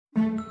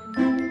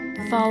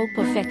Foul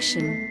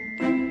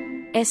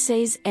Perfection.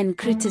 Essays and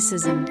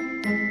Criticism.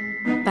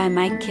 By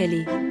Mike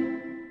Kelley.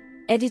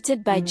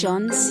 Edited by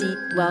John C.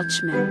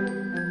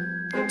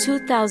 Welchman.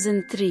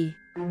 2003.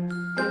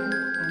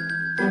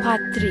 Part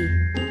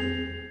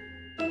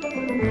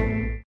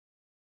 3.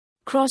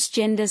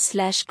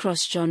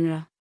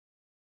 Cross-gender/cross-genre.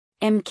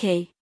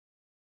 MK.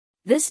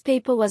 This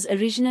paper was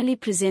originally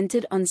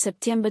presented on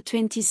September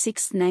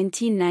 26,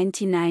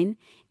 1999,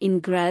 in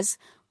Graz,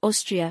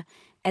 Austria,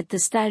 at the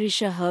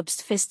Steirischer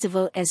Herbst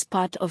Festival as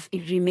part of a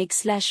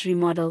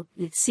remake/remodel,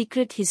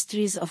 Secret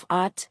Histories of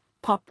Art,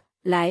 Pop,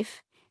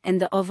 Life, and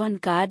the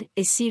Avant-Garde,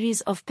 a series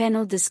of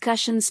panel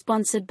discussions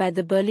sponsored by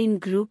the Berlin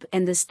Group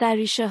and the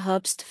Steirischer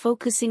Herbst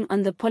focusing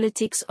on the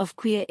politics of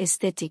queer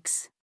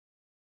aesthetics.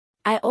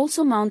 I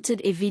also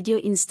mounted a video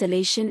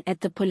installation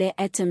at the Polar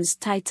Atoms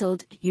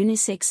titled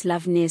Unisex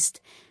Love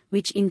Nest,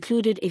 which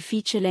included a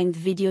feature-length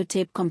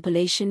videotape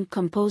compilation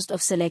composed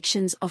of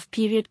selections of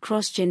period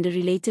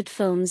cross-gender-related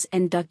films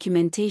and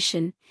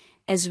documentation,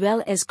 as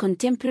well as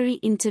contemporary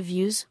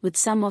interviews with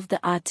some of the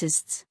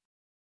artists.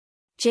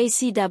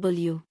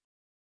 JCW.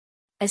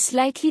 A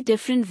slightly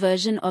different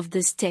version of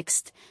this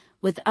text,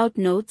 without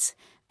notes,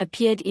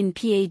 appeared in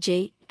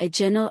PAJ, a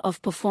Journal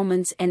of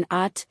Performance and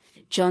Art,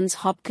 Johns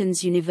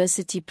Hopkins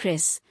University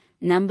Press,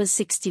 No.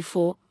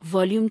 64,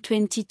 Volume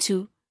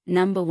 22,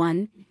 No.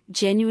 1,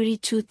 January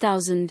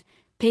 2000,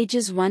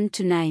 pages 1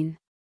 to 9.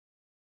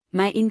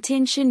 My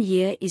intention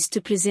here is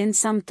to present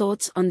some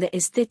thoughts on the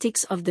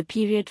aesthetics of the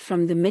period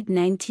from the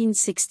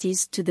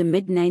mid-1960s to the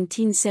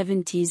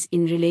mid-1970s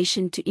in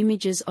relation to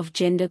images of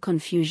gender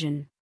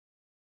confusion.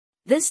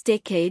 This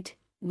decade,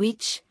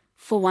 which,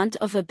 for want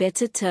of a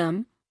better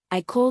term,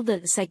 I call the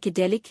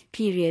psychedelic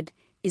period,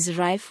 is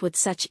rife with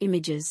such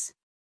images.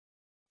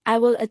 I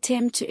will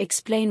attempt to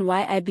explain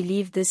why I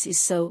believe this is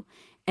so,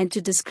 and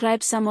to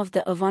describe some of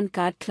the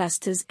avant-garde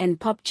clusters and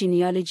pop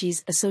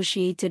genealogies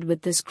associated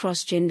with this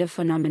cross-gender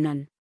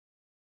phenomenon.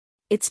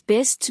 It's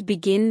best to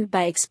begin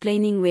by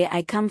explaining where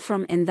I come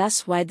from and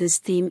thus why this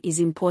theme is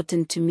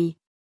important to me.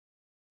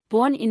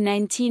 Born in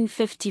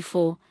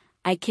 1954,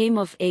 I came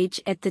of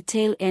age at the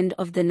tail end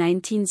of the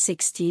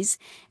 1960s,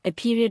 a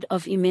period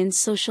of immense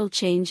social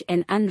change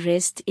and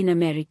unrest in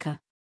America.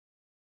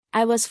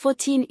 I was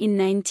 14 in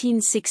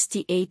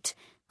 1968,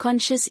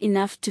 conscious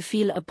enough to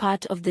feel a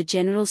part of the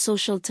general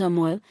social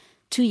turmoil,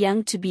 too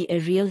young to be a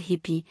real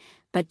hippie,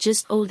 but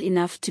just old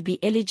enough to be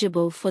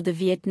eligible for the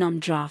Vietnam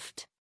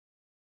draft.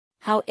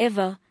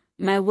 However,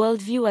 my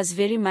worldview was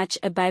very much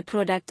a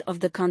byproduct of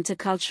the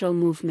countercultural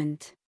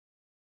movement.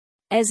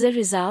 As a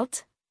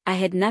result, I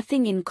had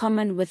nothing in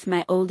common with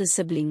my older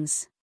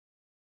siblings.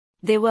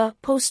 They were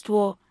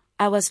post-war.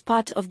 I was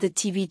part of the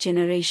TV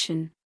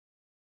generation.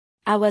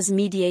 I was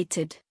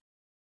mediated.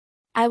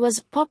 I was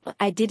pop.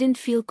 I didn't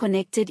feel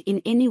connected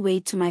in any way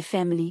to my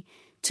family,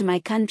 to my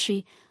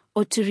country,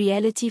 or to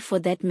reality for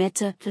that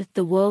matter.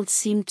 The world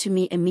seemed to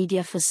me a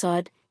media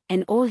facade,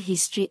 and all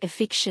history a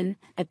fiction,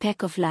 a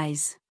pack of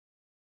lies.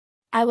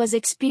 I was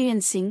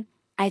experiencing,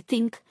 I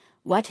think,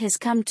 what has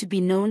come to be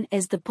known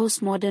as the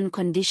postmodern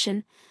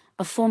condition,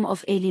 a form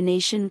of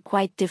alienation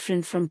quite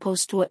different from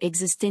post-war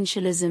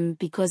existentialism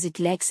because it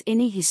lacks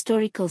any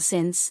historical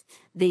sense.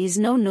 There is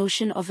no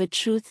notion of a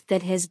truth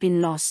that has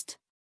been lost.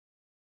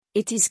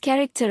 It is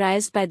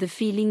characterized by the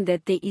feeling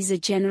that there is a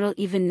general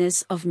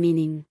evenness of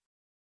meaning.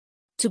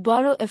 To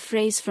borrow a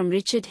phrase from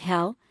Richard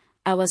Hell,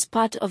 I was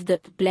part of the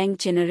blank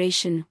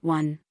generation.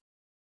 1.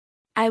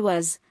 I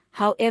was,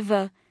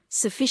 however,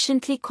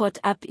 sufficiently caught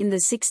up in the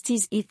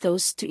 60s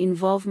ethos to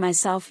involve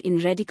myself in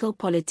radical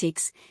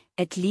politics,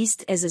 at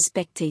least as a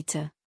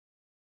spectator.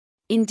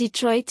 In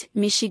Detroit,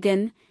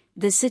 Michigan,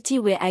 the city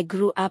where I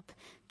grew up,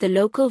 the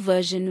local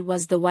version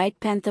was the White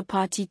Panther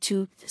Party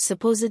 2,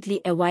 supposedly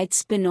a white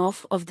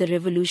spin-off of the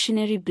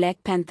revolutionary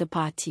Black Panther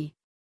Party.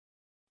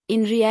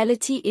 In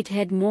reality it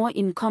had more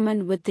in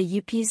common with the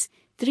Yuppies,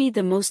 3,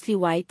 the mostly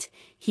white,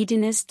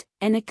 hedonist,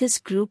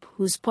 anarchist group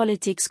whose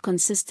politics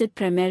consisted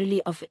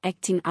primarily of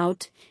acting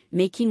out,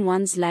 making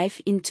one's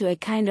life into a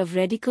kind of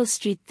radical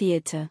street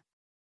theater.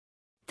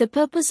 The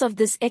purpose of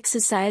this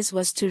exercise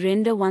was to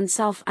render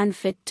oneself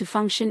unfit to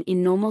function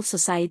in normal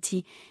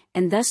society,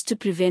 and thus to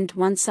prevent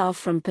oneself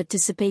from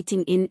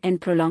participating in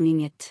and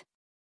prolonging it.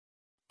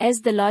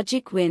 As the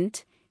logic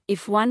went,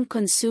 if one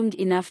consumed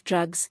enough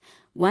drugs,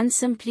 one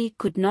simply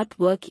could not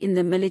work in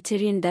the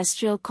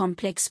military-industrial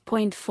complex.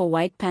 Point for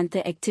White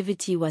Panther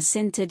activity was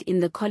centered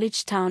in the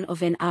college town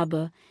of Ann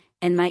Arbor,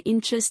 and my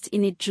interest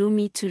in it drew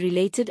me to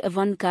related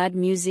avant-garde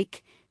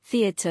music,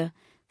 theater,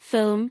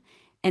 film,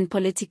 and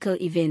political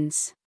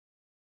events.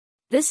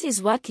 This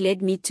is what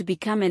led me to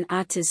become an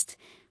artist,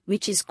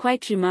 which is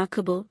quite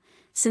remarkable,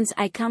 since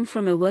I come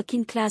from a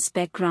working-class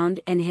background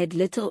and had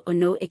little or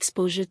no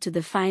exposure to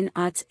the fine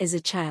arts as a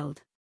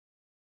child.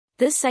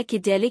 This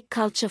psychedelic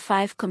culture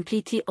 5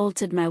 completely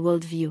altered my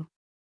worldview.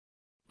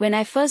 When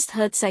I first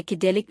heard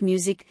psychedelic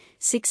music,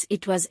 6,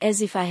 it was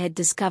as if I had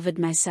discovered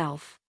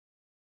myself.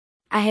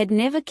 I had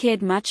never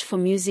cared much for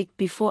music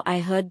before I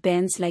heard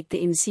bands like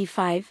the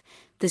MC5,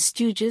 the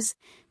Stooges,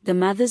 the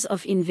Mothers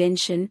of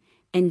Invention,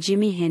 and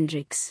Jimi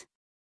Hendrix.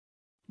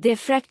 Their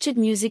fractured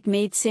music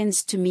made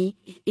sense to me,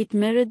 it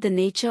mirrored the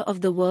nature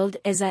of the world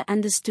as I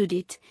understood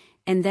it,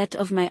 and that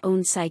of my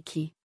own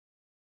psyche.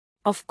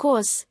 Of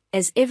course,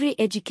 as every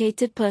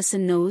educated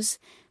person knows,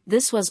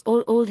 this was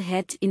all old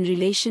hat in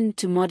relation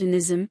to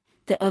modernism,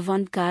 the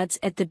avant-gardes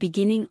at the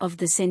beginning of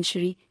the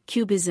century,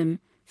 Cubism,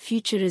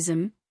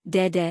 Futurism,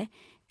 Dada,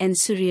 and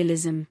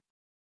Surrealism.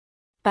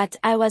 But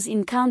I was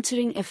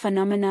encountering a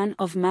phenomenon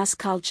of mass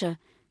culture,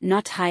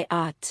 not high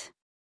art.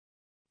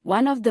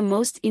 One of the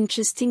most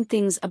interesting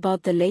things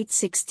about the late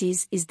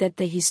 60s is that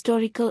the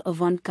historical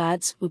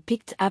avant-gardes were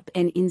picked up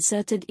and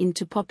inserted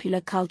into popular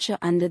culture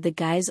under the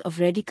guise of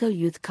radical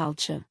youth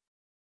culture.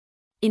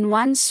 In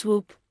one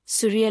swoop,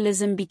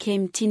 Surrealism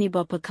became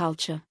teeny-bopper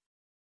culture.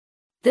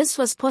 This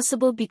was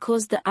possible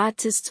because the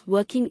artists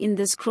working in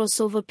this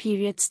crossover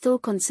period still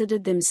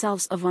considered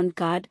themselves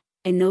avant-garde,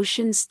 a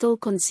notion still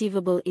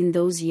conceivable in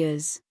those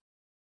years.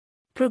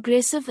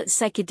 Progressive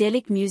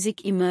psychedelic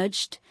music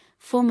emerged,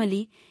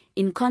 formally,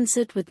 in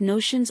concert with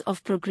notions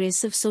of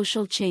progressive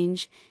social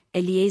change,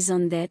 a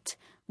liaison that,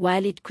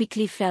 while it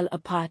quickly fell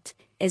apart,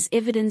 as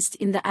evidenced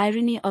in the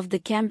irony of the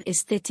camp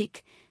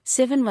aesthetic,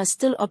 Seven was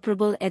still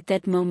operable at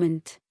that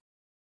moment.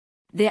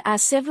 There are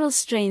several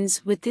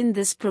strains within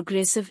this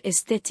progressive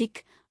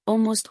aesthetic,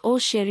 almost all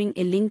sharing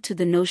a link to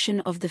the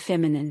notion of the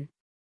feminine.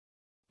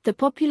 The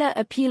popular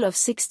appeal of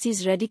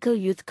 60s radical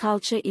youth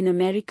culture in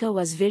America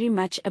was very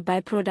much a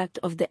byproduct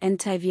of the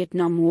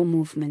anti-Vietnam War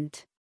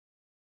movement.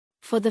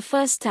 For the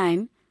first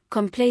time,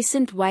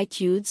 complacent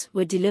white youths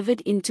were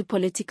delivered into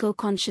political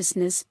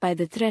consciousness by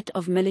the threat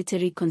of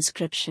military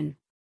conscription.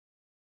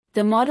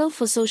 The model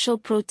for social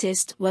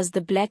protest was the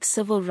Black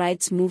Civil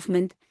Rights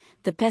Movement.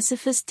 The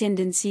pacifist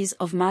tendencies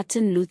of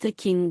Martin Luther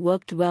King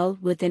worked well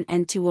with an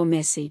anti-war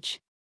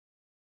message.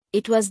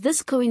 It was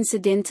this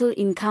coincidental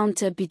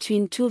encounter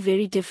between two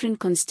very different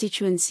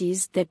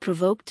constituencies that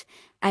provoked,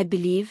 I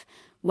believe,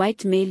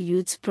 white male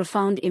youth's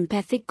profound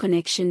empathic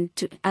connection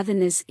to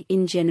otherness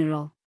in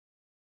general.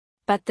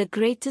 But the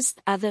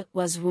greatest other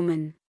was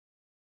woman.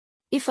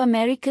 If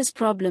America's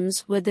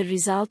problems were the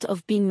result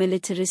of being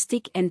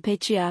militaristic and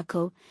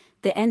patriarchal,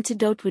 the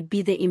antidote would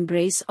be the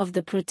embrace of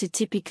the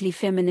prototypically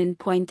feminine.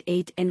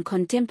 8 And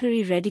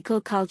contemporary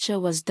radical culture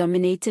was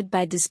dominated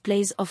by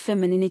displays of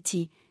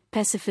femininity,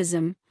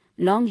 pacifism,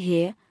 long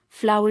hair,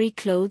 flowery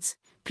clothes,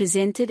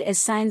 presented as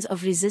signs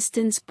of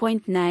resistance.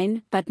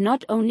 9 But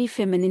not only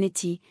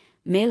femininity,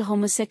 male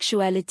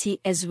homosexuality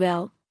as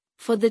well,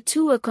 for the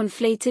two were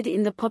conflated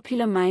in the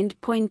popular mind.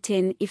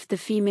 10 If the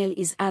female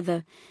is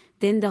other,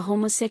 then the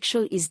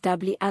homosexual is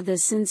doubly other,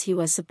 since he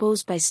was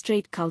supposed by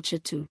straight culture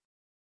to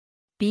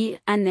be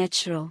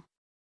unnatural.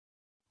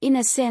 In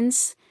a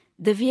sense,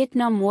 the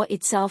Vietnam War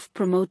itself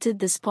promoted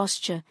this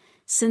posture,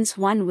 since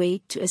one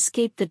way to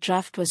escape the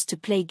draft was to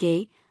play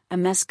gay, a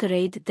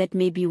masquerade that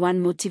may be one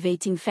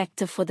motivating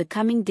factor for the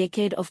coming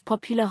decade of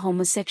popular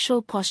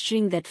homosexual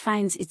posturing that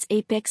finds its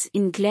apex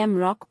in glam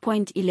rock.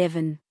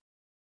 11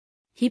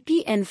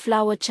 Hippie and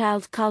flower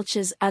child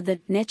cultures are the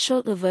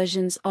natural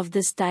versions of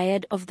this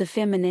dyad of the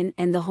feminine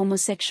and the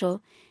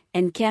homosexual,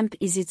 and camp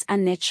is its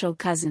unnatural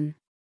cousin.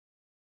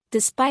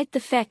 Despite the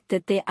fact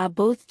that they are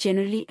both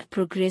generally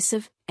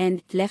progressive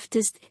and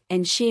leftist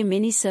and share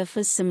many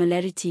surface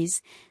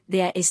similarities,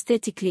 they are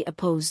aesthetically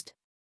opposed.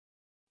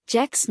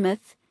 Jack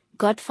Smith,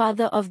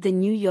 godfather of the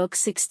New York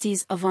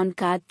 60s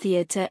avant-garde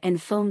theater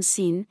and film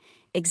scene,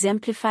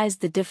 exemplifies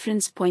the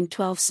difference.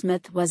 12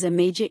 Smith was a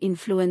major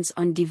influence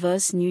on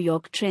diverse New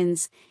York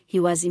trends.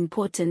 He was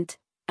important,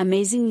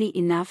 amazingly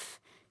enough,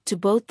 to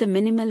both the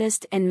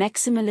minimalist and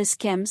maximalist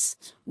camps.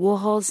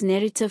 Warhol's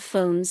narrative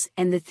films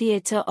and the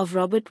theater of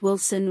Robert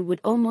Wilson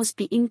would almost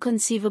be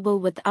inconceivable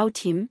without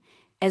him,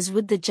 as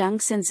would the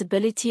junk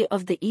sensibility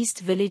of the East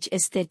Village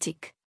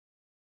aesthetic.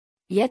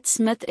 Yet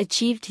Smith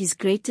achieved his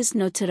greatest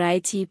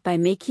notoriety by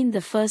making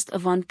the first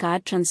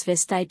avant-garde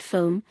transvestite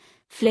film,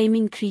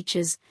 Flaming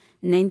Creatures,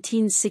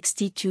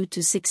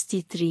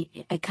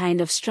 1962-63, a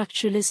kind of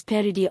structuralist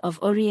parody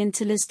of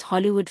Orientalist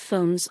Hollywood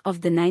films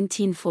of the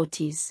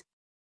 1940s.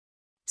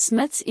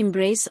 Smith's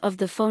embrace of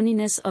the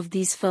phoniness of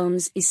these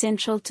films is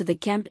central to the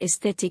camp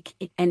aesthetic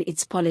and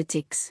its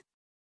politics.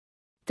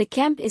 The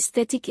camp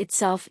aesthetic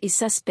itself is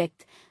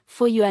suspect,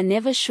 for you are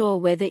never sure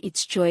whether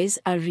its joys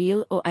are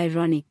real or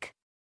ironic.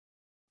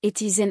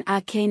 It is an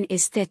arcane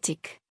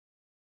aesthetic.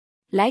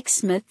 Like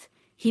Smith,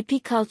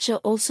 hippie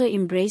culture also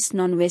embraced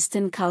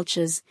non-Western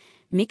cultures,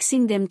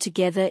 mixing them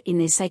together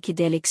in a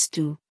psychedelic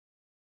stew.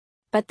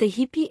 But the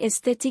hippie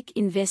aesthetic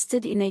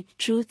invested in a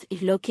truth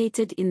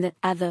located in the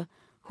other,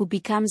 who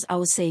becomes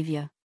our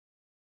savior.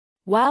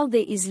 While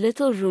there is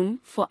little room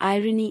for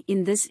irony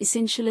in this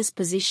essentialist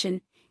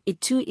position,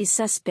 it too is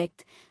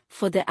suspect,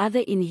 for the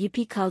other in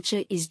hippie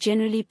culture is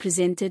generally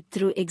presented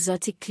through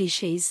exotic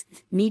cliches,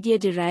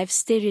 media-derived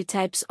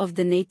stereotypes of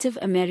the Native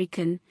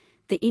American,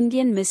 the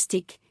Indian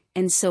mystic,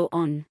 and so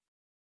on.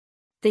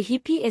 The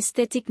hippie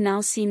aesthetic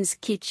now seems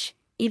kitsch,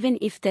 even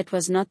if that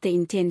was not the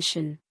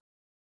intention.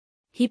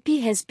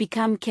 Hippie has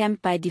become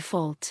camp by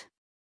default.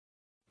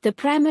 The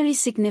primary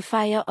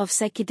signifier of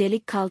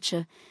psychedelic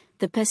culture,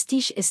 the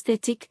pastiche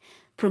aesthetic,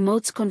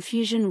 promotes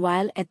confusion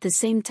while at the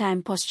same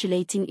time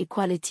postulating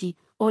equality.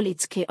 All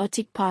its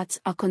chaotic parts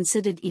are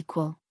considered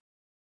equal.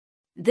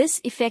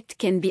 This effect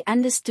can be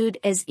understood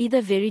as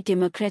either very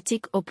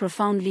democratic or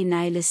profoundly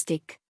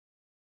nihilistic.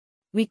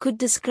 We could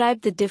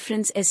describe the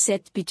difference as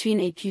set between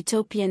a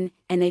utopian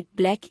and a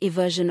black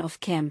version of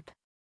camp.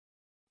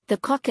 The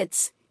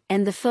Cockets,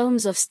 and the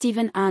films of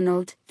Stephen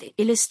Arnold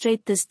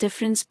illustrate this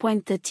difference.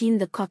 13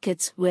 The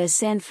Cockets were a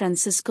San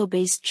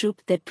Francisco-based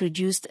troupe that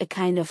produced a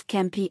kind of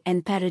campy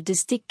and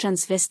parodistic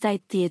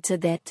transvestite theater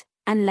that,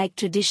 unlike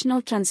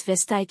traditional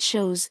transvestite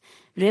shows,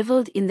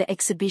 reveled in the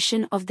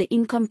exhibition of the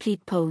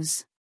incomplete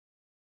pose.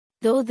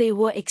 Though they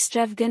wore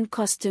extravagant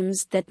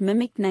costumes that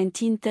mimicked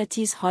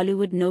 1930s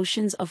Hollywood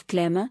notions of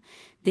glamour,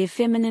 their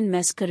feminine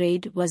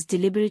masquerade was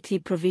deliberately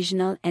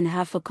provisional and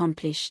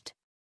half-accomplished.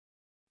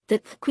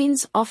 The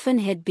queens often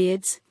had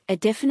beards, a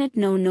definite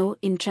no-no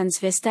in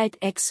transvestite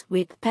acts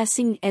where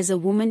passing as a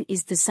woman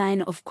is the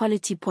sign of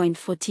quality.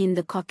 14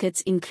 The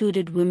Cockets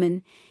included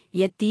women,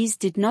 yet these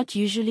did not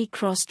usually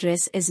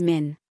cross-dress as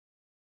men.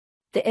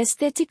 The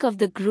aesthetic of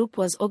the group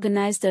was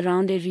organized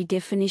around a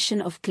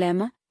redefinition of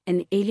glamour,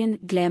 an alien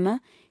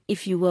glamour,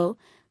 if you will,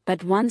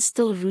 but one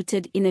still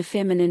rooted in a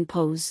feminine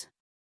pose.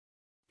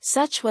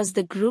 Such was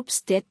the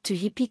group's debt to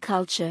hippie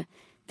culture.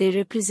 They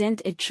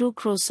represent a true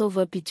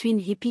crossover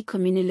between hippie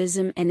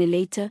communalism and a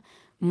later,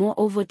 more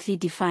overtly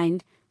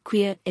defined,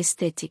 queer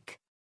aesthetic.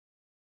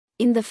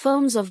 In the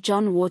films of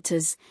John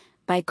Waters,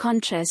 by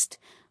contrast,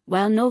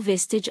 while no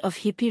vestige of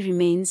hippie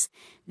remains,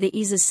 there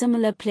is a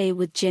similar play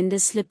with gender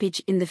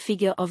slippage in the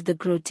figure of the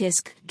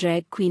grotesque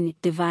drag queen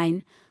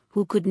Divine,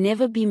 who could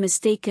never be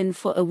mistaken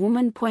for a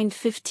woman.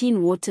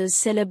 15 Waters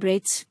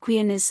celebrates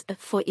queerness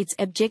for its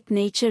abject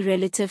nature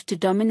relative to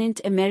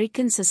dominant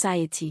American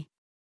society.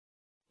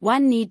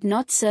 One need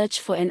not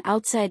search for an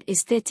outside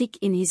aesthetic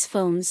in his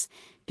films,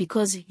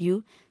 because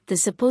you, the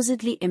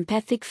supposedly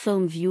empathic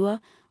film viewer,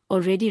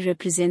 already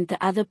represent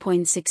the other.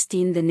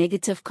 16 The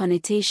negative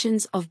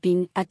connotations of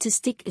being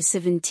artistic.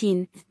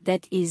 17,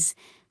 that is,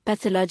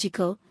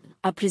 pathological,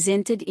 are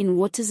presented in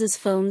Waters's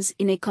films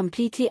in a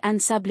completely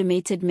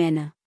unsublimated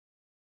manner.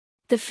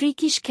 The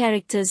freakish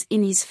characters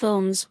in his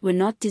films were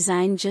not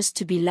designed just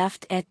to be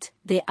laughed at,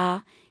 they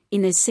are,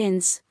 in a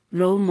sense,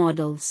 role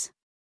models.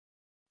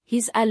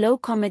 His are low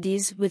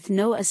comedies with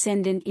no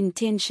ascendant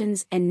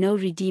intentions and no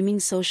redeeming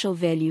social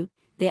value.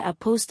 They are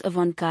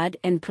post-avant-garde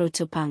and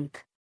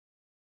proto-punk.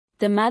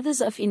 The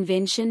Mothers of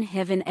Invention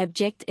have an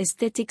abject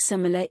aesthetic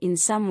similar in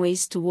some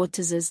ways to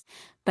Waters's,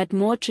 but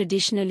more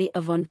traditionally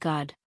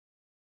avant-garde.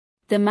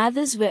 The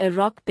Mothers were a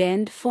rock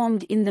band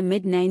formed in the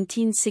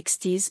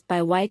mid-1960s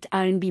by white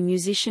R&B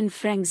musician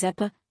Frank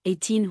Zappa,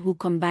 18, who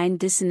combined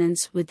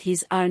dissonance with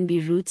his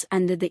R&B roots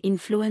under the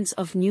influence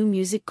of new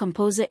music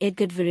composer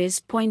Edgar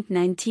Varese.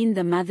 19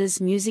 The Mothers'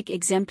 music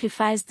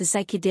exemplifies the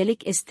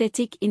psychedelic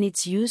aesthetic in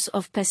its use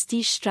of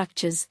pastiche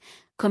structures,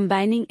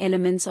 combining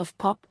elements of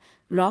pop,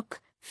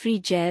 rock, free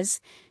jazz,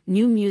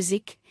 new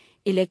music,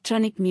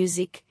 electronic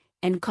music,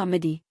 and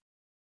comedy.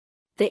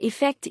 The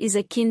effect is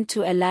akin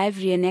to a live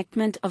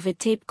reenactment of a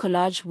tape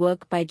collage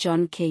work by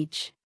John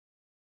Cage.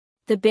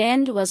 The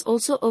band was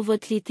also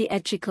overtly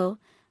theatrical,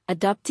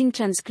 adopting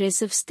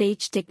transgressive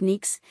stage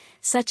techniques,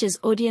 such as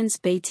audience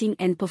baiting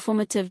and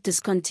performative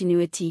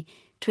discontinuity,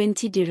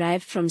 20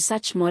 derived from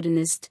such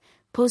modernist,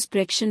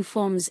 post-Brechian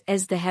forms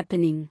as The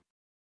Happening.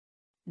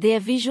 Their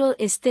visual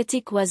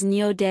aesthetic was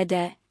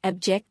neo-dada,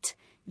 abject,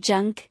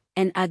 junk,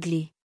 and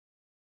ugly.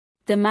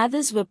 The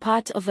Mothers were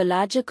part of a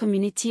larger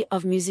community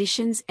of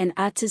musicians and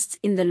artists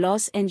in the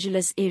Los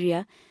Angeles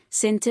area,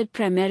 centered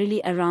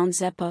primarily around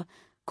Zappa,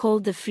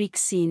 called the freak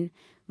scene,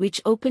 which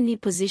openly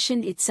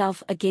positioned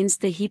itself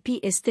against the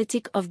hippie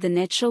aesthetic of the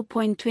natural.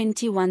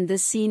 21 The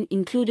scene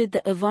included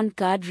the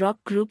avant-garde rock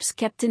groups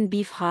Captain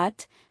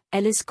Beefheart,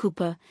 Alice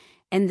Cooper,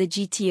 and the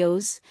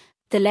GTOs,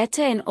 the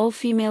latter an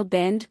all-female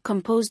band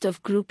composed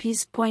of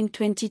groupies.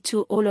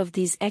 22 All of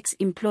these acts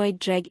employed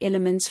drag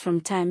elements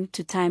from time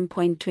to time.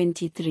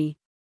 23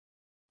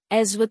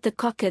 As with the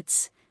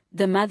Cockets,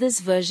 the Mothers'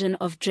 version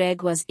of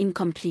drag was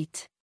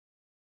incomplete.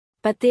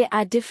 But there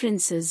are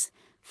differences,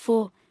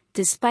 for,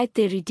 despite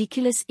their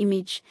ridiculous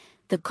image,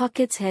 the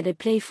Cockets had a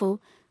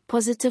playful,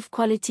 positive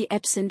quality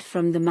absent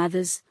from the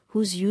Mothers,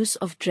 whose use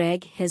of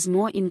drag has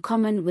more in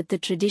common with the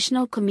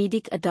traditional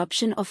comedic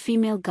adoption of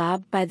female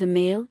garb by the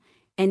male,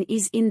 and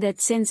is in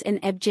that sense an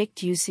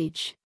abject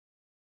usage.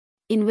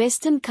 In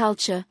Western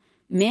culture,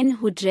 men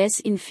who dress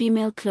in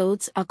female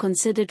clothes are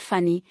considered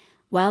funny,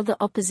 while the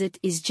opposite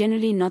is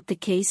generally not the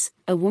case.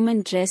 A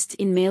woman dressed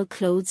in male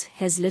clothes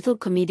has little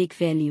comedic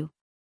value.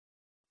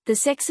 The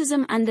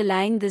sexism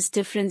underlying this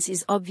difference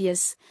is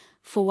obvious,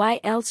 for why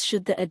else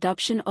should the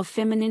adoption of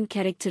feminine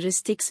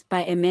characteristics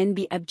by a man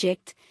be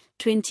abject?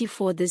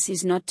 24 This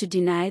is not to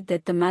deny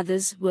that the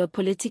Mothers were a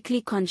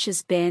politically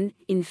conscious band.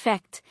 In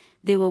fact,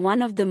 they were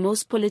one of the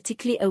most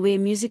politically aware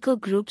musical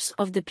groups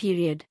of the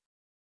period.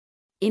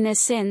 In a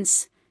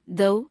sense,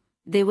 though,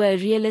 they were a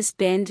realist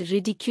band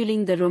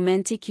ridiculing the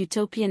romantic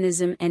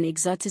utopianism and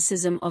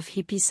exoticism of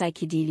hippie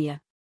psychedelia.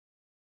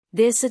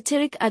 Their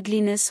satiric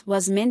ugliness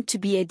was meant to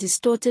be a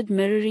distorted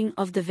mirroring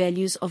of the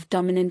values of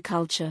dominant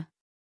culture.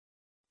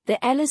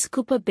 The Alice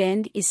Cooper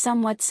Band is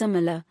somewhat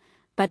similar,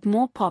 but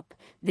more pop.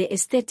 Their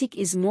aesthetic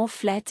is more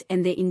flat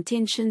and their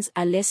intentions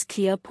are less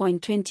clear.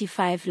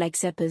 25 Like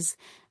Zappers,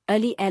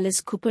 early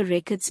Alice Cooper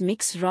records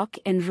mix rock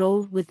and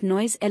roll with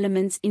noise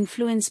elements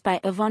influenced by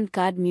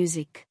avant-garde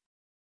music.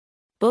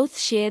 Both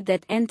share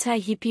that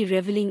anti-hippie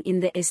reveling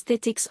in the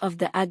aesthetics of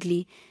the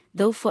ugly,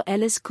 though for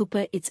Alice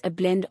Cooper it's a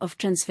blend of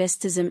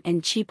transvestism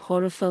and cheap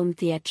horror film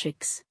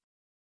theatrics.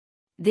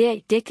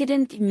 Their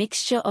decadent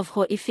mixture of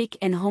horrific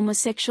and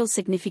homosexual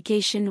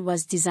signification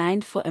was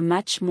designed for a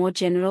much more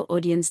general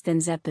audience than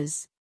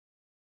Zappers.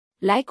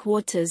 Like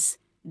Waters,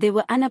 they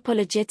were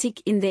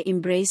unapologetic in their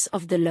embrace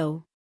of the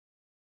low.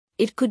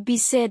 It could be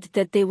said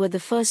that they were the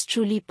first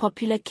truly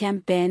popular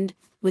camp band,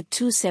 with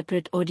two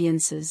separate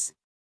audiences.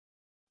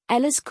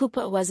 Alice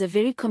Cooper was a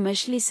very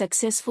commercially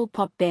successful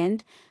pop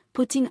band,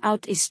 putting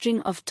out a string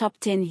of top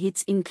 10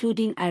 hits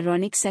including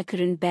ironic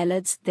saccharine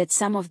ballads that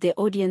some of their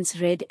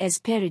audience read as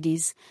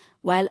parodies,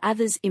 while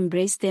others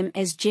embraced them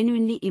as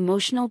genuinely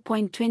emotional.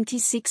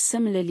 26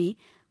 Similarly,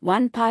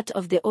 one part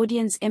of the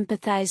audience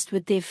empathized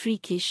with their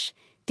freakish,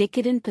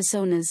 decadent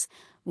personas,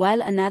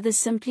 while another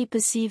simply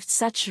perceived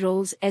such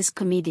roles as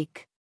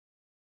comedic.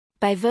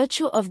 By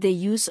virtue of their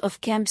use of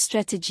camp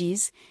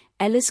strategies,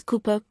 Alice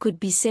Cooper could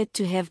be said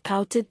to have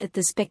pouted at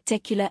the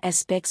spectacular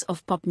aspects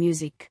of pop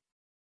music.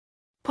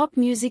 Pop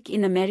music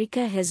in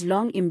America has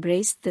long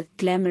embraced the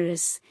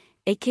glamorous,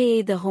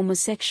 aka the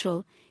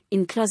homosexual,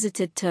 in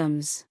closeted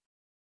terms.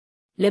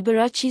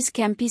 Liberace's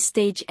campy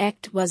stage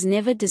act was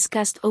never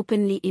discussed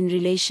openly in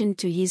relation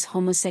to his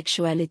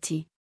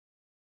homosexuality.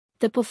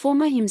 The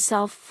performer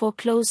himself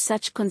foreclosed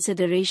such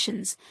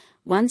considerations,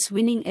 once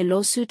winning a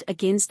lawsuit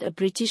against a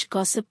British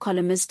gossip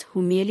columnist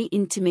who merely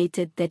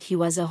intimated that he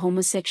was a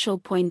homosexual.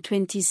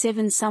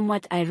 27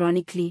 Somewhat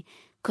ironically,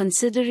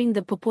 considering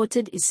the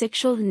purported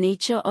asexual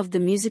nature of the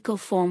musical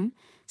form,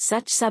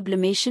 such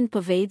sublimation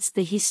pervades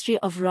the history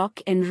of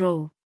rock and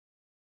roll.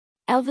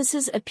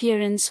 Elvis's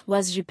appearance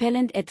was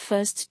repellent at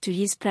first to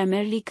his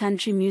primarily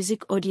country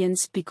music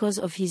audience because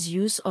of his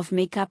use of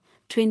makeup.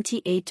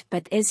 28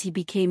 But as he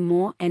became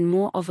more and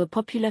more of a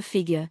popular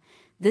figure,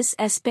 this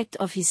aspect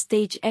of his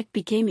stage act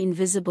became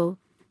invisible,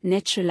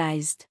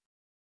 naturalized.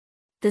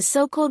 The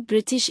so-called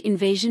British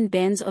invasion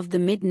bands of the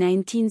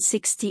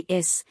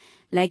mid-1960s,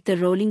 like the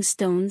Rolling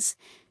Stones,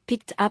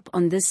 picked up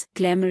on this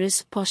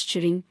glamorous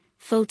posturing,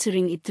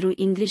 filtering it through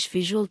English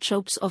visual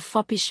tropes of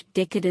foppish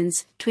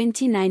decadence.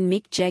 29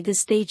 Mick Jagger's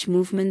stage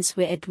movements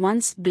were at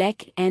once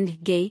black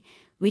and gay,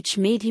 which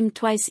made him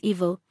twice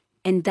evil,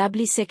 and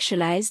doubly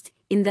sexualized,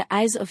 in the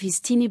eyes of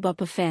his teeny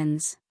bopper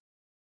fans.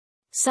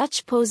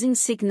 Such posing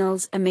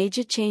signals a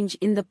major change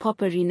in the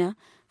pop arena,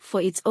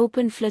 for its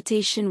open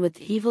flirtation with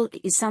evil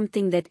is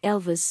something that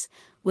Elvis,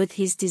 with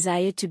his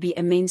desire to be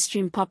a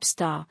mainstream pop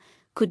star,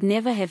 could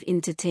never have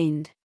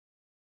entertained.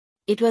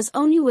 It was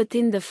only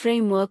within the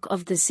framework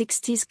of the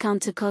 60s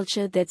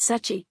counterculture that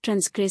such a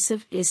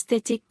transgressive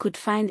aesthetic could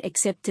find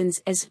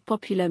acceptance as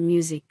popular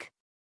music.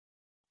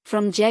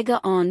 From Jagger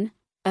on,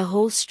 a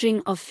whole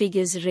string of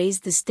figures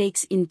raised the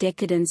stakes in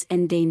decadence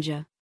and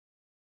danger.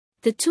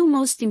 The two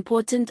most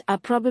important are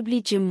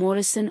probably Jim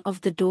Morrison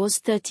of The Doors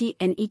 30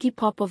 and Iggy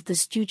Pop of the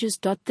Stooges.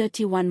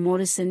 31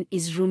 Morrison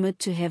is rumored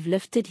to have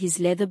lifted his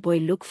leather boy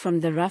look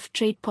from the rough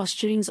trade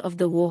posturings of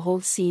the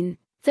Warhol scene.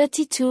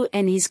 32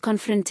 and his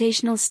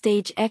confrontational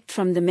stage act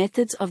from the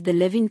methods of the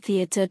living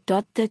theater.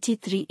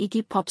 33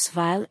 Iggy Pop's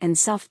vile and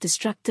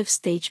self-destructive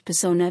stage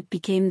persona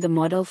became the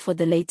model for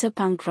the later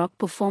punk rock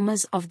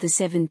performers of the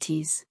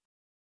 70s.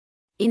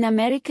 In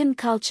American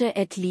culture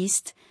at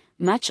least,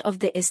 much of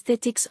the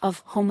aesthetics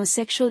of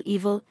homosexual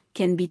evil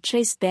can be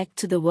traced back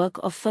to the work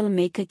of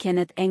filmmaker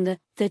Kenneth Anger,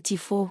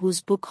 34,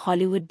 whose book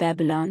Hollywood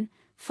Babylon,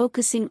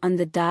 focusing on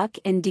the dark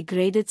and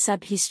degraded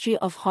subhistory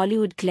of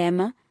Hollywood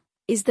glamour,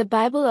 is the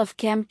Bible of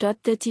Camp.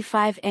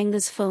 35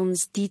 Anger's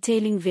films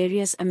detailing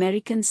various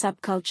American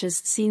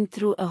subcultures seen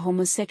through a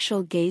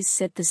homosexual gaze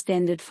set the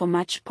standard for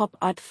much pop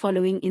art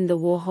following in the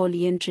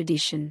Warholian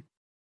tradition.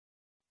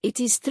 It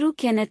is through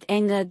Kenneth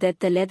Anger that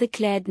the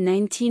leather-clad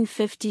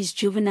 1950s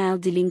juvenile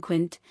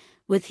delinquent,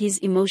 with his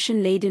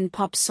emotion-laden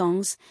pop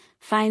songs,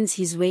 finds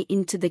his way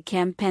into the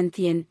camp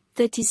pantheon.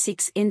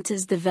 36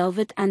 enters the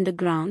velvet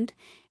underground,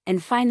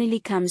 and finally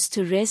comes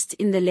to rest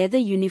in the leather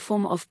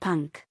uniform of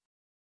punk.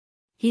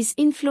 His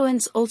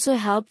influence also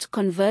helped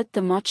convert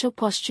the macho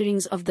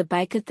posturings of the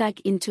biker thug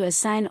into a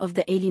sign of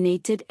the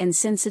alienated and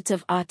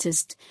sensitive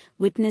artist,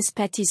 witness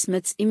Patti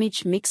Smith's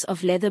image mix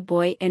of leather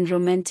boy and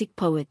romantic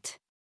poet.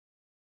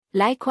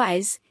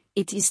 Likewise,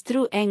 it is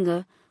through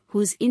Anger,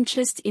 whose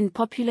interest in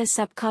popular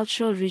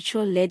subcultural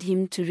ritual led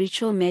him to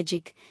ritual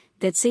magic,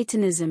 that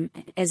Satanism,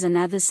 as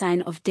another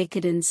sign of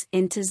decadence,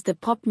 enters the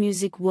pop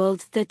music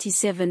world.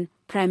 37,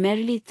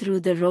 primarily through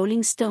the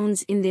Rolling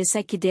Stones in their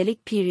psychedelic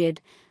period,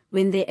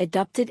 when they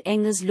adopted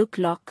Anger's look,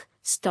 lock,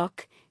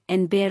 stock,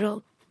 and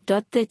barrel,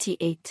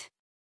 38.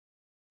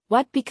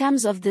 What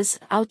becomes of this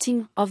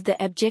outing of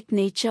the abject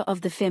nature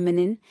of the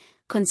feminine,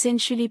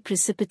 consensually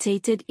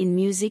precipitated in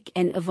music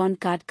and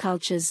avant-garde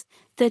cultures?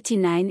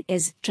 39.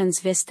 As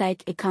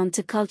transvestite a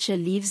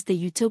counterculture leaves the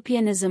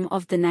utopianism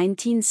of the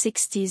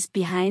 1960s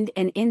behind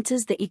and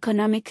enters the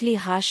economically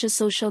harsher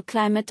social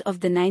climate of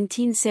the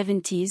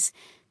 1970s,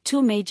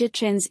 two major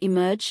trends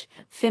emerge: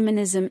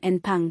 feminism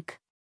and punk.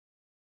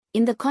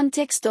 In the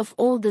context of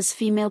all this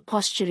female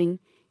posturing,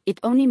 it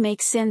only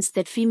makes sense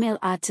that female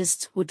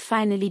artists would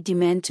finally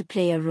demand to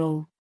play a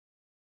role.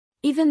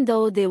 Even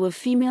though there were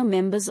female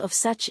members of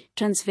such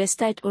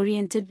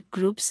transvestite-oriented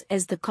groups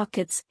as the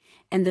Cockettes,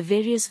 and the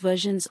various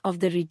versions of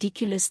the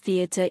Ridiculous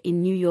Theater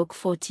in New York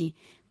 40,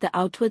 the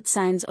outward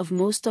signs of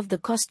most of the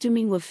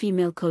costuming were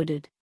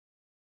female-coded.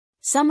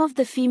 Some of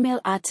the female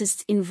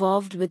artists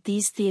involved with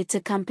these theater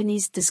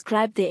companies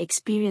described their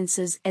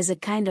experiences as a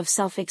kind of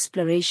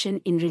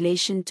self-exploration in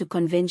relation to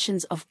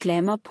conventions of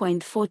glamour.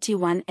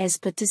 41. As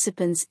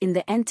participants in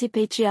the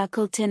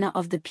anti-patriarchal tenor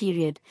of the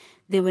period,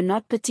 they were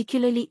not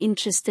particularly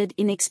interested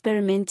in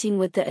experimenting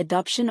with the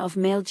adoption of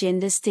male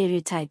gender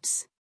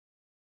stereotypes.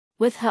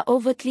 With her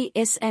overtly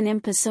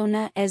S&M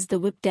persona as the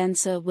whip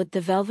dancer with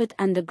the Velvet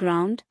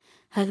Underground,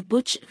 her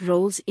butch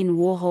roles in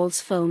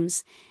Warhol's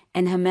films,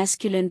 and her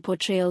masculine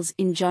portrayals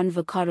in John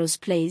Vaccaro's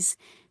plays,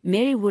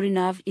 Mary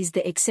Woronov is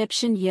the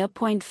exception here.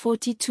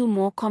 42.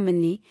 More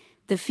commonly,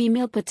 the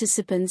female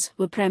participants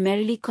were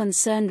primarily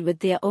concerned with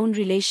their own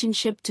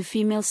relationship to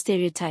female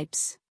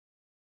stereotypes.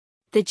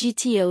 The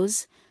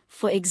GTOs,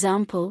 for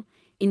example,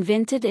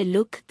 invented a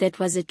look that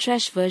was a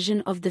trash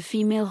version of the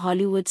female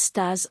Hollywood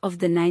stars of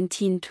the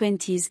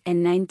 1920s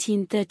and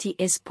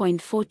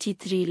 1930s.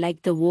 43.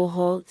 Like the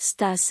Warhol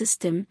star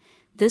system,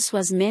 this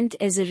was meant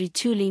as a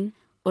retooling,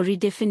 or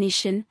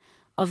redefinition,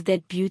 of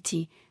that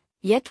beauty,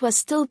 yet was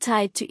still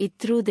tied to it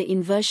through the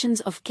inversions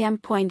of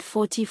camp.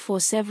 44.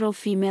 Several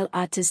female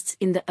artists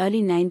in the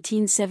early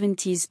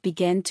 1970s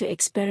began to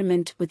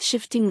experiment with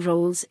shifting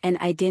roles and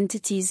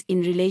identities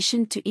in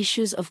relation to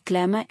issues of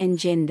glamour and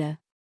gender.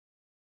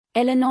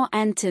 Eleanor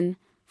Anton,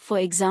 for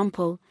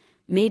example,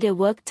 made a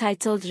work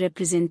titled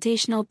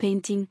Representational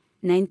Painting,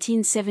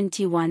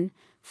 1971,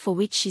 for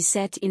which she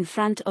sat in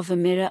front of a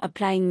mirror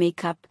applying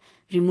makeup,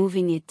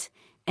 removing it,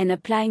 and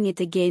applying it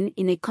again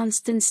in a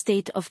constant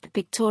state of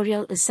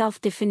pictorial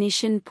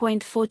self-definition.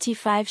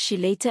 45. She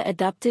later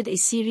adopted a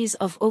series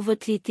of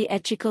overtly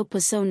theatrical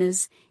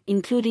personas,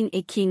 including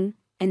a king,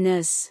 a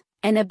nurse,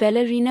 and a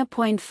ballerina.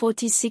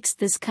 46.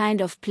 This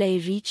kind of play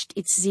reached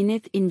its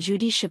zenith in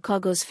Judy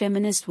Chicago's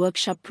feminist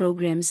workshop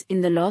programs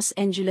in the Los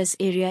Angeles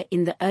area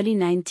in the early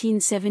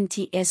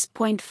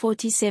 1970s.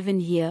 47.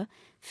 Here,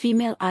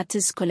 female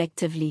artists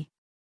collectively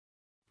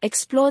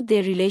explored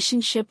their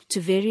relationship to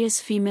various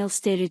female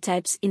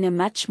stereotypes in a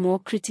much more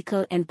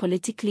critical and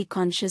politically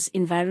conscious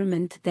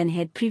environment than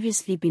had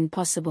previously been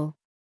possible.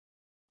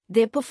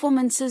 Their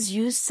performances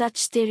used such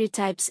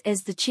stereotypes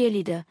as the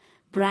cheerleader,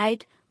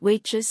 bride,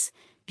 waitress,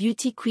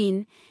 beauty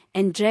queen,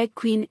 and drag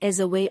queen as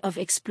a way of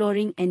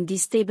exploring and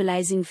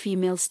destabilizing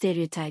female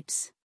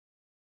stereotypes.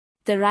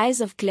 The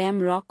rise of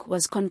glam rock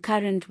was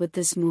concurrent with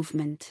this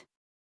movement.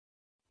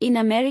 In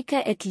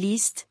America at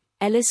least,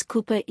 Alice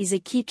Cooper is a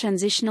key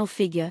transitional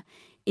figure,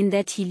 in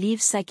that he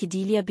leaves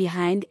psychedelia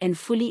behind and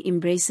fully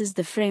embraces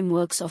the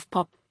frameworks of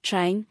pop,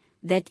 trying,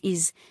 that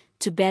is,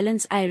 to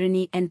balance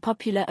irony and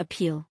popular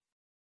appeal.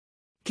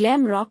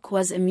 Glam rock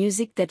was a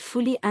music that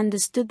fully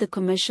understood the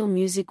commercial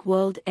music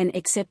world and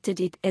accepted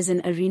it as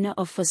an arena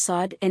of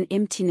facade and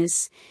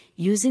emptiness,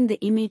 using the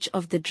image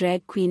of the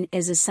drag queen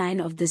as a sign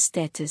of this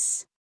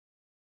status.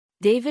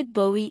 David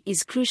Bowie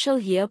is crucial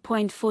here.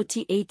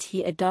 48.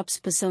 He adopts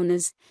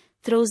personas,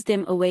 throws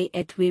them away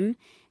at whim,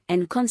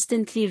 and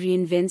constantly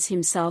reinvents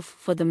himself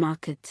for the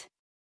market.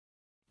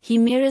 He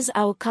mirrors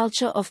our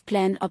culture of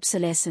planned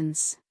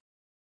obsolescence.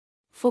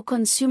 For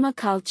consumer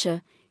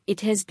culture,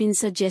 it has been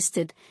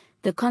suggested,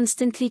 the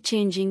constantly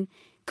changing,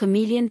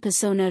 chameleon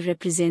persona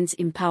represents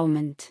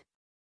empowerment.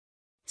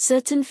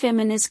 Certain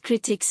feminist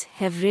critics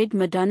have read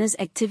Madonna's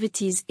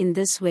activities in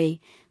this way,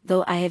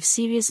 though I have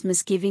serious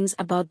misgivings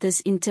about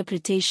this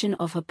interpretation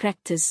of her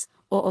practice,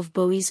 or of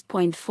Bowie's.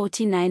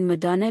 49.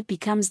 Madonna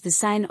becomes the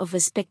sign of a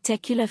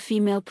spectacular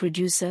female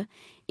producer,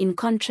 in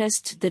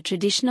contrast to the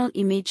traditional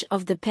image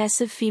of the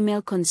passive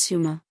female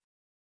consumer.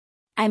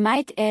 I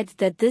might add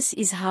that this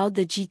is how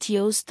the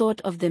GTOs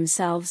thought of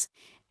themselves,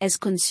 as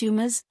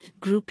consumers,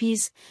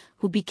 groupies,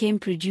 who became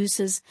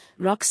producers,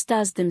 rock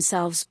stars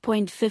themselves.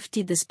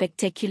 50. The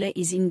spectacular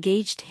is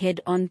engaged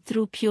head-on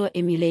through pure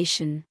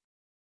emulation.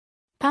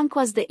 Punk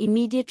was the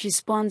immediate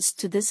response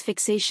to this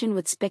fixation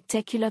with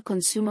spectacular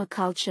consumer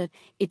culture.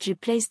 It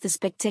replaced the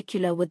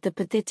spectacular with the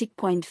pathetic.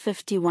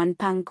 51.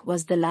 Punk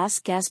was the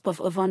last gasp of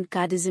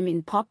avant-gardism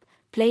in pop,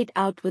 played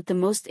out with the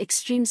most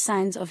extreme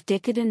signs of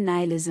decadent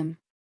nihilism.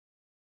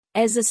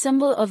 As a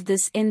symbol of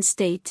this end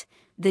state,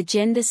 the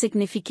gender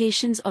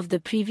significations of the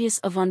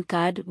previous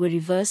avant-garde were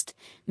reversed,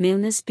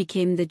 maleness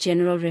became the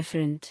general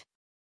referent.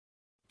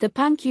 The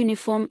punk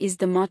uniform is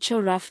the macho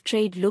rough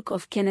trade look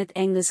of Kenneth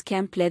Angus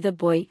Camp Leather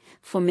Boy,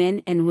 for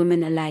men and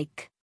women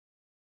alike.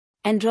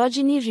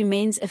 Androgyny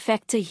remains a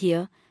factor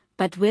here,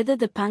 but whether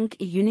the punk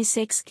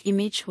unisex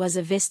image was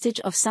a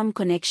vestige of some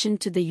connection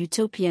to the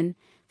utopian,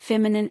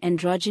 feminine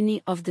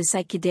androgyny of the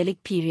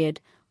psychedelic period,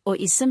 or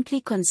is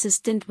simply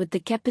consistent with the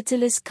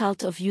capitalist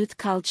cult of youth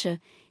culture,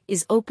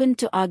 is open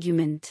to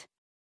argument.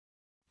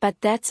 But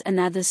that's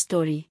another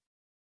story.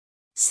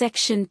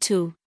 Section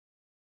 2.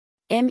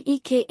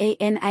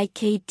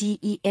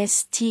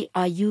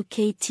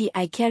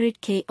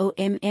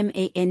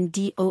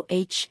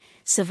 MEKANIKDESTRUKTI-KOMMANDOH,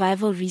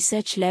 Survival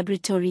Research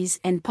Laboratories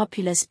and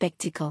Popular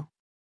Spectacle.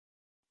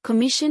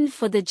 Commissioned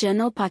for the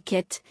journal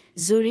Parquet,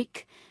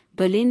 Zurich,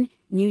 Berlin,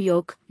 New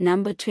York,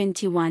 No.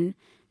 21,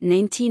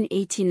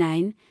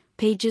 1989,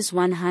 pages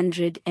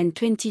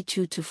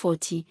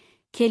 122-40.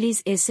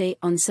 Kelley's essay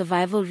on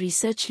Survival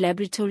Research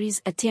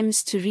Laboratories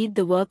attempts to read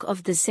the work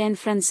of the San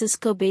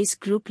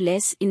Francisco-based group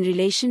less in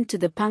relation to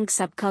the punk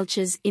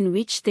subcultures in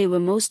which they were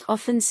most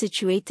often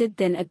situated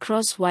than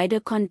across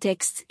wider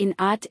contexts in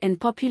art and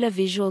popular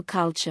visual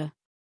culture.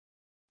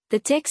 The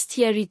text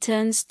here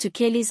returns to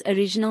Kelley's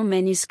original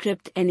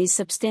manuscript and is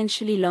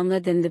substantially longer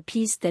than the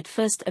piece that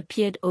first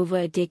appeared over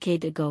a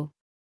decade ago.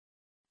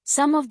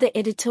 Some of the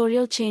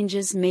editorial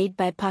changes made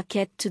by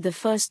Parquet to the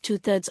first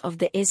two-thirds of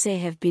the essay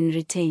have been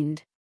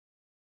retained.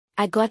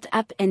 I got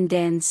up and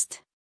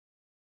danced.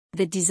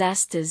 The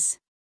disasters.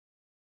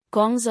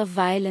 Gongs of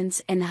violence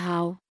and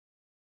how.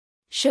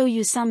 Show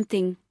you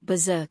something,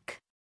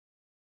 berserk.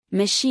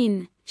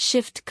 Machine,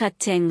 shift cut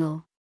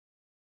tangle.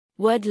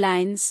 Word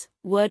lines,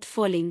 word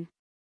falling.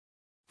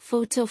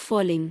 Photo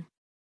falling.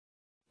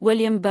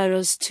 William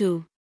Burroughs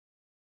 2.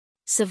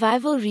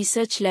 Survival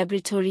Research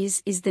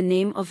Laboratories is the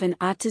name of an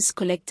artist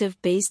collective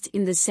based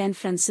in the San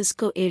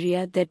Francisco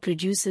area that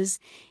produces,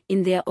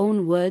 in their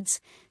own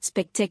words,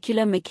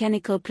 spectacular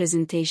mechanical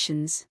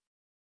presentations.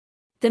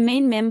 The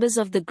main members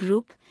of the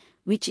group,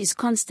 which is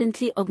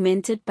constantly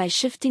augmented by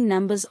shifting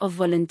numbers of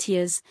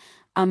volunteers,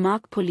 are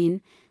Mark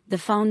Pauline, the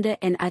founder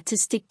and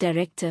artistic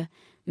director,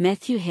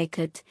 Matthew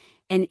Hackett,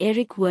 and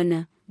Eric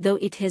Werner, though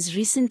it has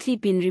recently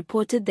been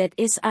reported that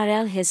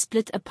SRL has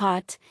split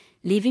apart,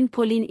 leaving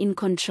Pauline in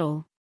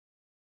control.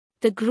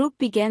 The group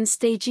began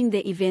staging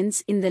the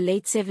events in the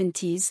late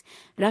 70s,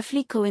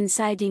 roughly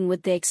coinciding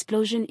with the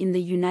explosion in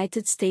the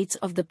United States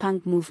of the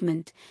punk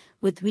movement,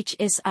 with which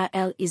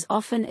SRL is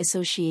often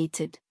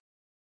associated.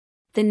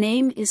 The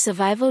name is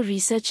Survival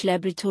Research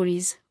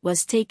Laboratories,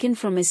 was taken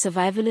from a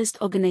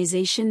survivalist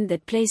organization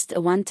that placed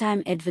a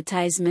one-time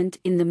advertisement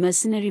in the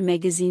mercenary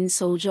magazine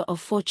Soldier of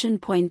Fortune.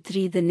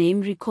 3. The name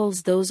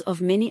recalls those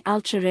of many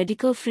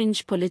ultra-radical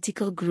fringe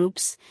political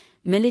groups,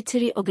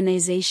 military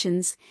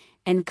organizations,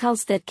 and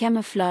cults that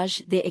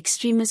camouflage their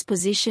extremist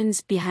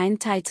positions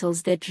behind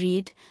titles that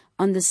read,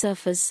 on the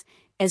surface,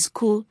 as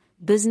cool,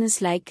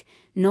 businesslike,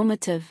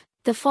 normative,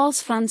 the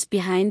false fronts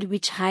behind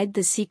which hide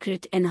the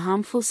secret and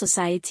harmful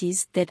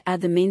societies that are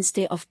the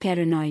mainstay of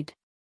paranoid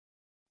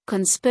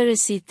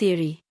conspiracy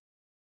theory.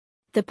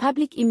 The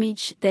public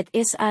image that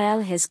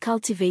SRL has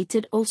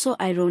cultivated also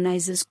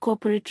ironizes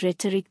corporate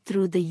rhetoric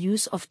through the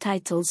use of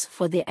titles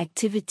for their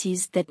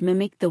activities that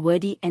mimic the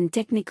wordy and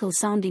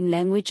technical-sounding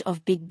language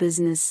of big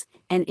business,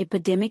 an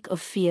epidemic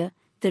of fear,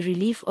 the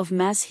relief of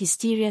mass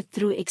hysteria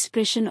through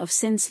expression of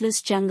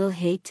senseless jungle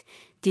hate,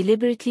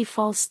 deliberately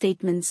false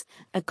statements,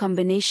 a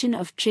combination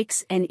of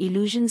tricks and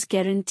illusions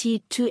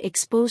guaranteed to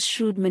expose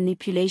shrewd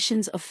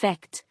manipulations of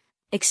fact.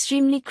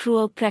 Extremely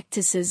cruel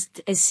practices,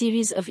 a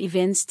series of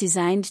events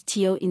designed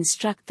to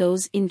instruct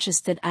those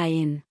interested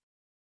in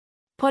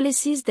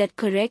policies that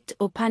correct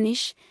or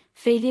punish,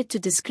 failure to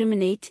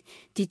discriminate,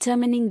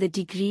 determining the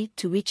degree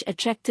to which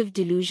attractive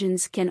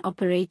delusions can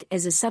operate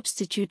as a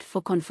substitute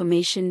for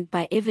confirmation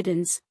by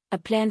evidence, a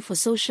plan for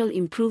social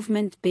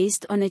improvement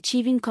based on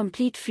achieving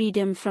complete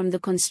freedom from the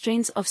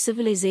constraints of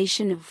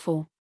civilization.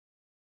 4.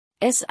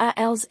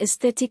 SRL's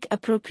aesthetic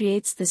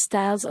appropriates the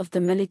styles of the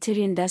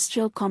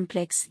military-industrial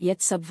complex yet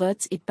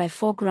subverts it by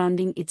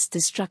foregrounding its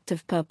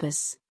destructive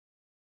purpose.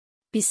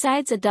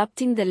 Besides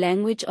adopting the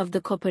language of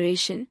the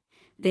corporation,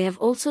 they have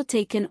also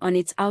taken on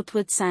its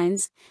outward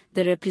signs,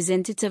 the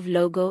representative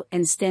logo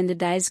and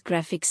standardized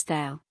graphic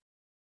style.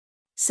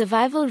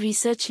 Survival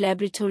Research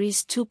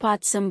Laboratories'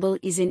 two-part symbol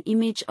is an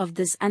image of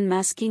this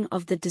unmasking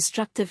of the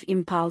destructive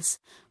impulse.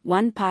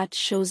 One part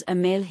shows a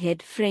male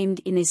head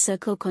framed in a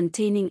circle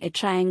containing a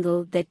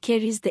triangle that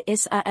carries the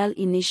SRL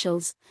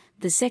initials.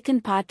 The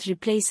second part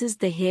replaces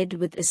the head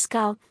with a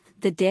skull,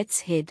 the death's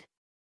head.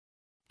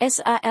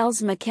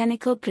 SRL's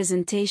mechanical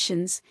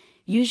presentations,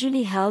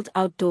 usually held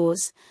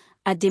outdoors,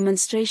 are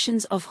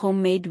demonstrations of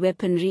homemade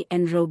weaponry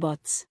and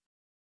robots.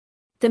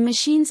 The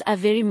machines are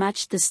very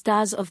much the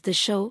stars of the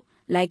show.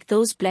 Like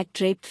those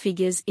black-draped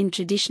figures in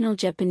traditional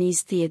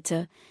Japanese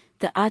theater,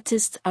 the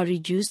artists are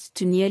reduced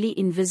to nearly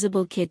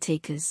invisible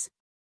caretakers.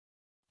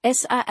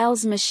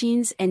 SRL's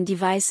machines and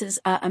devices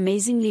are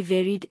amazingly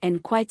varied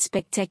and quite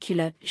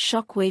spectacular.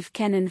 Shockwave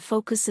cannon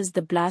focuses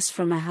the blast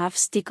from a half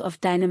stick of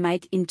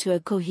dynamite into a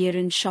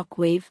coherent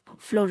shockwave.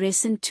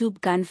 Fluorescent tube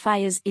gun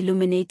fires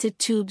illuminated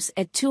tubes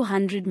at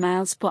 200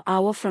 miles per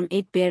hour from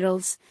 8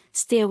 barrels.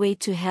 Stairway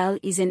to Hell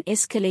is an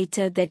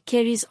escalator that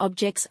carries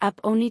objects up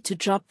only to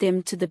drop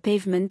them to the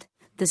pavement.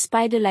 The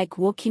spider-like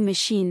walking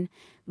machine,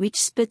 which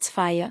spits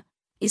fire,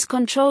 is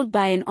controlled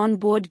by an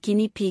onboard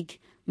guinea pig.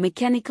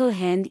 Mechanical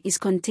hand is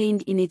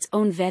contained in its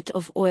own vat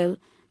of oil.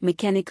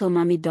 Mechanical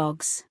mummy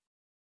dogs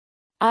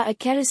are a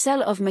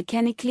carousel of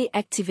mechanically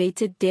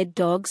activated dead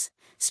dogs.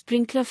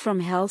 Sprinkler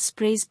from Hell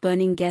sprays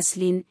burning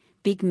gasoline.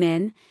 Big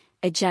Man,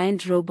 a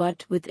giant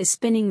robot with a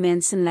spinning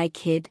Manson-like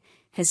head,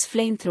 has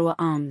flamethrower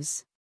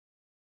arms.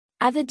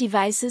 Other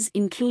devices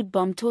include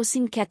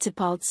bomb-tossing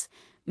catapults,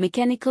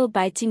 mechanical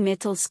biting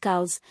metal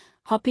skulls,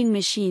 hopping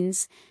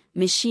machines,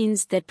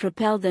 machines that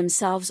propel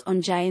themselves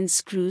on giant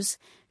screws,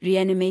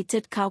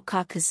 reanimated cow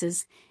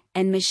carcasses,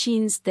 and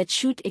machines that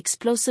shoot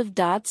explosive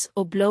darts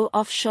or blow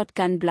off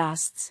shotgun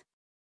blasts.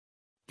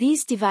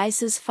 These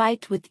devices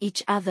fight with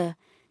each other,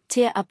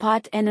 tear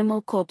apart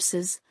animal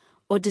corpses,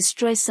 or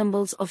destroy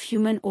symbols of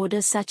human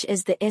order such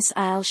as the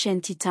SRL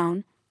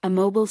shantytown, a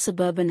mobile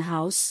suburban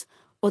house,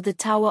 or the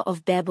Tower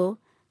of Babel,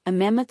 a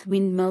mammoth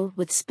windmill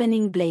with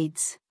spinning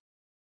blades.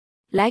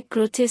 Like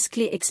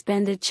grotesquely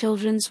expanded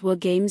children's war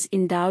games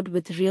endowed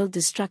with real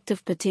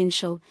destructive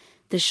potential,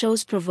 the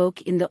shows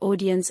provoke in the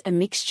audience a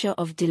mixture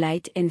of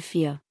delight and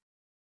fear.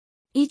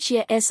 Each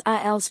year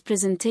SRL's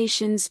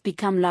presentations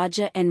become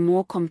larger and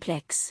more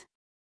complex.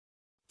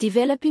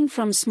 Developing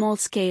from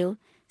small-scale,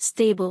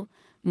 stable,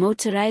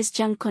 motorized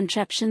junk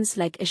contraptions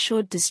like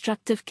assured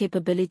destructive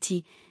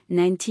capability,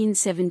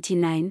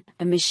 1979,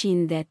 a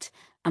machine that,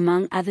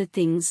 among other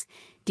things,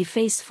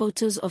 defaced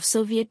photos of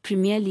Soviet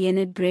Premier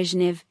Leonid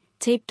Brezhnev.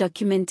 Tape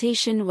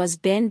documentation was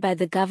banned by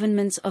the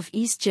governments of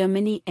East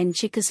Germany and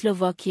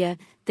Czechoslovakia.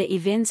 The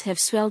events have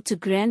swelled to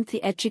grand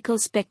theatrical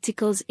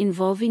spectacles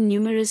involving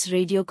numerous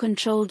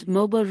radio-controlled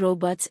mobile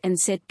robots and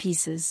set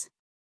pieces.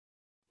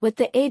 With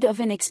the aid of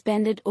an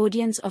expanded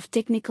audience of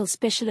technical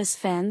specialist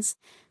fans,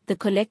 the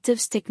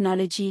collective's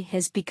technology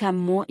has become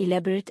more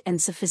elaborate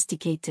and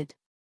sophisticated.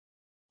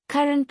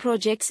 Current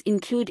projects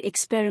include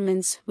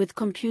experiments with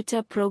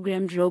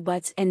computer-programmed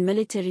robots and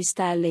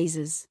military-style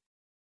lasers.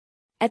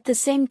 At the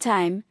same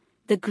time,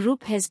 the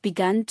group has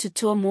begun to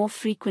tour more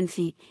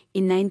frequently.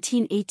 In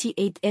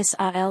 1988,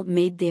 SRL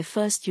made their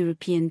first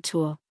European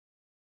tour.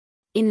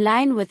 In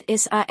line with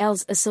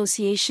SRL's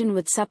association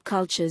with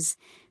subcultures,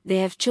 they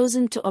have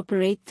chosen to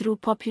operate through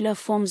popular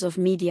forms of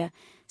media,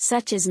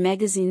 such as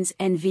magazines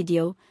and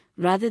video,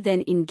 rather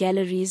than in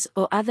galleries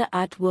or other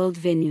art world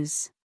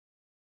venues.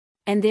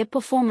 And their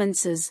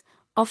performances,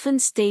 often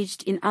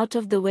staged in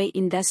out-of-the-way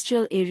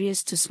industrial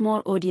areas to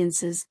small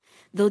audiences,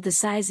 though the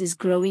size is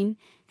growing,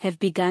 have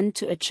begun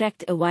to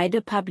attract a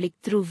wider public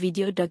through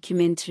video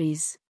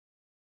documentaries.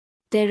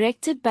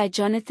 Directed by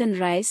Jonathan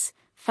Rice,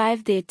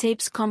 their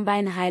tapes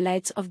combine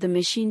highlights of the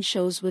machine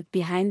shows with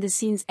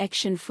behind-the-scenes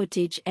action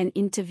footage and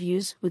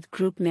interviews with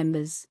group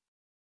members.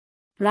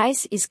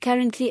 Rice is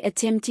currently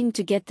attempting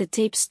to get the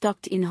tapes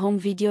stocked in home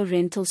video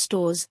rental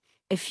stores,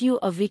 a few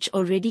of which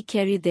already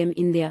carry them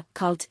in their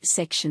cult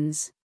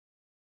sections.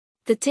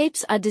 The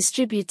tapes are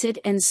distributed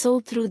and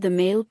sold through the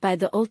mail by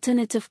the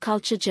alternative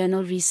culture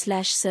journal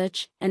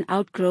Re/Search, an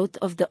outgrowth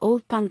of the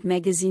old punk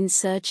magazine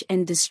Search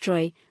and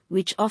Destroy,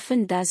 which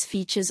often does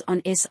features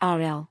on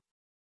SRL.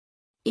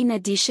 In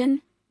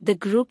addition, the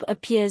group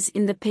appears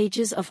in the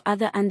pages of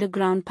other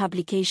underground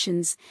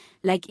publications,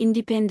 like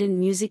independent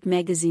music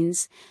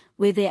magazines,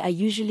 where they are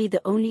usually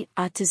the only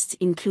artists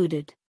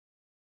included.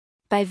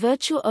 By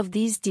virtue of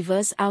these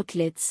diverse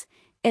outlets,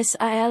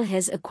 SRL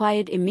has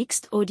acquired a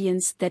mixed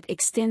audience that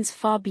extends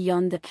far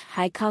beyond the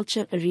high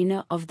culture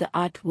arena of the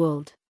art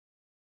world.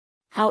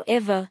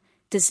 However,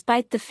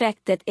 despite the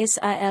fact that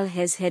SRL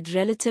has had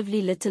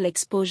relatively little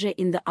exposure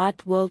in the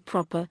art world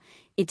proper,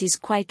 it is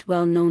quite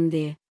well known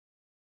there.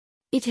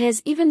 It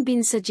has even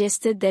been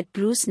suggested that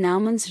Bruce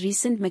Naumann's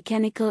recent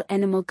mechanical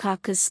animal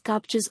carcass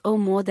sculptures owe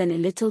more than a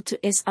little to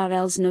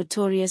SRL's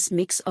notorious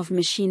mix of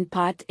machine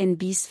part and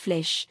beast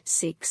flesh.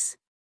 6.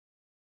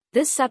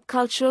 This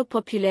subcultural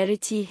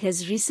popularity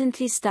has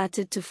recently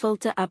started to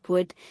filter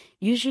upward,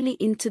 usually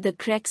into the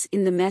cracks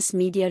in the mass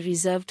media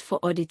reserved for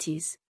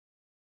oddities.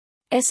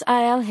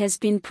 SRL has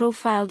been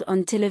profiled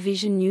on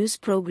television news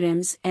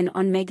programs and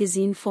on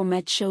magazine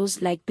format shows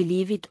like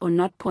Believe It or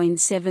Not.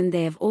 7.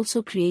 They have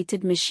also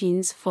created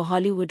machines for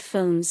Hollywood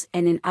films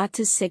and an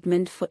artist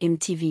segment for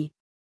MTV.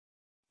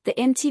 The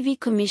MTV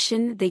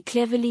commission they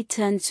cleverly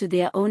turned to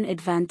their own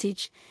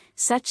advantage.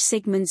 Such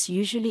segments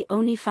usually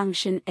only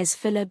function as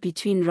filler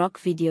between rock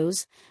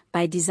videos,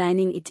 by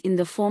designing it in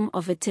the form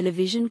of a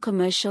television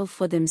commercial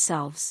for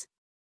themselves.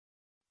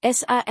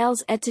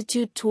 SRL's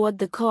attitude toward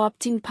the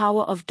co-opting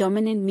power of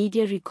dominant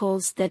media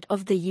recalls that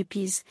of the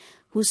yippies,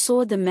 who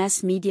saw the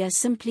mass media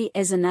simply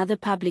as another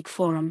public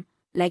forum,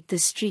 like the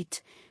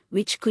street,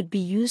 which could be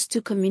used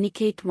to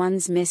communicate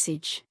one's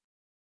message.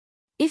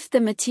 If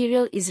the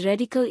material is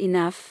radical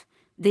enough,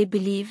 they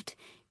believed,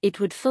 it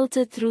would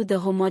filter through the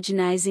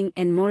homogenizing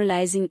and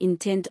moralizing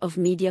intent of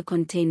media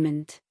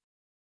containment.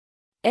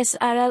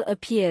 SRL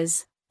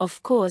appears,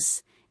 of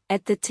course,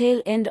 at the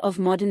tail end of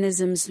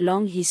modernism's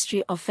long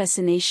history of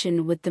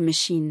fascination with the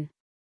machine.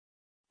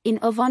 In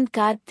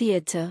avant-garde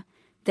theatre,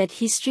 that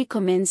history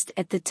commenced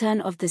at the turn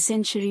of the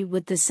century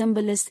with the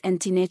symbolist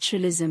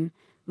antinaturalism,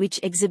 which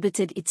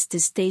exhibited its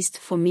distaste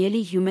for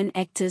merely human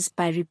actors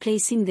by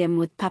replacing them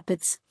with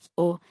puppets,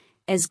 or,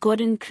 as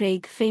Gordon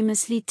Craig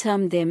famously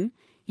termed them,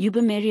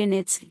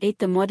 Ubermarionettes.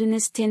 The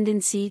modernist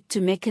tendency to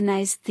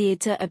mechanize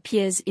theater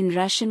appears in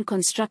Russian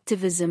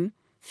constructivism,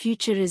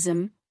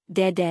 futurism,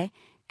 Dada,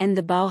 and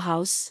the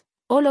Bauhaus,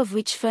 all of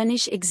which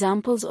furnish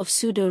examples of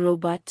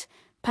pseudo-robot,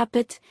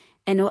 puppet,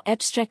 and/or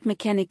abstract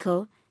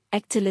mechanical,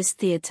 actorless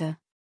theater.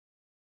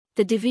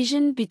 The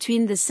division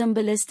between the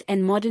symbolist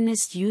and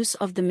modernist use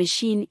of the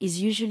machine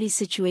is usually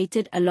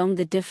situated along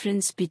the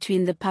difference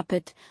between the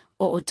puppet,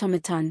 or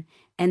automaton,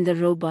 and the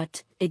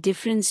robot, a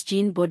difference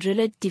Jean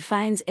Baudrillard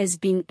defines as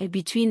being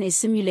between a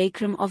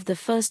simulacrum of the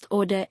first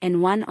order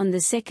and one on the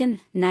second.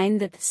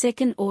 The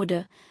second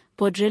order,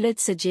 Baudrillard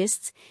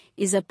suggests,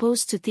 is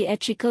opposed to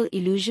theatrical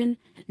illusion,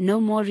 no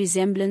more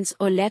resemblance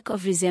or lack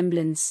of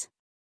resemblance,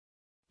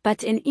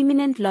 but an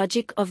immanent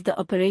logic of the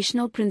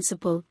operational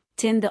principle.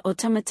 The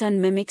automaton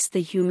mimics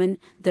the human,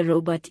 the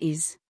robot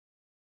is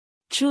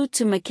true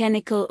to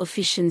mechanical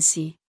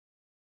efficiency.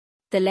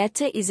 The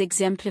latter is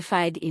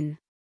exemplified in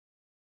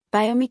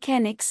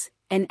biomechanics,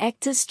 an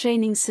actor's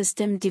training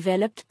system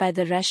developed by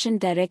the Russian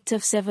director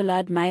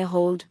Vsevolod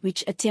Meyerhold,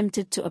 which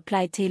attempted to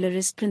apply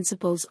Taylorist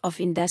principles of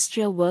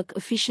industrial work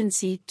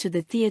efficiency to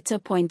the theater.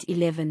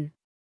 11.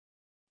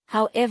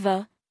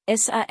 However,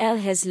 SRL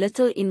has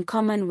little in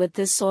common with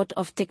this sort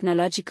of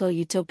technological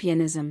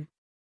utopianism.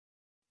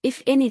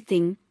 If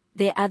anything,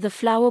 they are the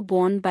flower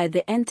borne by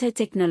the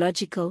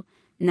anti-technological,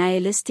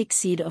 nihilistic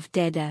seed of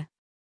Dada.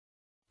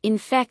 In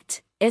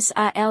fact,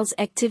 SRL's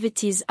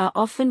activities are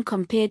often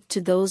compared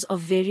to those of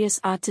various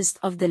artists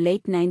of the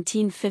late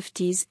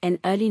 1950s and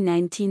early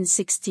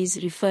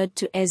 1960s referred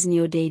to as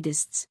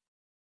neo-Dadists.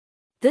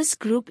 This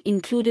group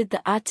included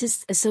the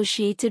artists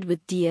associated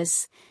with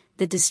DS,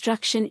 the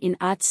Destruction in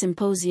Art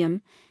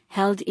Symposium,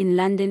 held in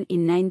London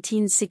in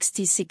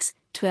 1966-12,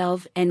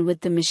 and with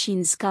the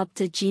machine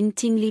sculptor Jean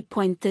Tingley.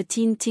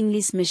 13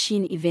 Tingley's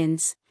machine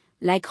events,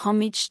 like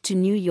Homage to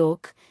New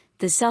York,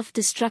 the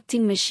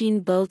self-destructing machine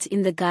built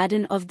in the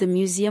garden of the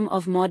Museum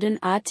of Modern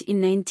Art in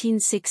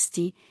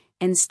 1960,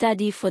 and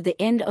Study for the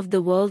End of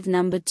the World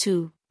No.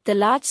 2, the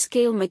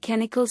large-scale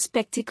mechanical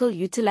spectacle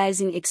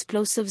utilizing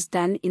explosives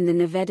done in the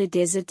Nevada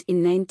desert in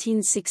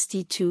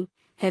 1962,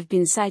 have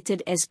been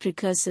cited as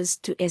precursors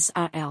to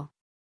SRL.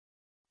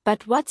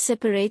 But what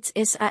separates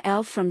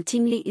SRL from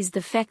Tingley is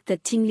the fact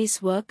that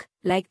Tingley's work,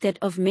 like that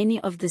of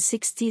many of the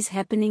 60s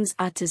happenings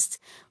artists,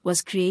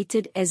 was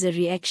created as a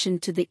reaction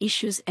to the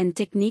issues and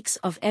techniques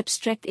of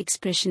abstract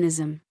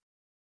expressionism.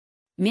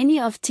 Many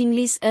of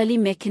Tingley's early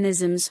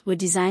mechanisms were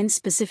designed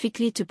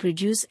specifically to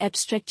produce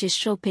abstract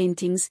gestural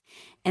paintings,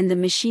 and the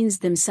machines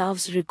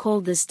themselves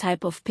recall this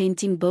type of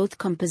painting both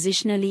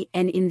compositionally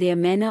and in their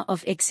manner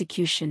of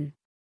execution.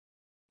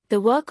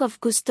 The work of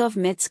Gustav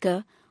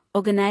Metzger,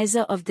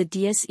 organizer of the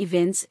DS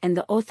events and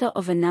the author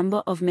of a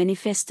number of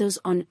manifestos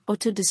on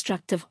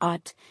autodestructive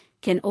art,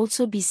 can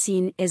also be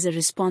seen as a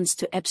response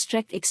to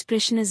abstract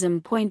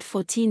expressionism.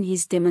 14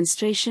 His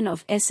demonstration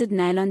of acid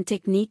nylon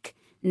technique,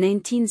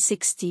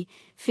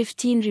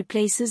 1960-15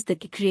 replaces the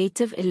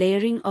creative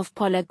layering of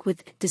Pollock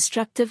with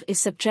destructive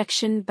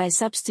subtraction by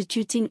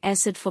substituting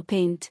acid for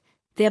paint,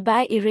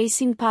 thereby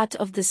erasing part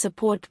of the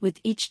support with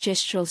each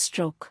gestural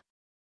stroke.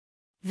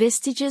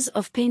 Vestiges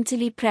of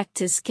painterly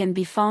practice can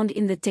be found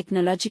in the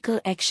technological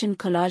action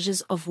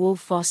collages of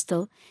Wolf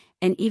Vostel,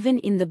 and even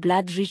in the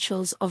blood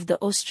rituals of the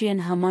Austrian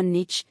Hermann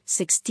Nitsch.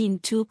 16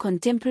 Two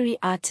contemporary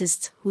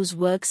artists whose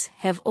works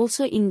have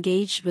also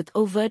engaged with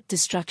overt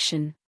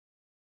destruction.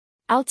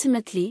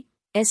 Ultimately,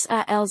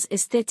 SRL's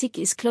aesthetic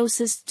is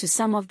closest to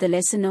some of the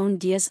lesser-known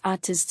DS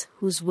artists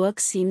whose work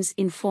seems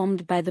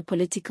informed by the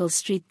political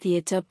street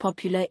theater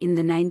popular in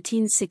the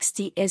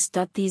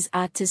 1960s. These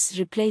artists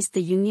replaced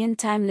the Jungian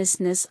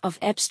timelessness of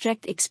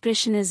abstract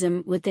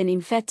expressionism with an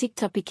emphatic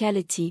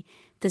topicality,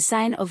 the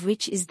sign of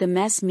which is the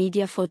mass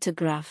media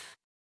photograph.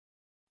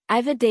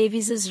 Ivor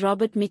Davies's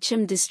Robert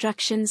Mitchum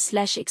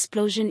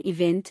Destruction/Explosion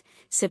event,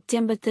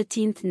 September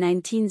 13,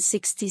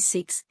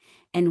 1966,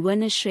 and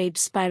Werner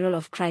Schraub's Spiral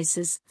of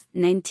Crisis,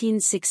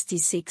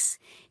 1966,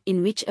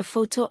 in which a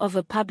photo of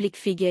a public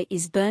figure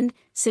is burned.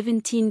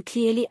 17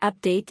 Clearly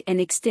update and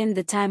extend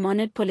the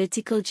time-honored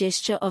political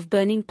gesture of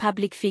burning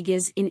public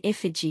figures in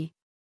effigy.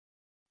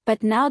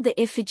 But now the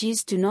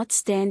effigies do not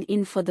stand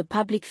in for the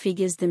public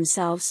figures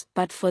themselves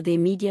but for their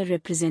media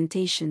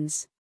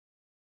representations.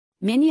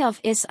 Many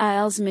of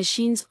SRL's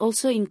machines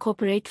also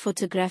incorporate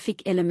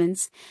photographic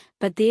elements,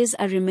 but theirs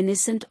are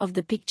reminiscent of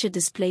the picture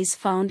displays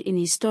found in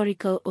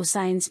historical or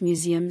science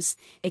museums,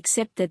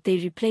 except that they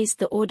replace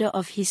the order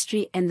of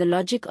history and the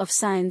logic of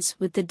science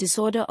with the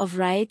disorder of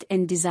riot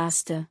and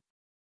disaster.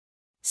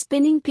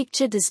 Spinning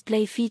picture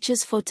display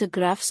features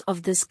photographs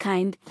of this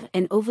kind.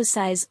 An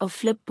oversize of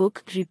flip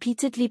book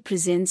repeatedly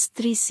presents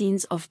 3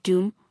 scenes of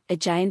doom. A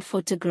giant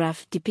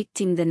photograph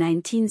depicting the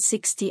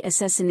 1960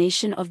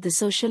 assassination of the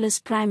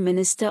Socialist Prime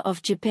Minister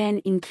of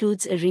Japan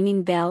includes a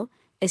ringing bell,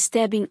 a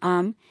stabbing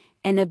arm,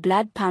 and a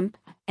blood pump,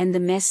 and the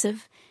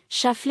massive,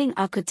 shuffling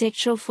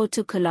architectural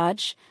photo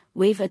collage,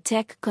 Wave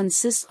Attack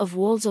consists of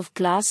walls of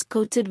glass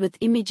coated with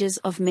images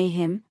of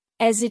mayhem.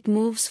 As it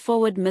moves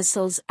forward,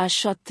 missiles are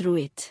shot through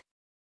it.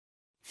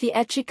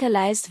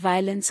 Theatricalized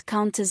violence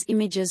counters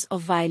images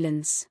of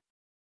violence.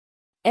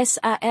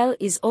 SRL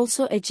is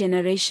also a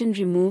generation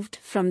removed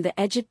from the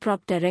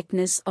agitprop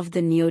directness of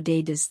the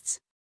neo-dadists.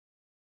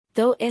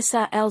 Though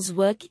SRL's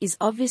work is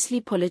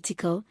obviously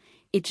political,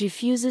 it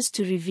refuses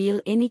to reveal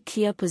any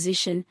clear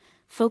position,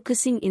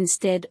 focusing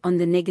instead on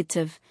the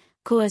negative,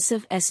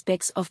 coercive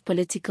aspects of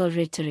political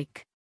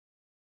rhetoric.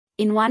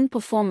 In one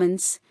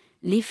performance,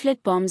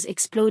 leaflet bombs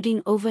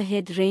exploding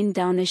overhead rain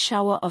down a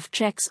shower of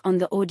tracts on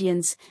the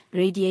audience,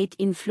 radiate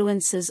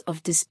influences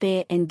of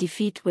despair and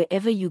defeat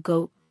wherever you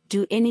go.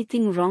 Do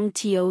anything wrong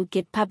to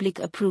get public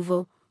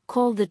approval,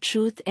 call the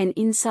truth and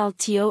insult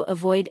to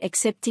avoid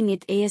accepting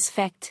it as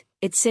fact,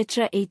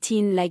 etc.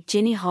 18 Like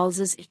Jenny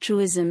Halsey's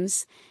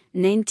truisms,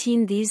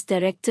 19 These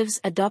directives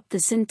adopt the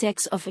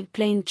syntax of a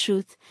plain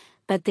truth,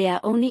 but they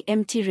are only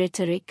empty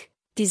rhetoric,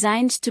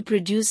 designed to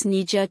produce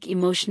knee-jerk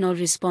emotional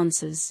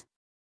responses.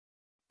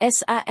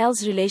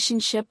 SRL's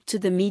relationship to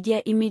the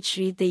media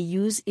imagery they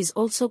use is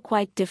also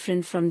quite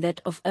different from that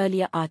of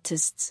earlier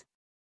artists.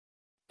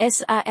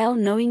 SRL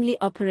knowingly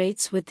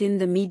operates within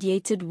the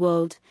mediated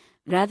world,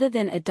 rather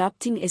than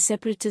adopting a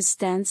separatist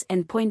stance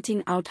and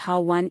pointing out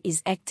how one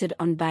is acted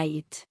on by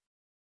it.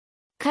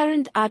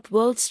 Current art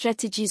world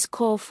strategies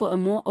call for a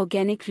more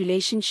organic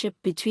relationship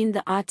between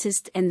the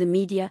artist and the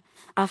media.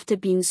 After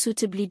being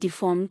suitably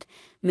deformed,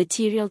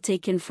 material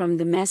taken from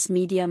the mass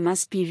media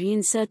must be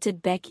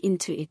reinserted back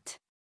into it.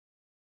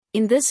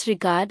 In this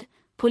regard,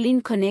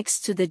 Pauline connects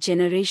to the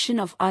generation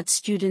of art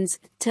students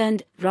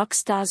turned rock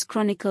stars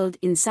chronicled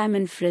in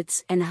Simon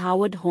Fritz and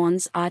Howard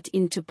Horn's Art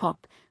into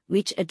Pop,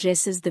 which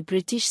addresses the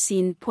British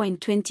scene.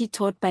 20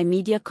 Taught by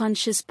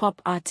media-conscious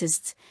pop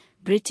artists,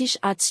 British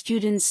art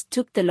students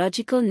took the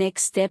logical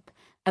next step,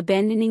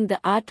 abandoning the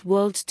art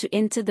world to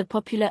enter the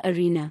popular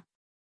arena.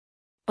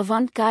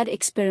 Avant-garde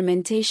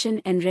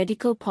experimentation and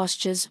radical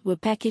postures were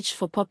packaged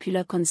for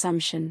popular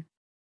consumption.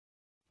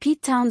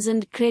 Pete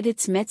Townsend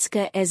credits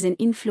Metzger as an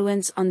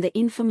influence on the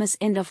infamous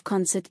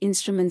end-of-concert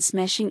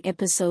instrument-smashing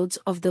episodes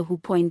of The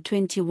Who.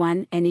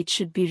 21 And it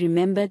should be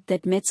remembered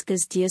that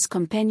Metzger's dear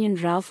companion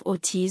Ralph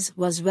Ortiz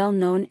was well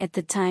known at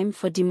the time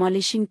for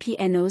demolishing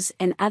pianos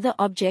and other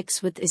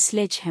objects with a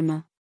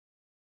sledgehammer.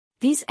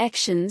 These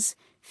actions,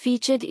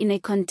 featured in a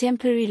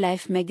contemporary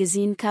Life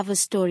magazine cover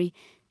story,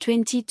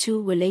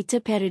 22 were later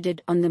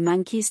parodied on the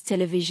Monkees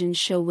television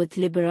show with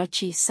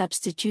Liberace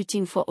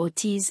substituting for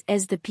Ortiz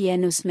as the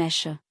piano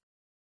smasher.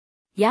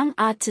 Young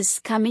artists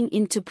coming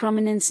into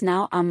prominence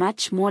now are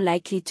much more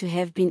likely to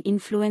have been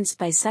influenced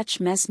by such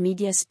mass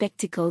media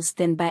spectacles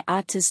than by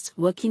artists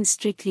working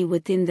strictly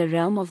within the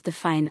realm of the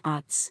fine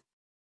arts.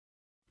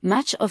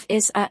 Much of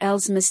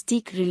SRL's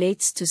mystique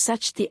relates to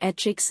such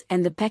theatrics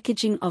and the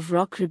packaging of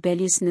rock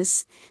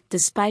rebelliousness,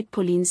 despite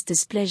Pauline's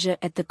displeasure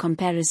at the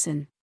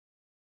comparison.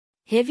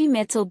 Heavy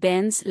metal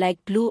bands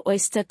like Blue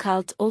Oyster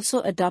Cult also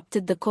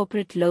adopted the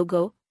corporate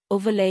logo,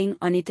 overlaying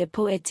on it a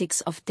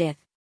poetics of death.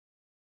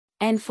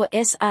 And for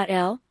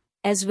SRL,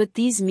 as with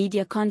these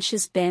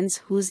media-conscious bands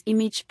whose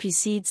image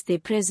precedes their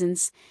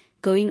presence,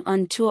 going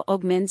on tour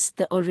augments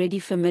the already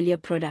familiar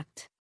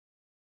product.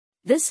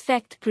 This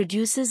fact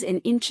produces an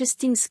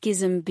interesting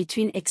schism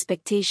between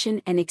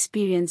expectation and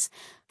experience,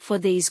 for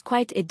there is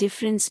quite a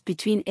difference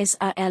between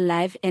SRL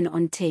live and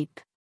on tape.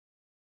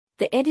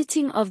 The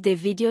editing of their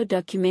video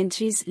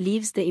documentaries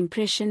leaves the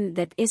impression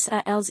that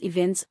SRL's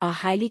events are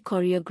highly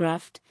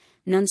choreographed,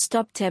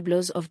 non-stop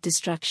tableaus of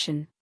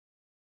destruction.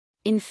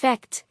 In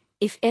fact,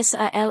 if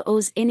SRL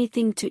owes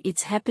anything to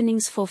its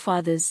happenings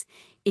forefathers,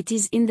 it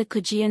is in the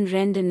Kojian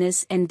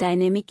randomness and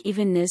dynamic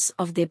evenness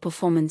of their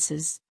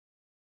performances.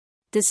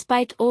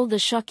 Despite all the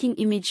shocking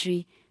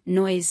imagery,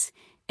 noise,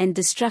 and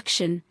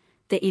destruction,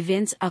 the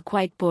events are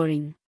quite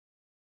boring.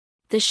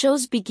 The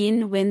shows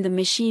begin when the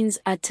machines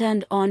are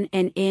turned on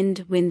and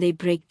end when they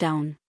break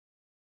down.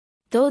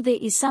 Though there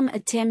is some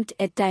attempt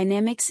at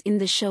dynamics in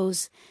the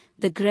shows,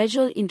 the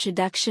gradual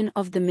introduction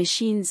of the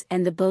machines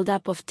and the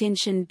build-up of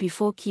tension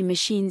before key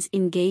machines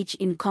engage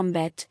in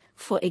combat,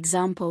 for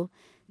example,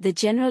 the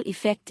general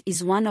effect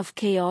is one of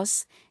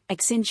chaos,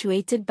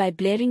 accentuated by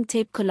blaring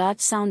tape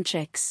collage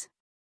soundtracks.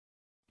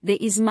 There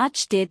is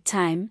much dead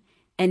time,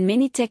 and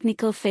many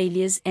technical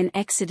failures and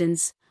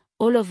accidents,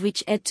 all of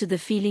which add to the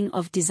feeling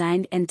of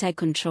designed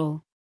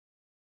anti-control.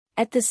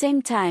 At the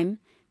same time,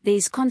 there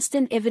is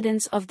constant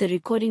evidence of the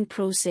recording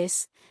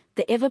process,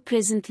 the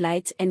ever-present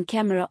light and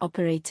camera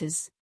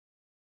operators.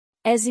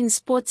 As in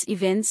sports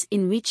events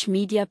in which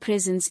media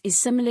presence is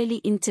similarly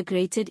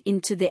integrated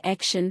into the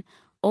action,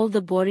 all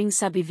the boring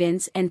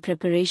sub-events and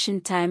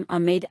preparation time are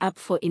made up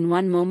for in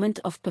one moment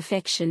of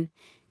perfection,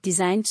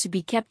 designed to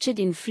be captured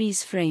in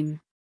freeze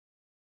frame.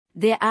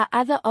 There are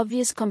other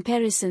obvious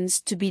comparisons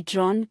to be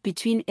drawn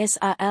between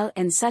SRL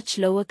and such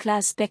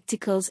lower-class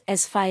spectacles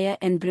as fire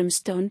and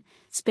brimstone,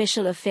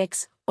 special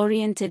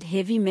effects-oriented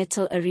heavy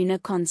metal arena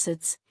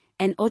concerts,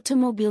 and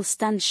automobile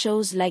stunt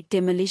shows like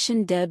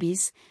demolition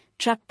derbies,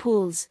 truck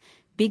pulls,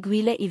 big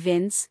wheeler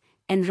events,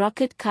 and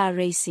rocket car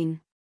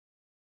racing.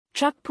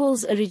 Truck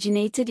pulls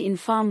originated in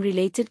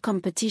farm-related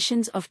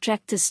competitions of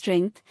tractor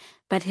strength,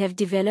 but have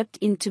developed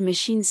into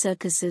machine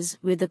circuses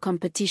where the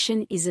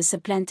competition is a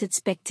supplanted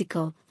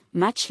spectacle,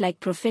 much like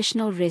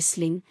professional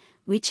wrestling,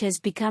 which has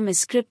become a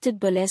scripted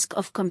burlesque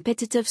of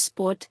competitive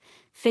sport,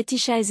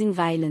 fetishizing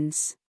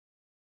violence.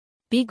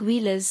 Big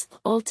wheelers,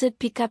 altered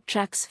pickup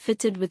trucks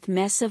fitted with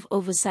massive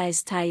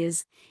oversized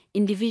tires,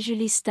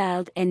 individually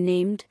styled and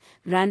named,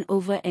 run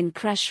over and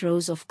crush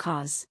rows of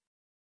cars.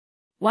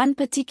 One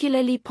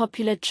particularly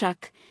popular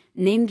truck,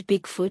 named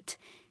Bigfoot,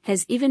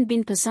 has even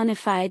been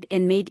personified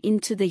and made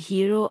into the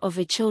hero of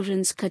a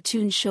children's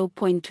cartoon show.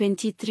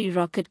 23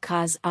 Rocket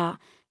cars are,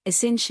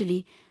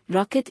 essentially,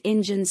 rocket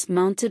engines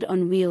mounted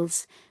on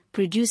wheels,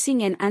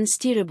 producing an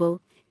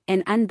unsteerable,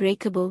 and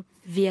unbreakable,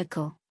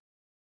 vehicle.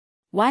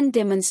 One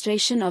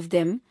demonstration of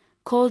them,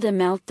 called a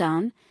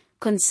meltdown,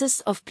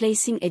 consists of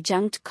placing a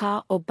junked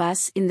car or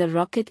bus in the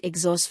rocket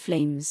exhaust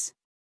flames.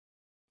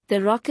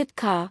 The rocket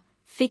car,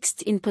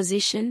 fixed in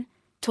position,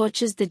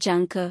 torches the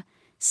junker,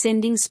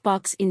 sending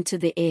sparks into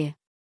the air.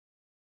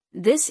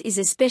 This is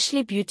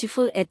especially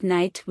beautiful at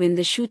night when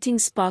the shooting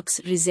sparks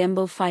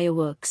resemble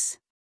fireworks.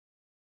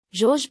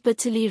 Georges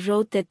Berthelot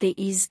wrote that there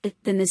is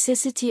the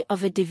necessity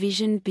of a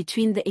division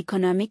between the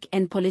economic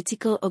and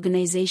political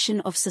organization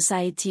of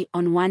society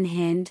on one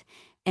hand,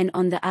 and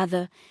on the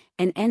other,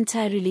 an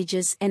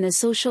anti-religious and a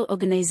social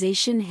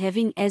organization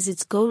having as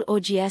its goal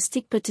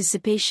orgiastic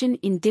participation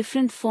in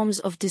different forms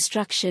of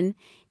destruction,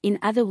 in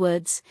other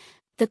words,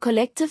 the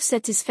collective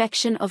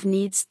satisfaction of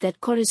needs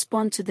that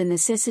correspond to the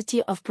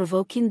necessity of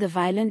provoking the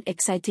violent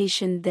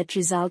excitation that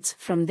results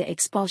from the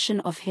expulsion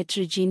of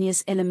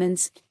heterogeneous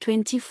elements.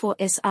 24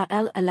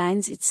 SRL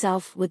aligns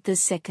itself with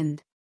this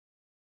second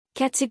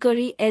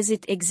category as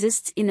it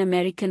exists in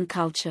American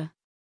culture.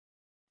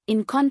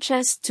 In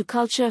contrast to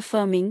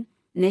culture-affirming,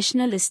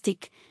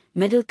 nationalistic,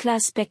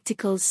 middle-class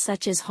spectacles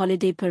such as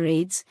holiday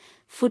parades,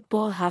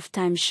 football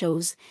halftime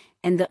shows,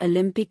 and the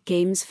Olympic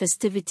Games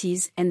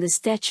festivities and the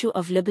Statue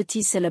of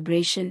Liberty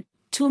celebration,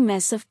 two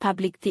massive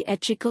public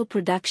theatrical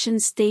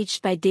productions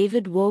staged by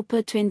David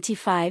Wolper.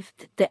 25,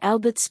 the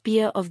Albert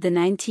Speer of the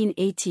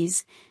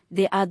 1980s,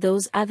 there are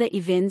those other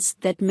events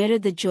that mirror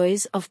the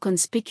joys of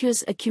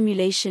conspicuous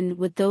accumulation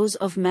with those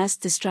of mass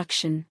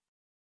destruction.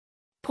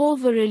 Paul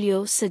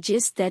Virilio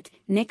suggests that,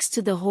 next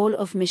to the Hall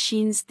of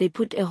Machines they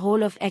put a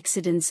Hall of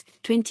Accidents.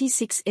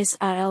 26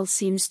 SRL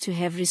seems to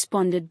have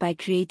responded by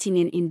creating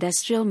an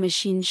industrial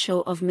machine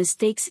show of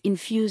mistakes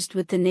infused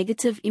with the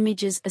negative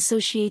images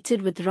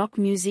associated with rock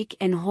music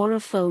and horror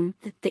film,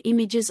 the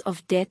images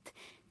of death,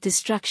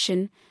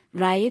 destruction,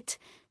 riot,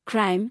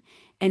 crime,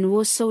 and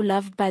war so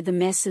loved by the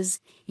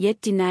masses,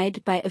 yet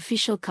denied by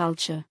official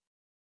culture.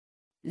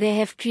 They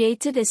have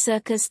created a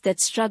circus that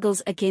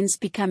struggles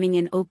against becoming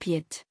an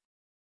opiate.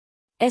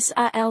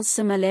 SRL's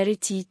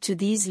similarity to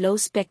these low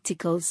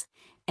spectacles,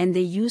 and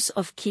the use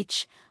of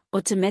kitsch,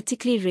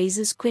 automatically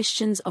raises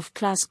questions of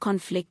class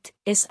conflict.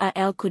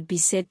 SRL could be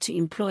said to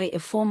employ a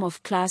form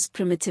of class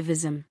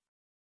primitivism.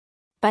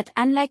 But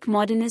unlike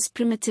modernist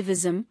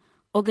primitivism,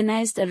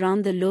 organized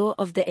around the lure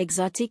of the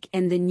exotic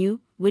and the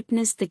new,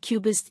 witness the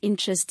Cubist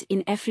interest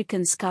in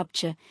African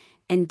sculpture,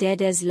 and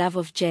Dada's love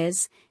of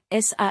jazz,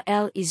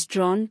 SRL is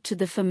drawn to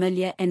the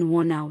familiar and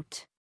worn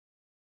out.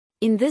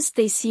 In this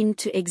they seem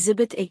to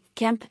exhibit a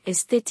camp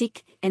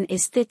aesthetic, an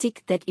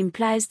aesthetic that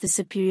implies the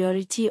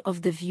superiority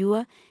of the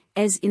viewer,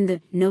 as in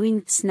the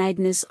knowing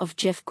snideness of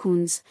Jeff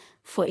Koons,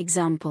 for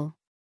example.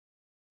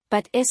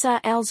 But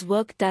SRL's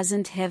work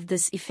doesn't have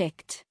this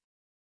effect.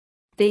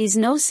 There is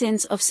no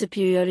sense of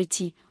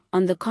superiority,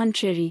 on the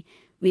contrary,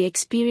 we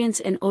experience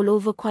an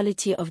all-over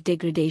quality of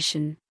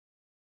degradation.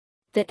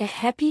 The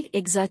happy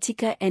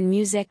exotica and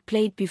music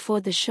played before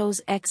the shows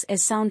acts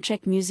as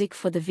soundtrack music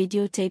for the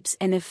videotapes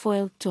and a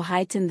foil to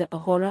heighten the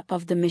horror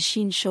of the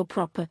machine show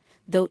proper,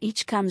 though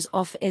each comes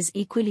off as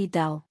equally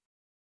dull.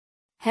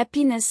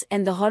 Happiness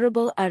and the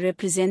horrible are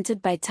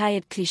represented by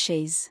tired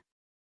clichés.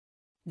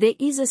 There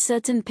is a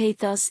certain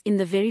pathos in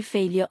the very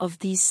failure of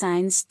these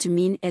signs to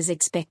mean as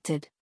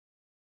expected.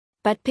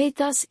 But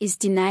pathos is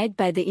denied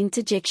by the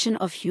interjection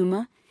of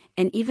humor,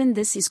 and even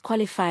this is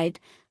qualified,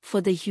 for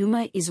the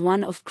humor is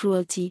one of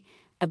cruelty,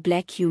 a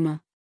black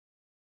humor.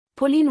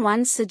 Pauline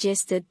once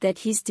suggested that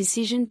his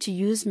decision to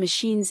use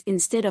machines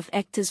instead of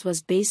actors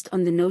was based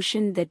on the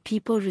notion that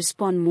people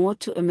respond more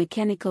to a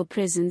mechanical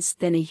presence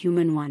than a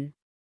human one.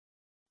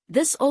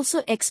 This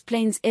also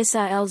explains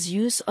SRL's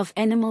use of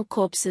animal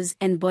corpses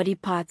and body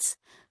parts,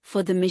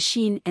 for the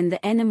machine and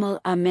the animal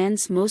are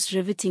man's most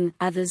riveting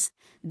others,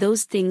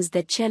 those things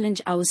that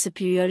challenge our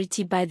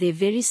superiority by their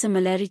very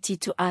similarity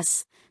to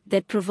us,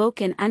 that provoke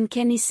an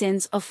uncanny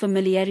sense of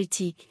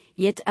familiarity,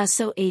 yet are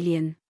so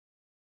alien.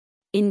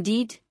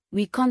 Indeed,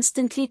 we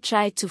constantly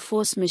try to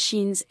force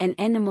machines and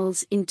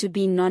animals into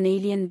being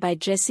non-alien by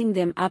dressing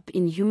them up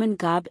in human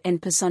garb and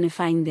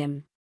personifying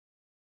them.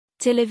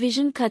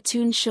 Television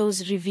cartoon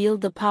shows reveal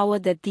the power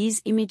that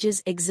these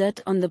images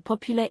exert on the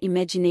popular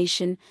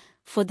imagination,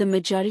 for the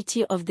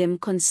majority of them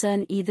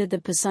concern either the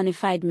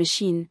personified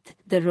machine,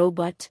 the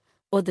robot,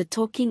 or the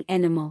talking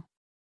animal.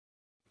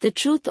 The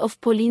truth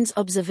of Pauline's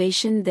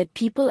observation that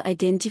people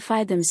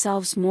identify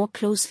themselves more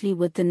closely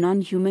with the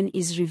non-human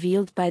is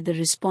revealed by the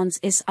response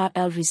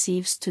SRL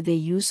receives to their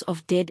use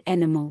of dead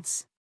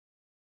animals.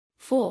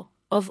 4.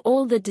 Of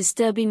all the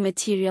disturbing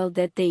material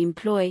that they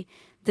employ,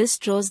 this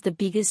draws the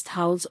biggest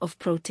howls of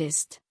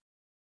protest.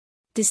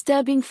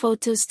 Disturbing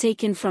photos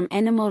taken from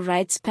animal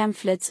rights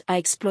pamphlets are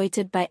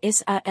exploited by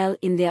SRL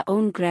in their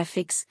own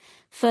graphics,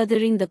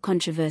 furthering the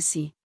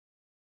controversy.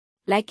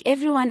 Like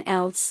everyone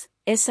else,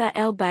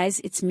 SRL buys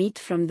its meat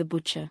from the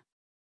butcher.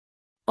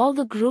 All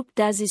the group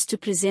does is to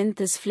present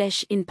this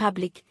flesh in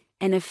public,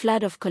 and a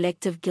flood of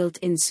collective guilt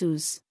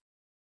ensues.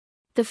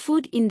 The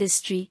food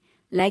industry,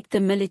 like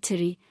the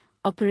military,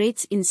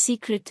 operates in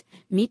secret.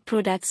 Meat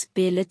products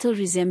bear little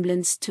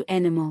resemblance to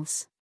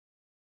animals.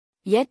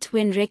 Yet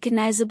when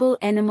recognizable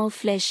animal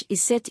flesh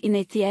is set in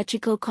a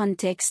theatrical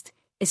context,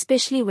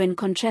 especially when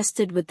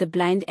contrasted with the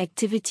blind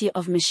activity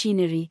of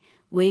machinery,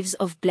 waves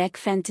of black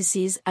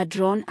fantasies are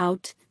drawn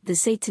out: the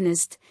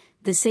Satanist,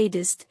 the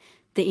sadist,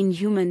 the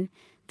inhuman,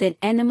 the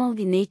animal.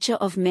 The nature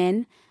of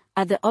man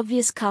are the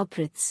obvious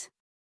culprits.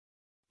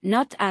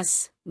 Not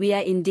us, we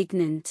are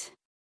indignant.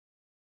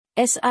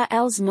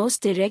 SRL's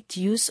most direct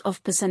use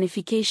of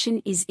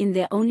personification is in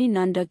their only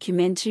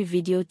non-documentary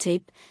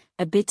videotape,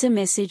 A Bitter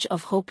Message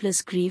of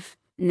Hopeless Grief,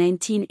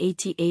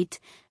 1988,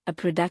 a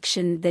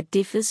production that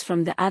differs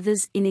from the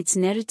others in its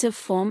narrative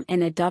form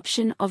and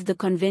adoption of the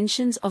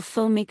conventions of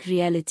filmic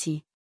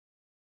reality.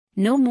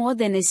 No more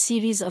than a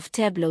series of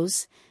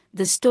tableaus,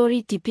 the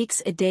story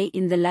depicts a day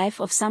in the life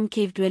of some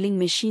cave-dwelling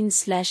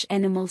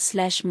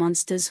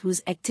machine/animal/monsters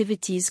whose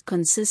activities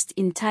consist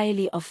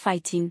entirely of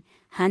fighting,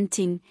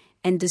 hunting,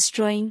 and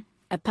destroying,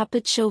 a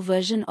puppet show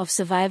version of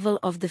survival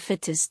of the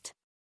fittest.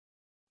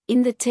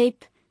 In the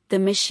tape, the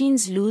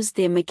machines lose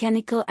their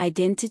mechanical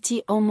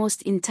identity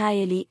almost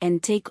entirely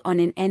and take on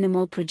an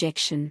animal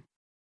projection.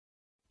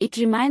 It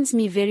reminds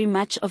me very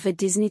much of a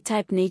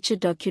Disney-type nature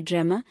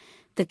docudrama,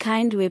 the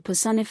kind where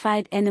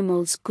personified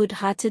animals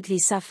good-heartedly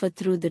suffer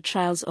through the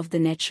trials of the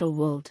natural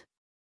world.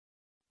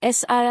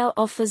 SRL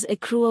offers a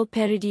cruel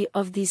parody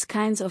of these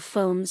kinds of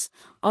films,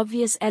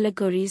 obvious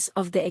allegories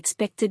of the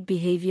expected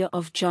behavior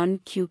of John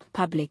Q.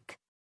 Public.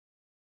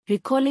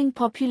 Recalling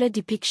popular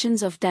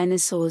depictions of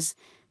dinosaurs,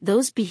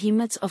 those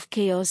behemoths of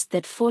chaos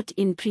that fought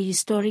in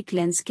prehistoric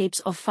landscapes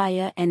of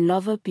fire and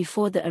lava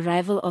before the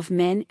arrival of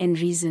man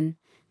and reason,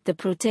 the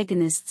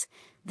protagonists,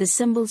 the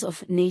symbols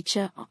of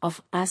nature,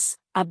 of us,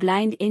 are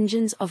blind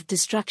engines of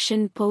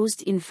destruction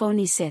posed in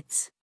phony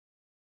sets.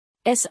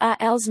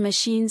 SRL's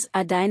machines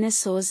are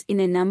dinosaurs in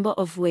a number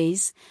of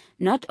ways,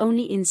 not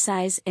only in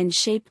size and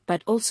shape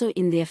but also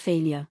in their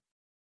failure.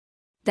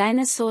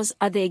 Dinosaurs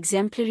are the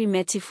exemplary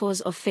metaphors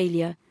of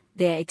failure,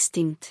 they are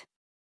extinct.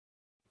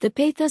 The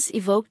pathos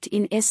evoked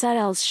in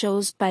SRL's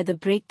shows by the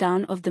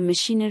breakdown of the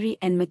machinery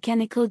and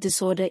mechanical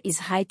disorder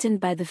is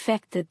heightened by the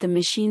fact that the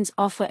machines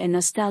offer a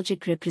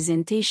nostalgic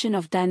representation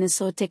of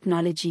dinosaur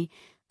technology,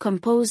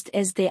 composed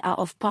as they are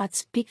of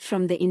parts picked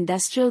from the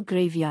industrial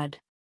graveyard.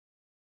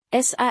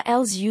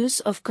 SRL's use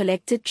of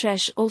collected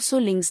trash also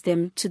links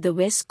them to the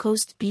West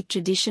Coast beat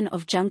tradition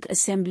of junk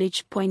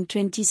assemblage.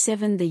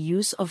 27 The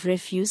use of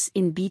refuse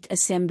in beat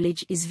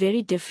assemblage is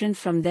very different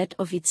from that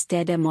of its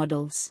dada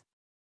models.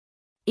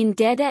 In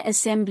dada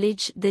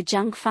assemblage, the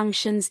junk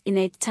functions in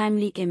a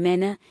timely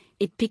manner,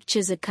 it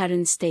pictures a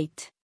current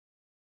state.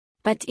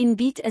 But in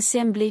beat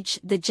assemblage,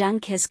 the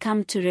junk has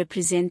come to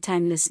represent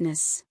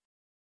timelessness.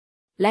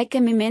 Like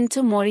a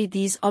memento mori,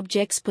 these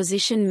objects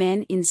position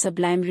man in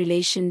sublime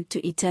relation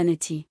to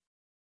eternity.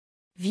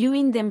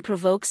 Viewing them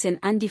provokes an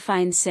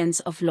undefined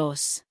sense of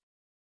loss.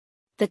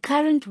 The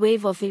current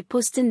wave of a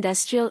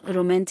post-industrial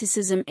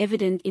romanticism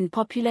evident in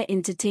popular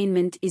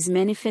entertainment is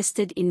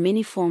manifested in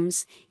many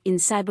forms, in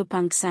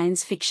cyberpunk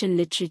science fiction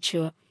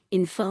literature,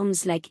 in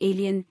films like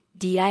Alien,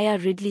 Dr.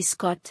 Ridley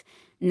Scott,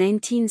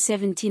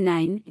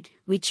 1979,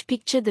 which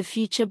picture the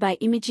future by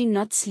imaging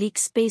not sleek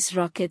space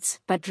rockets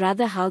but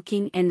rather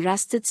hulking and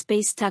rusted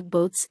space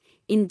tugboats,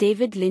 in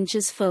David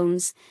Lynch's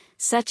films,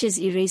 such as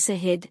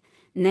Eraserhead,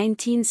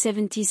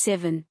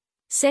 1977,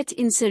 set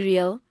in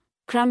surreal,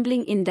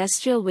 crumbling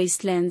industrial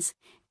wastelands,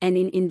 and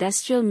in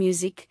industrial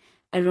music,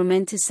 a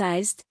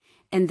romanticized,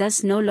 and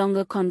thus no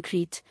longer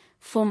concrete,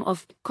 form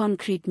of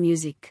concrete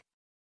music.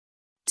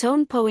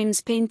 Tone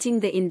poems painting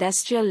the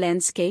industrial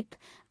landscape,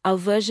 our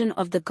version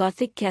of the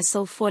Gothic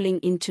castle falling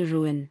into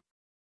ruin.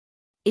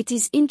 It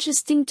is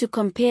interesting to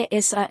compare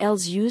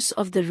SRL's use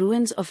of the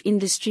ruins of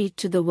industry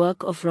to the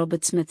work of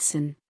Robert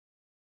Smithson.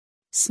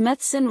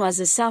 Smithson was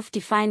a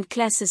self-defined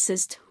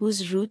classicist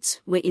whose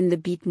roots were in the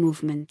beat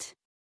movement.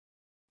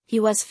 He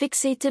was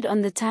fixated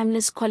on the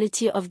timeless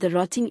quality of the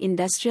rotting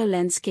industrial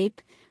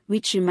landscape,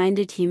 which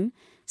reminded him,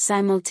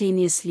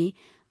 simultaneously,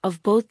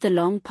 of both the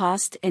long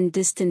past and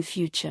distant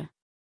future.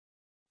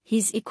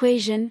 His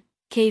equation,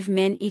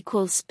 caveman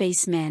equals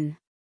spaceman.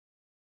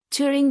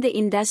 Touring the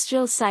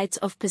industrial sites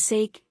of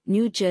Passaic,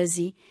 New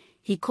Jersey,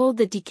 he called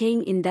the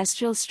decaying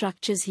industrial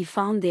structures he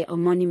found there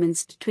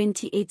monuments.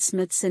 28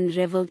 Smithson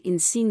reveled in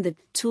seeing the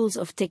tools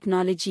of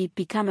technology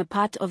become a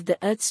part of the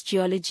Earth's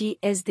geology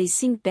as they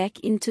sink back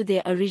into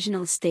their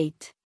original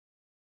state.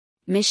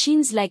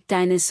 Machines like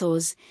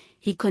dinosaurs,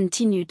 he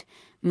continued,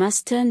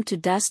 must turn to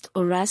dust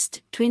or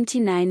rust.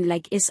 29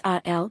 Like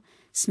SRL,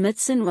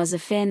 Smithson was a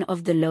fan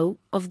of the law,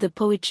 of the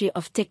poetry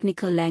of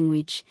technical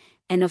language,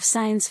 and of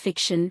science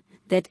fiction,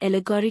 that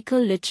allegorical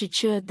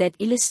literature that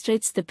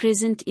illustrates the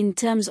present in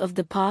terms of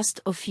the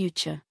past or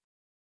future.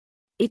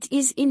 It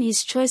is in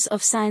his choice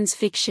of science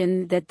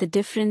fiction that the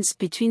difference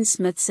between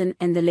Smithson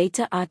and the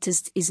later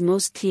artists is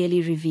most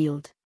clearly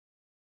revealed.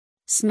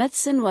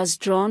 Smithson was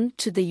drawn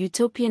to the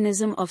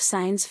utopianism of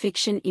science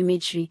fiction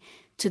imagery,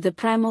 to the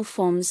primal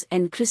forms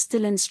and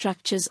crystalline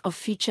structures of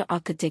future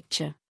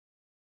architecture.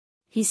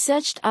 He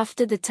searched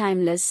after the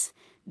timeless,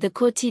 the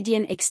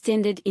quotidian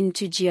extended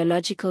into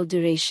geological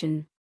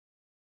duration.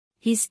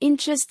 His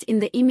interest in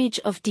the image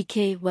of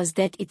decay was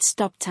that it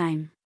stopped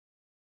time.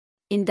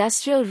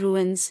 Industrial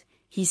ruins,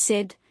 he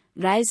said,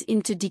 rise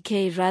into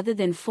decay rather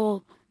than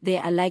fall, they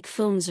are like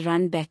films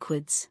run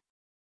backwards.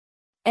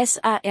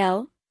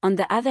 SRL, on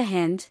the other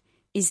hand,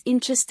 is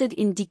interested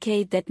in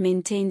decay that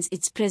maintains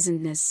its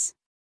presentness.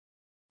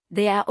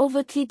 They are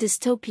overtly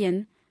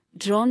dystopian,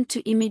 drawn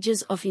to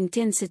images of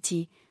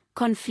intensity,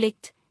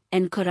 conflict,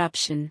 and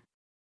corruption.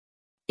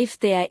 If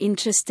they are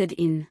interested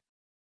in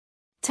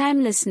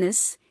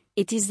timelessness,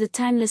 it is the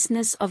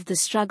timelessness of the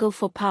struggle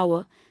for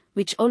power,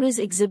 which always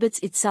exhibits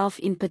itself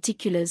in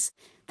particulars,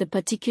 the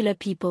particular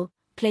people,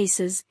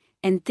 places,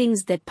 and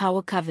things that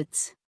power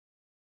covets.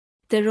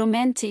 The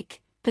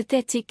romantic,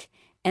 pathetic,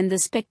 and the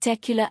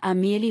spectacular are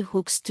merely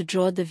hooks to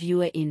draw the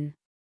viewer in.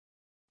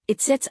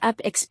 It sets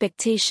up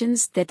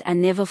expectations that are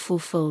never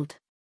fulfilled.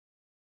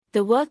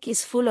 The work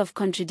is full of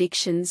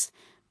contradictions,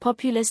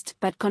 populist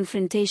but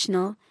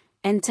confrontational,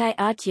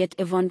 anti-art yet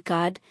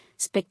avant-garde,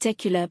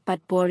 spectacular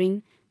but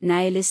boring,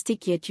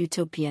 nihilistic yet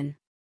utopian.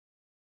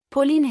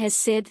 Pauline has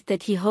said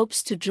that he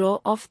hopes to draw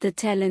off the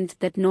talent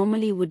that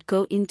normally would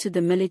go into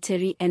the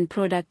military and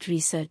product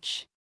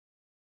research.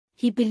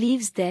 He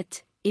believes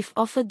that, if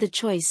offered the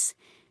choice,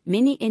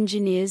 many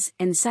engineers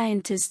and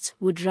scientists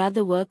would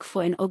rather work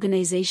for an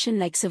organization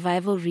like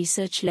Survival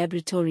Research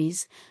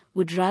Laboratories,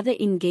 would rather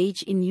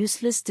engage in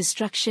useless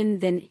destruction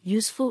than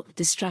useful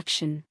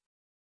destruction.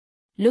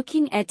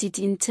 Looking at it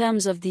in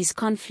terms of these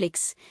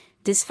conflicts,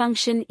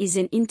 dysfunction is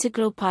an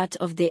integral part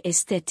of their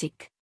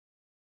aesthetic.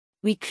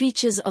 We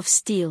creatures of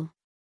steel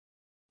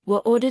were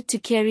ordered to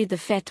carry the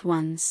fat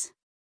ones.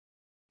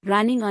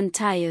 Running on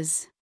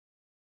tires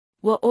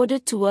were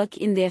ordered to work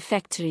in their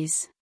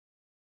factories.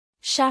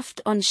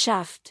 Shaft on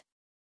shaft.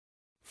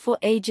 For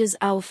ages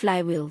our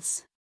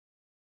flywheels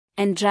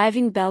and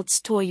driving belts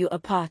tore you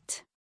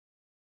apart.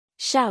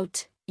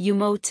 Shout, you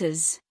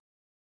motors.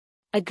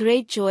 A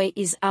great joy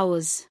is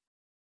ours.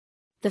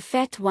 The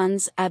fat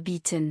ones are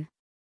beaten.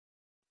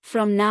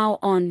 From now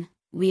on,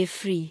 we're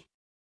free.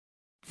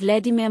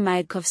 Vladimir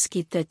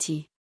Mayakovsky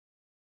 30.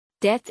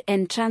 Death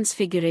and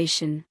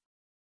Transfiguration.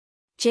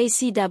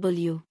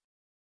 JCW.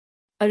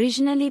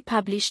 Originally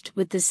published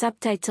with the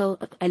subtitle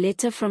A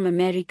Letter from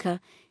America,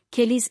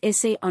 Kelley's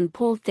essay on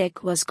Paul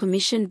Thek was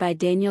commissioned by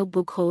Daniel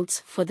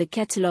Buchholz for the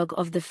catalogue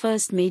of the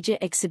first major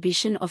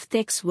exhibition of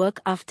Thek's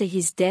work after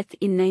his death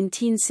in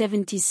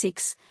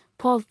 1976.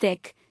 Paul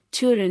Thek,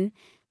 Turin,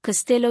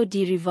 Castello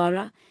di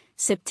Rivara,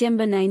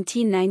 September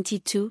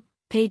 1992,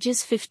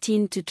 pages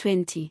 15 to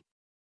 20.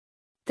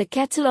 The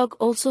catalogue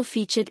also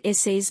featured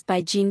essays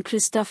by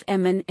Jean-Christophe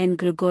Amann and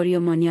Gregorio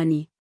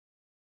Monioni.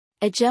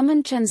 A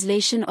German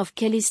translation of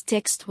Kelley's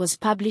text was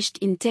published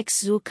in Text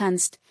zur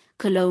Kunst,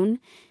 Cologne,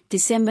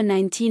 December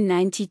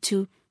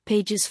 1992,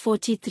 pages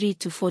 43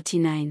 to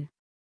 49.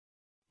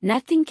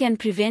 Nothing can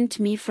prevent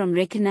me from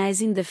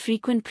recognizing the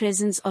frequent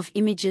presence of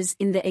images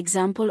in the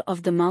example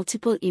of the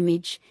multiple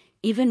image,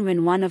 even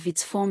when one of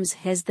its forms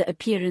has the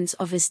appearance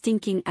of a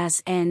stinking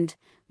ass and,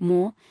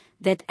 more,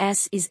 that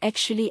ass is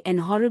actually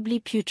and horribly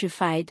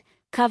putrefied,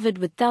 covered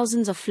with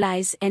thousands of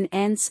flies and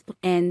ants,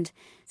 and,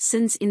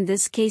 since in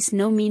this case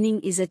no meaning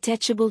is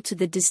attachable to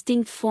the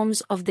distinct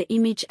forms of the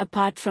image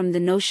apart from the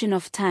notion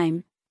of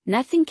time,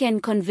 nothing can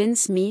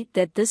convince me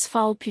that this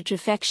foul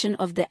putrefaction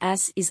of the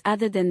ass is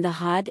other than the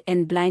hard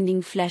and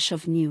blinding flash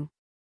of new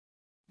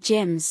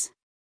gems.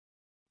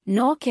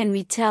 Nor can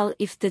we tell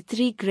if the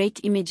three great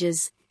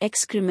images,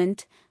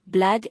 excrement,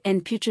 blood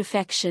and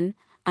putrefaction,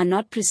 are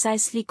not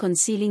precisely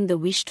concealing the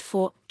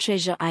wished-for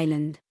treasure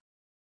island.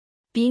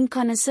 Being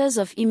connoisseurs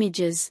of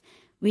images,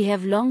 we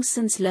have long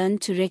since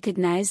learned to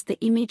recognize the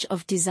image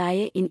of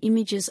desire in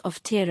images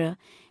of terror,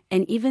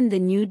 and even the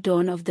new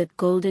dawn of the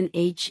golden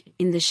age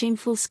in the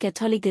shameful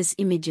scatologus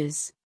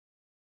images.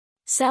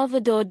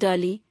 Salvador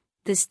Dali,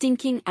 The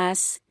Stinking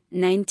Ass,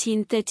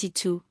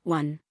 1932,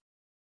 1.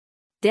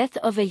 Death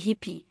of a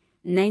Hippie,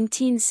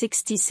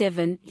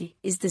 1967,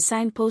 is the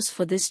signpost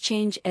for this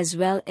change as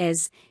well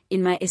as,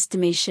 in my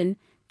estimation,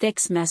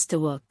 Thek's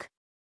masterwork.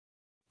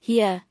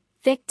 Here,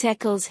 Thek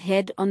tackles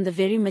head on the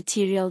very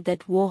material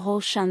that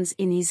Warhol shuns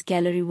in his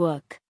gallery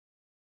work.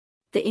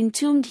 The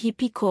entombed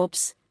hippie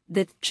corpse,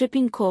 the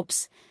tripping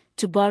corpse,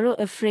 to borrow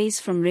a phrase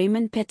from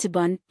Raymond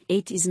Pettibon,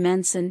 8 is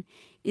Manson,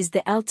 is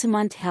the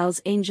ultimate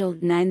Hell's Angel.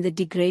 9 The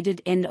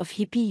degraded end of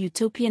hippie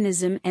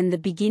utopianism and the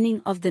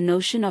beginning of the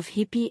notion of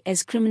hippie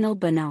as criminal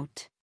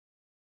burnout.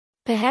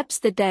 Perhaps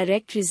the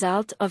direct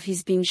result of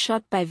his being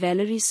shot by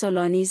Valery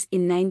Solanas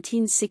in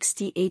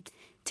 1968,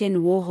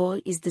 10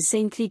 Warhol is the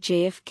saintly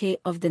JFK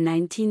of the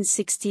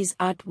 1960s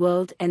art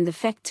world and the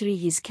factory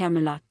his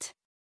Camelot.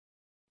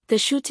 The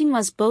shooting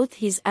was both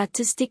his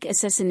artistic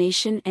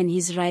assassination and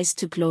his rise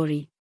to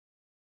glory.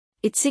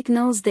 It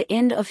signals the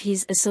end of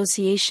his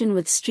association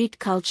with street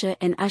culture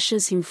and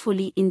ushers him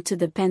fully into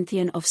the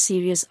pantheon of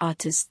serious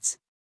artists.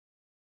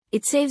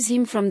 It saves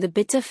him from the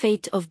bitter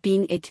fate of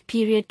being a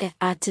period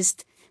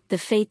artist, the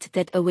fate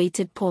that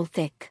awaited Paul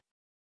Thek.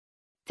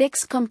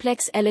 Thek's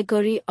complex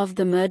allegory of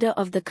the murder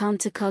of the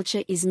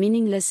counterculture is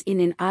meaningless in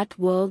an art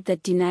world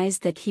that denies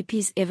that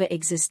hippies ever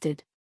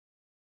existed.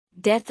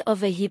 Death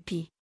of a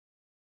hippie.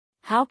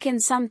 How can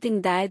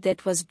something die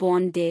that was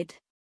born dead?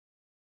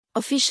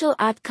 Official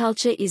art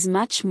culture is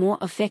much more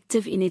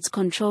effective in its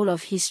control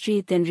of history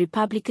than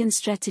Republican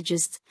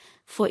strategists,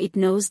 for it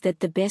knows that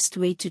the best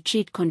way to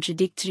treat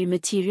contradictory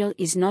material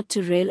is not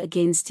to rail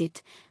against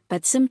it,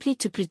 but simply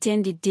to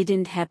pretend it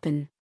didn't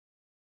happen.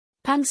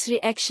 Punk's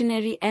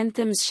reactionary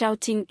anthems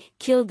shouting,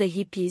 "Kill the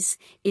hippies,"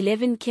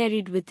 11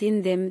 carried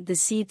within them the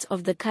seeds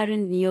of the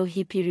current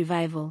neo-hippie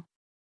revival.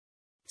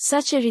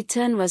 Such a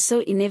return was so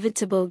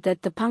inevitable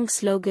that the punk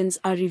slogans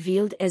are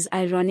revealed as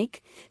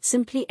ironic,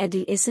 simply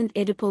adolescent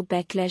Oedipal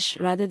backlash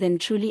rather than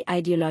truly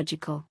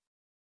ideological.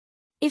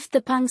 If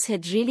the punks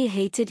had really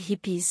hated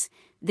hippies,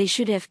 they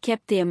should have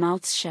kept their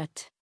mouths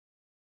shut.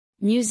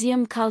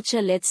 Museum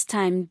culture lets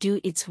time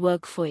do its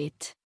work for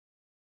it.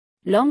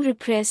 Long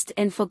repressed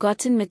and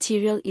forgotten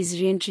material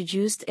is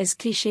reintroduced as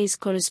clichés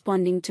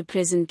corresponding to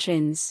present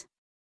trends.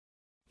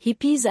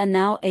 Hippies are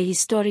now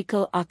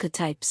ahistorical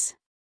archetypes.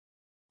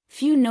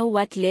 Few know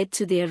what led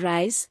to their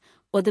rise,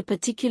 or the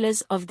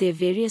particulars of their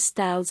various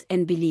styles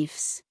and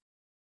beliefs.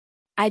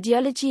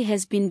 Ideology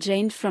has been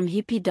drained from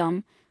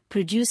hippiedom,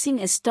 producing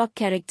a stock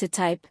character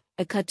type,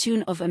 a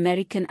cartoon of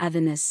American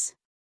otherness.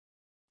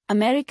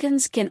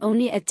 Americans can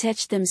only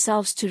attach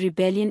themselves to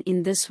rebellion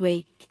in this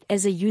way,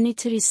 as a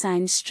unitary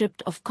sign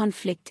stripped of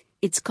conflict,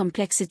 its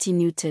complexity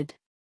neutered.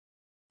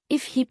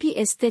 If hippie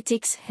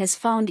aesthetics has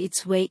found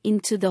its way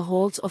into the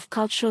halls of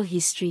cultural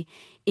history,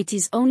 it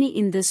is only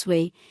in this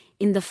way,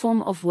 in the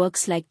form of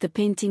works like the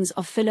paintings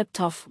of Philip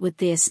Toff with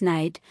their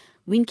snide,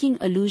 winking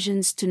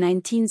allusions to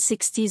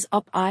 1960s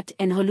op art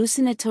and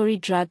hallucinatory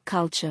drug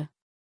culture.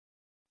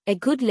 A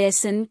good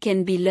lesson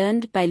can be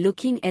learned by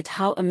looking at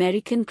how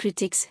American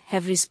critics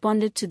have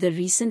responded to the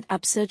recent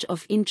upsurge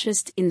of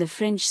interest in the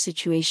French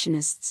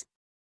Situationists.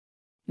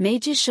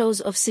 Major shows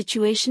of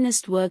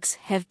Situationist works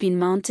have been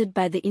mounted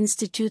by the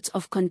Institutes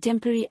of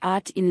Contemporary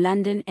Art in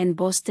London and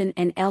Boston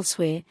and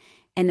elsewhere,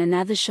 and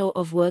another show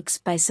of works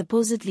by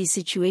supposedly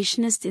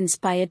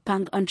Situationist-inspired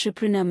punk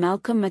entrepreneur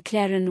Malcolm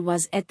McLaren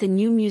was at the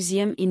New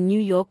Museum in New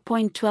York.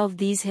 12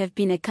 These have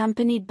been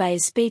accompanied by a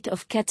spate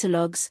of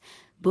catalogues,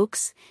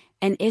 books,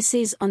 and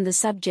essays on the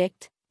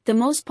subject, the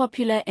most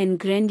popular and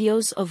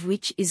grandiose of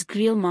which is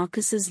Greil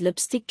Marcus's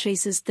Lipstick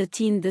Traces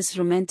 13. This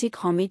romantic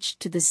homage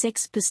to the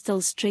Sex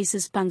Pistols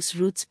traces punk's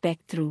roots back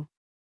through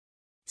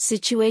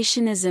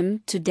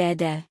Situationism to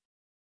Dada.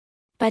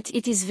 But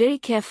it is very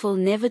careful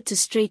never to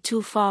stray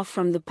too far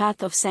from the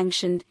path of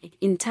sanctioned,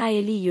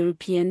 entirely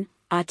European,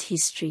 art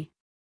history.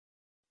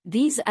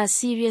 These are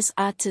serious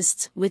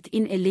artists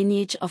within a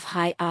lineage of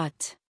high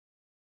art.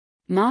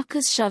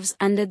 Marcus shoves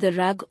under the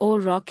rug all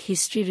rock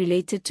history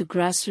related to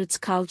grassroots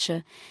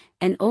culture,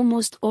 and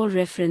almost all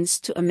reference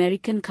to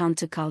American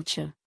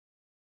counterculture.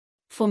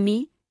 For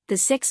me, the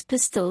Sex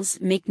Pistols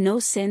make no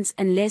sense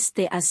unless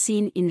they are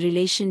seen in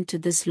relation to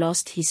this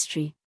lost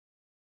history.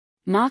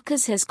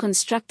 Marcus has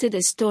constructed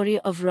a story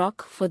of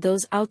rock for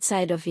those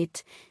outside of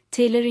it,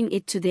 tailoring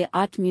it to their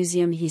art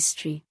museum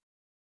history.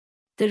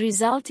 The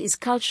result is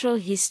cultural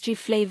history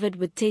flavored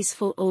with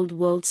tasteful old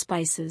world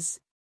spices.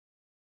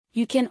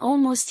 You can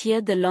almost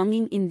hear the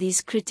longing in these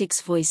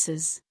critics'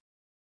 voices.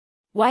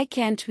 Why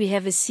can't we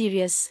have a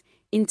serious,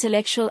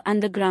 intellectual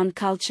underground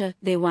culture,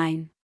 they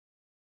whine.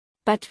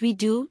 But we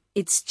do,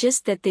 it's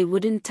just that they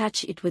wouldn't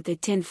touch it with a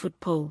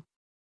 10-foot pole.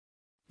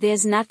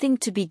 There's nothing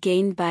to be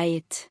gained by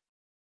it.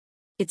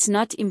 It's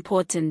not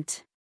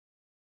important.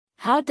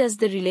 How does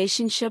the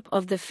relationship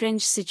of the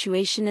French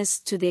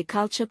Situationists to their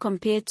culture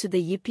compare to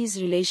the hippies'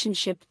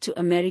 relationship to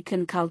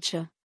American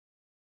culture?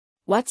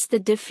 What's the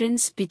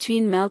difference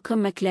between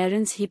Malcolm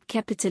McLaren's hip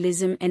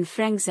capitalism and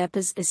Frank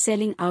Zappa's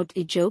selling out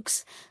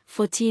jokes?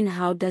 14.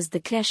 How does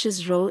the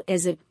Clash's role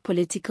as a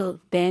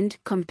political band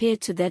compare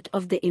to that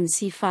of the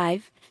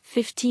MC5?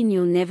 15.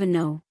 You'll never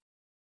know.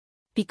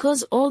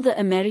 Because all the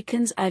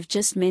Americans I've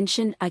just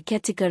mentioned are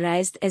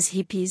categorized as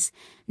hippies,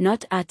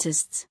 not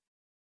artists.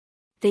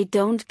 They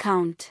don't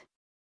count.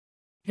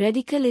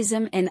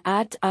 Radicalism and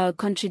art are a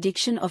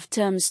contradiction of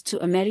terms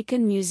to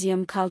American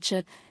museum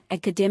culture,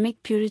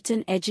 academic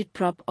Puritan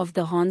agitprop of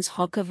the Hans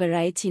Hocker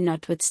variety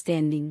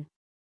notwithstanding.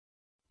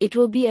 It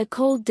will be a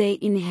cold day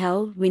in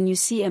hell when you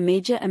see a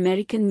major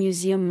American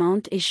museum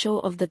mount a show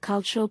of the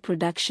cultural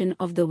production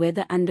of the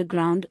Weather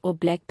Underground or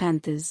Black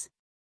Panthers.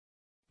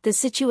 The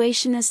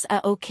Situationists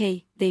are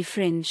okay, they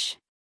French.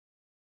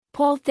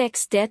 Paul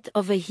Thek's Death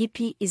of a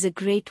Hippie is a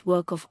great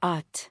work of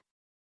art.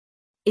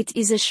 It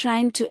is a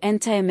shrine to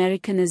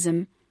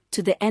anti-Americanism,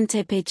 to the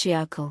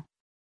anti-patriarchal.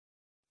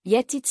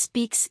 Yet it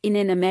speaks in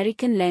an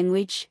American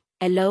language,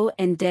 a low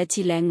and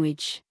dirty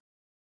language.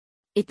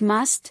 It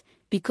must,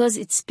 because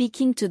it's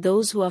speaking to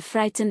those who are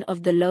frightened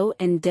of the low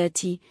and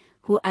dirty,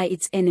 who are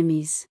its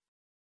enemies.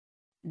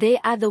 They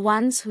are the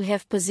ones who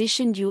have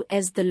positioned you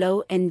as the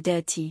low and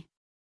dirty.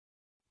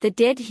 The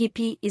dead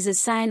hippie is a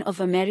sign of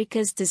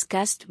America's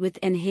disgust with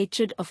and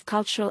hatred of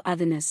cultural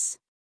otherness.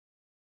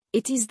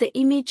 It is the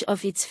image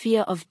of its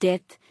fear of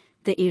death,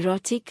 the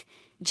erotic,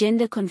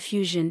 gender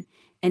confusion,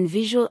 and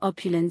visual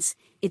opulence,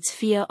 its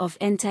fear of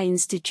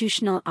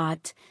anti-institutional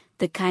art,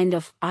 the kind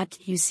of art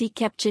you see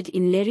captured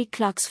in Larry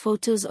Clark's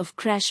photos of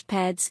crash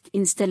pads,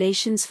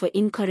 installations for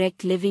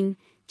incorrect living,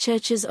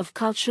 churches of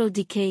cultural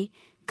decay,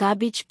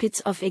 garbage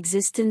pits of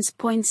existence.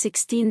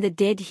 16 The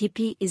dead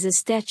hippie is a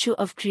statue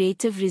of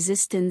creative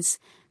resistance,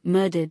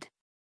 murdered.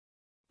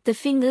 The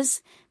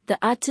fingers, the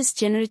artist's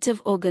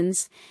generative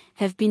organs,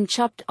 have been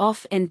chopped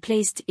off and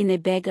placed in a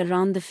bag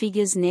around the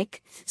figure's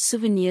neck,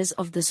 souvenirs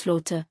of the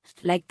slaughter,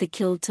 like the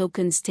kill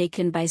tokens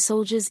taken by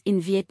soldiers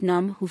in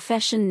Vietnam who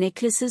fashioned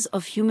necklaces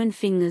of human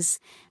fingers,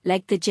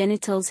 like the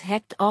genitals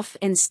hacked off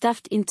and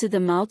stuffed into the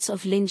mouths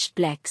of lynched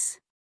blacks.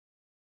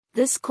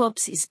 This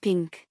corpse is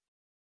pink.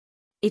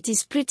 It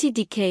is pretty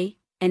decay,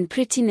 and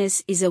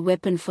prettiness is a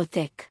weapon for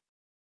Thek.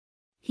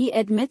 He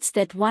admits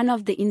that one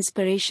of the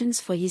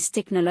inspirations for his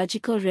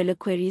technological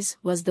reliquaries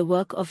was the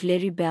work of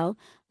Larry Bell,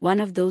 one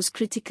of those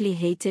critically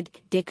hated,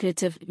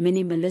 decorative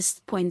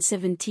minimalists.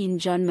 17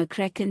 John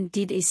McCracken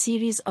did a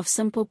series of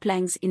simple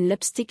planks in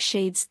lipstick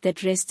shades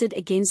that rested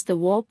against the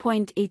wall.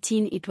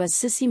 18 It was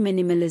sissy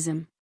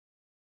minimalism.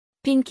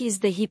 Pink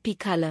is the hippie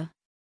color.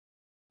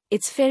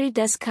 It's fairy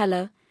dust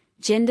color,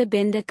 gender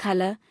bender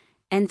color,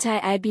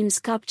 anti-I-beam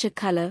sculpture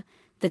color,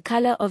 the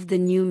color of the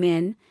new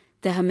man,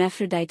 the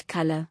hermaphrodite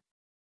color.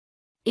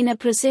 In a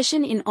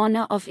procession in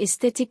honor of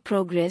aesthetic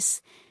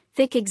progress,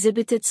 Thek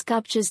exhibited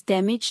sculptures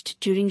damaged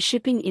during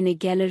shipping in a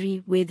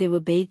gallery where they were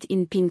bathed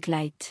in pink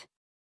light.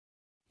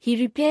 He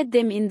repaired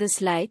them in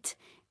this light,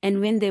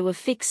 and when they were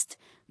fixed,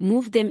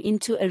 moved them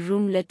into a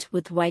room lit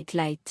with white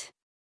light.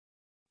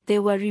 They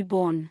were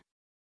reborn.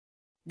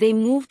 They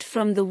moved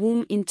from the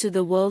womb into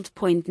the world.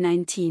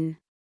 19.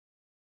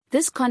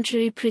 This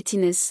contrary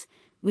prettiness,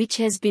 which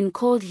has been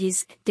called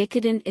his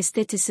decadent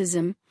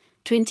aestheticism,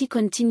 20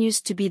 continues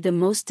to be the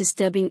most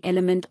disturbing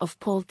element of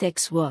Paul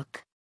Thek's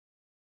work.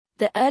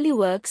 The early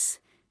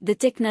works, the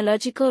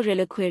technological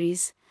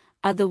reliquaries,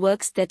 are the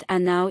works that are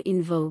now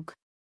in vogue.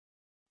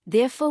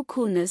 Their faux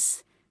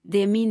coolness,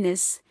 their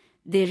meanness,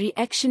 their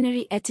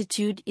reactionary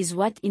attitude is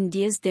what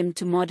endears them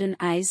to modern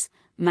eyes,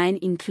 mine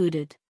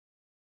included.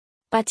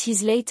 But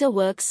his later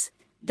works,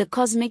 the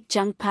cosmic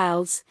junk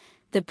piles,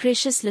 the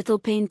precious little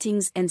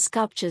paintings and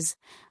sculptures,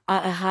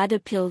 are a harder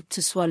pill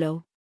to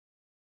swallow.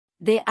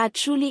 They are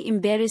truly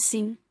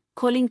embarrassing,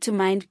 calling to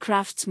mind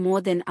crafts more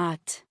than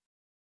art.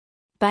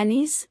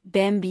 Bunnies,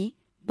 Bambi,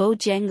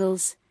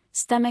 Bojangles,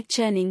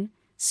 stomach-churning,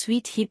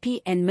 sweet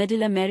hippie and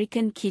middle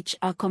American kitsch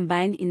are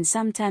combined in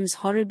sometimes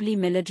horribly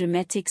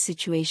melodramatic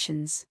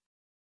situations.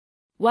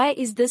 Why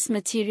is this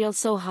material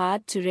so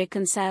hard to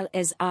reconcile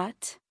as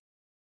art?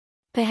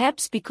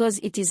 Perhaps because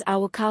it is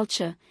our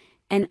culture,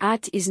 and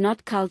art is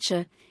not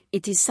culture,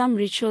 it is some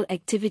ritual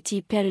activity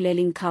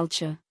paralleling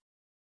culture.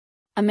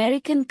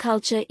 American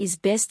culture is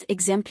best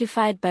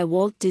exemplified by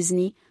Walt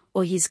Disney,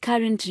 or his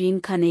current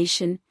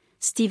reincarnation,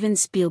 Steven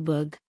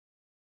Spielberg.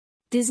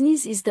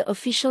 Disney's is the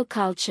official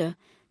culture,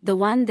 the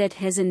one that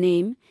has a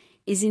name,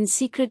 is in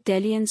secret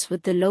dalliance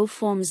with the low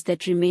forms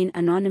that remain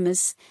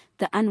anonymous,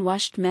 the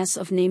unwashed mass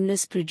of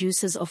nameless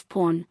producers of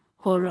porn,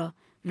 horror,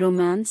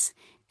 romance,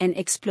 and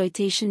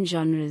exploitation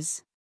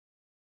genres.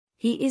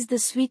 He is the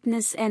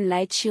sweetness and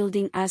light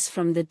shielding us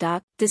from the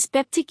dark,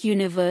 dyspeptic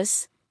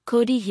universe.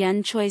 Cody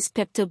Hyun Choi's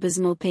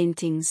Pepto-Bismol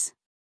paintings.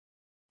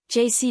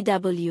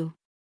 JCW.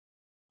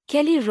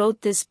 Kelley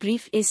wrote this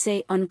brief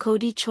essay on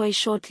Cody Choi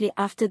shortly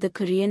after the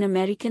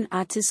Korean-American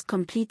artist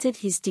completed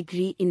his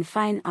degree in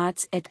fine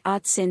arts at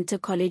Art Center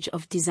College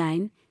of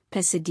Design,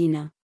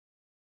 Pasadena.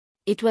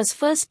 It was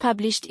first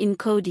published in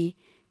Cody,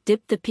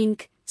 Dip the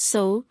Pink,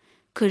 Seoul,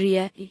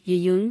 Korea,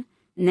 Yeung,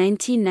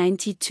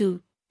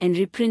 1992, and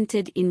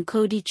reprinted in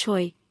Cody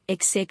Choi,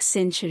 XX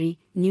Century,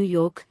 New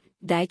York,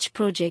 Deitch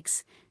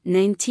Projects,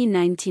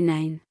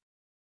 1999.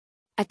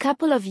 A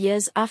couple of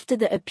years after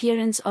the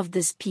appearance of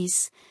this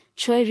piece,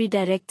 Choi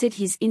redirected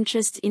his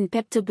interest in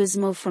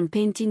Pepto-Bismol from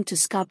painting to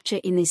sculpture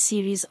in a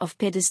series of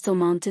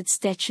pedestal-mounted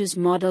statues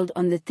modeled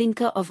on the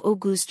thinker of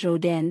Auguste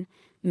Rodin,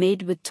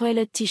 made with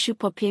toilet tissue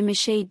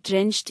papier-mâché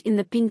drenched in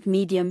the pink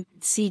medium.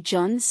 See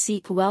John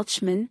C.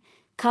 Welchman,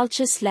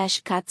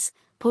 Culture/Cuts,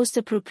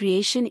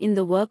 Post-Appropriation in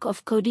the Work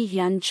of Cody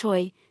Hyun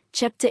Choi,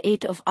 Chapter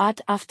 8 of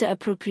Art After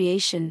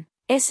Appropriation,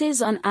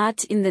 Essays on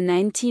Art in the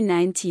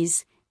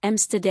 1990s,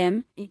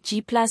 Amsterdam,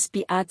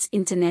 G+B Arts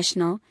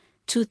International,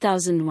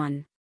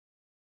 2001.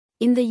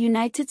 In the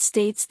United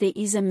States there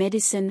is a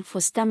medicine for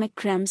stomach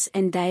cramps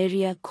and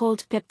diarrhea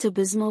called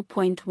Pepto-Bismol.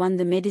 1.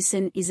 The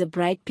medicine is a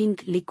bright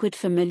pink liquid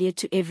familiar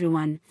to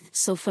everyone,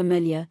 so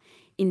familiar,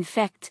 in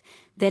fact,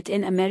 that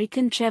an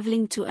American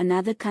traveling to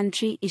another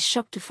country is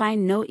shocked to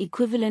find no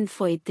equivalent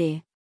for it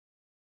there.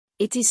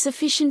 It is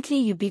sufficiently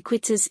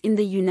ubiquitous in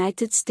the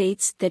United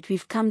States that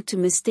we've come to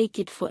mistake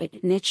it for a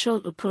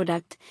natural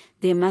product.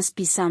 There must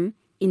be some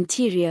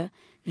interior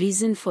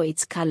reason for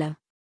its color.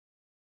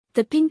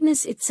 The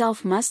pinkness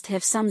itself must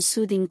have some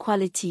soothing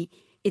quality.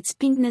 Its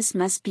pinkness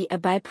must be a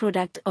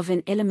byproduct of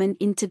an element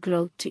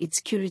integral to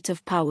its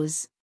curative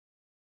powers.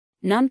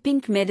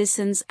 Non-pink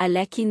medicines are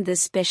lacking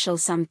this special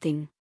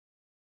something.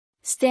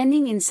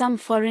 Standing in some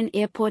foreign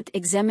airport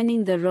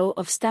examining the row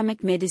of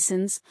stomach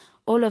medicines,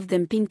 all of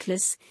them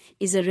pinkless,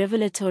 is a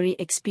revelatory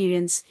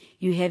experience.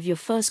 You have your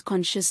first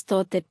conscious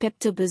thought that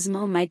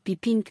Pepto-Bismol might be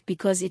pink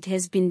because it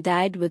has been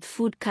dyed with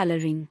food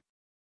coloring.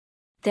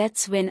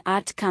 That's when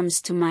art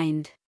comes to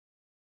mind.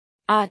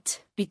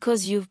 Art,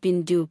 because you've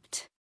been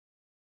duped.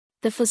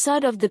 The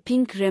facade of the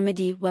pink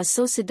remedy was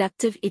so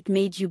seductive it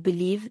made you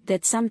believe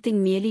that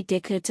something merely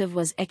decorative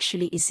was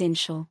actually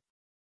essential.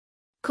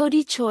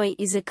 Cody Choi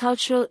is a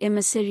cultural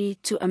emissary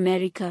to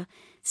America,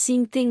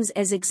 seeing things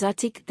as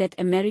exotic that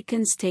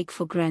Americans take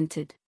for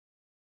granted.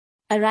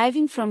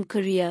 Arriving from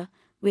Korea,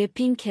 where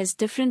pink has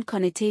different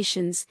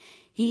connotations,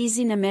 he is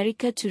in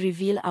America to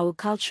reveal our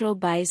cultural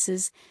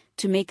biases,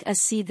 to make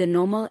us see the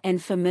normal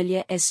and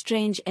familiar as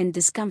strange and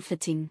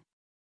discomforting.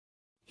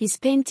 His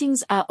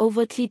paintings are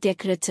overtly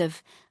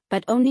decorative,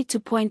 but only to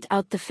point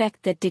out the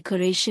fact that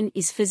decoration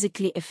is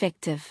physically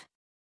effective.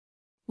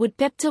 Would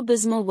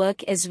Pepto-Bismol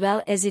work as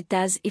well as it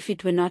does if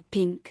it were not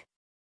pink?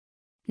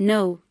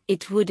 No,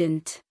 it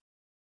wouldn't.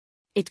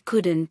 It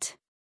couldn't.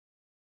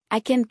 I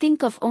can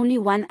think of only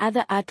one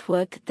other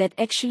artwork that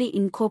actually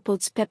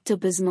incorporates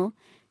Pepto-Bismol,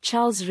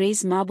 Charles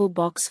Ray's marble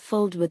box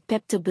filled with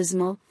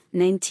Pepto-Bismol,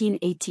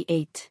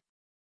 1988.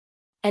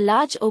 A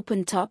large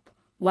open-top,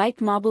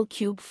 white marble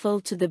cube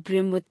filled to the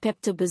brim with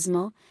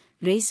Pepto-Bismol,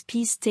 Ray's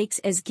piece takes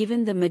as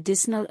given the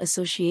medicinal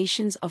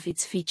associations of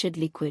its featured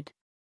liquid.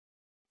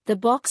 The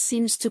box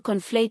seems to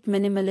conflate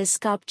minimalist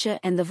sculpture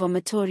and the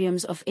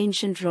vomitoriums of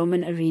ancient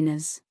Roman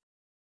arenas.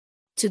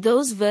 To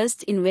those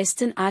versed in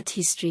Western art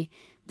history,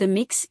 the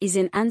mix is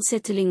an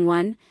unsettling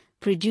one,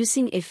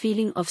 producing a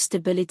feeling of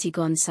stability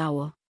gone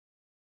sour.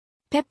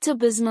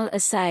 Pepto-Bismol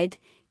aside,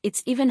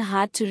 it's even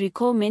hard to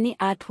recall many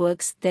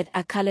artworks that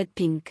are colored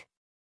pink.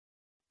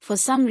 For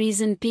some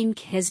reason pink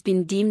has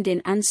been deemed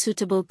an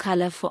unsuitable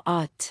color for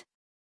art.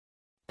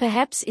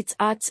 Perhaps it's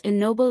art's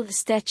ennobled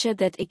stature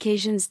that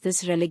occasions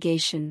this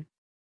relegation.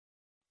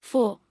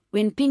 For,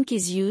 when pink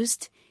is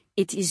used,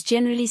 it is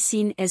generally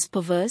seen as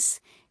perverse,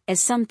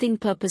 as something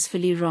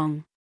purposefully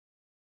wrong.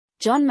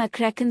 John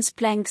McCracken's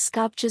plank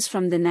sculptures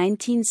from the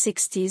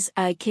 1960s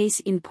are a case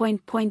in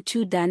point.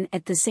 2 done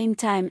at the same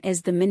time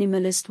as the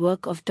minimalist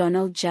work of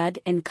Donald Judd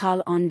and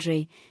Carl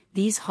Andre.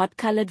 These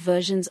hot-colored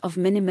versions of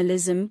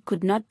minimalism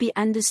could not be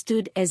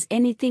understood as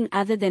anything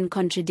other than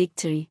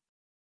contradictory.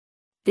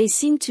 They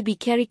seem to be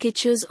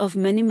caricatures of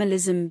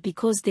minimalism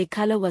because their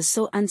color was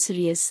so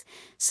unserious,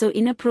 so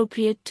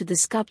inappropriate to the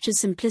sculpture's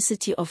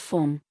simplicity of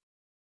form.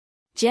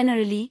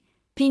 Generally,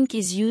 pink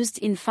is used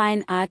in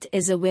fine art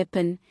as a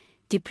weapon,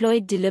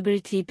 deployed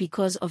deliberately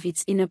because of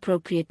its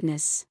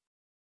inappropriateness.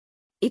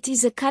 It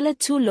is a color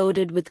too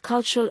loaded with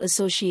cultural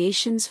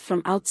associations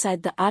from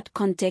outside the art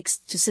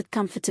context to sit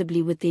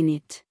comfortably within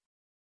it.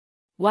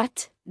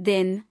 What,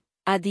 then,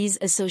 are these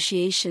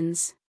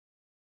associations?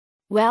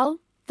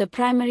 Well, the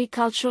primary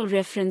cultural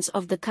reference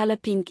of the color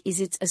pink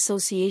is its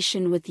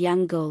association with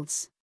young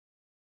girls.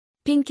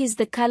 Pink is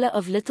the color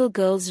of little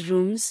girls'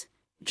 rooms,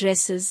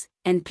 dresses,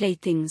 and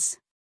playthings.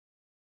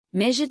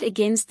 Measured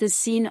against the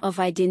scene of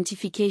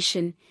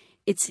identification,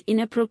 its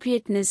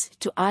inappropriateness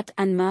to art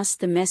unmasks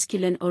the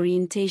masculine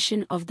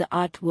orientation of the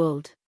art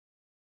world.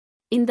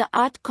 In the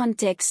art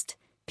context,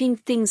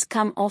 pink things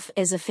come off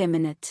as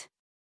effeminate.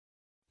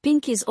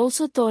 Pink is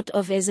also thought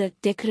of as a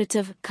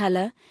decorative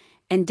color,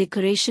 and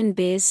decoration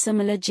bears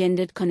similar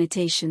gendered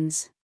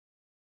connotations.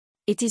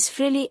 It is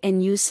frilly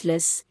and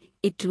useless,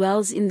 it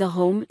dwells in the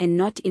home and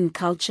not in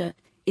culture,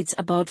 it's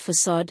about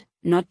facade,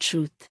 not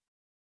truth.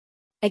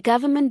 A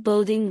government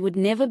building would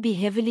never be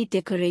heavily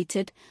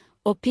decorated,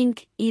 or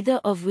pink,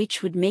 either of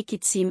which would make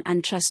it seem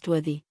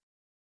untrustworthy.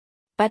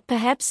 But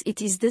perhaps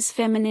it is this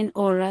feminine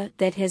aura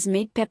that has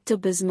made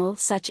Pepto-Bismol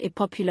such a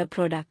popular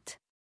product.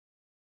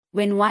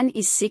 When one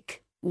is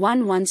sick,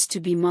 one wants to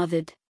be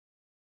mothered.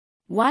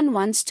 One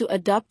wants to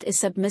adopt a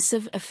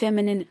submissive,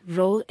 feminine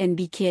role and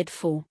be cared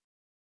for.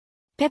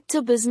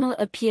 Pepto-Bismol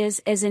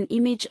appears as an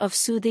image of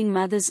soothing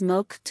mother's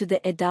milk to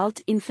the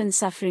adult infant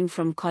suffering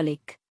from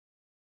colic.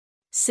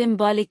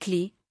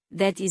 Symbolically,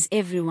 that is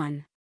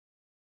everyone.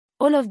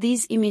 All of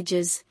these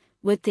images,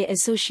 with their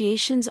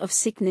associations of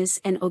sickness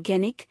and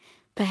organic,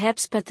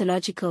 perhaps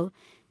pathological,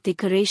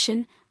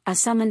 decoration, are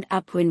summoned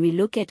up when we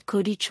look at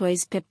Cody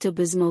Choi's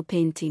Pepto-Bismol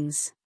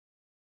paintings.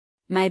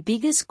 My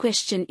biggest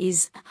question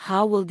is,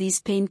 how will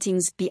these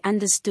paintings be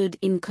understood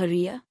in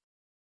Korea?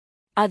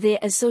 Are their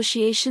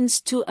associations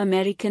too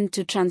American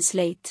to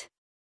translate?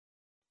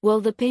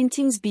 Will the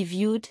paintings be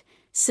viewed,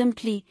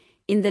 simply,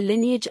 in the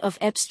lineage of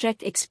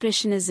abstract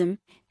expressionism,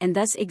 and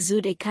thus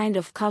exude a kind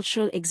of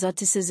cultural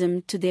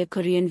exoticism to their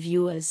Korean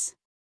viewers?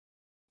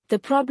 The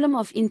problem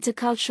of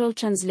intercultural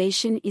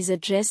translation is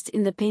addressed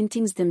in the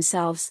paintings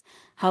themselves,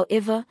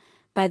 however,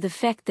 by the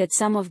fact that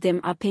some of them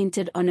are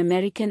painted on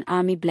American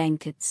Army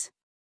blankets.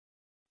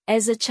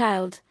 As a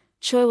child,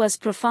 Choi was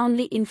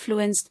profoundly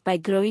influenced by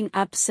growing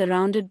up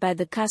surrounded by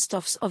the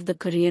cast-offs of the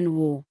Korean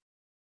War.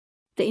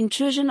 The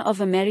intrusion of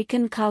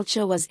American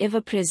culture was ever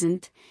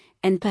present,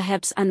 and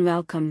perhaps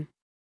unwelcome.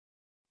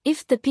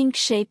 If the pink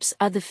shapes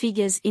are the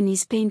figures in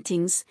his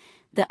paintings,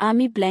 the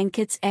army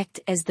blankets act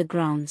as the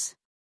grounds.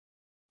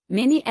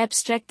 Many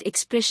abstract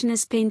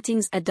expressionist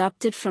paintings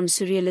adopted from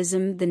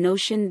surrealism the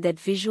notion that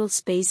visual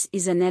space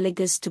is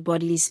analogous to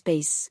bodily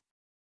space.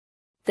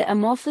 The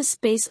amorphous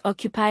space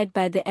occupied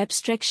by the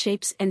abstract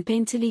shapes and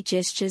painterly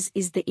gestures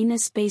is the inner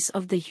space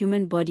of the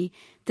human body,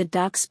 the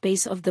dark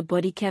space of the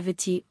body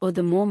cavity, or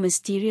the more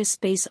mysterious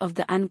space of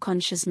the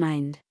unconscious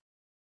mind.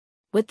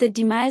 With the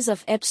demise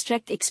of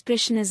abstract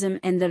expressionism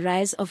and the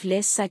rise of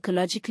less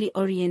psychologically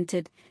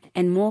oriented,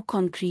 and more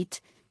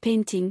concrete,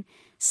 painting,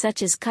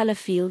 such as color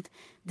field,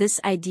 this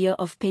idea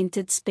of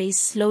painted space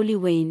slowly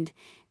waned,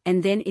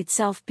 and then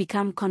itself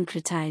became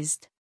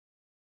concretized.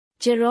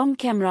 Jerome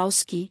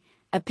Kamrowski,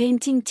 a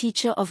painting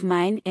teacher of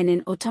mine and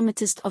an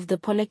automatist of the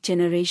Pollock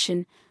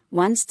generation,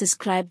 once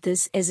described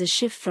this as a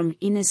shift from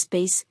inner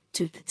space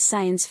to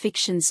science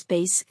fiction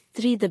space.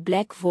 3. The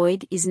black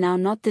void is now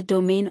not the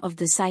domain of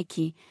the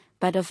psyche,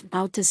 but of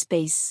outer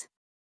space.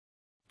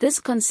 This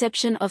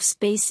conception of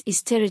space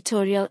is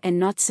territorial and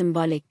not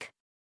symbolic.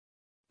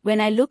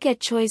 When I look at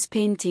Choi's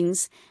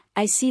paintings,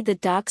 I see the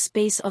dark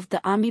space of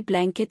the army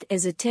blanket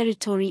as a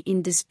territory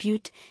in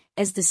dispute,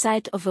 as the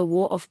site of a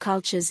war of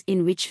cultures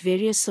in which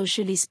various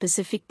socially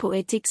specific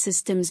poetic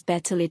systems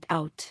battle it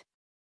out.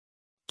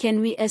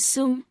 Can we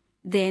assume,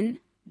 then,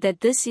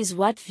 that this is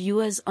what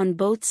viewers on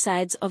both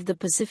sides of the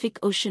Pacific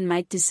Ocean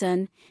might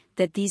discern,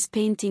 that these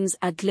paintings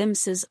are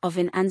glimpses of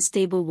an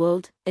unstable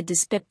world, a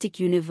dyspeptic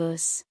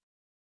universe?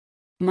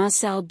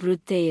 Marcel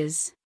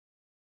Bruthers.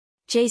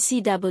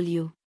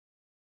 JCW.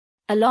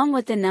 Along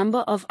with a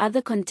number of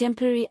other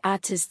contemporary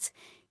artists,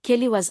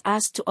 Kelley was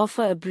asked to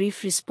offer a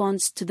brief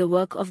response to the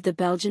work of the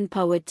Belgian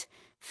poet,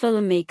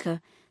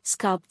 filmmaker,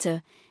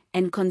 sculptor,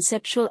 and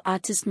conceptual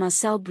artist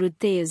Marcel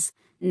Bruthers,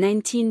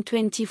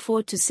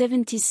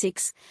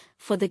 1924–76,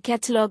 for the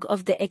catalogue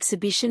of the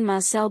exhibition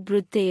Marcel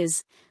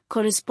Bruthers,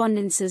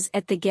 Correspondences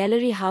at the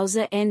Galerie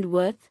Hauser and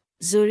Wirth,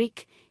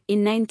 Zurich,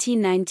 in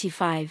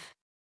 1995.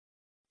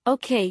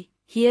 Okay,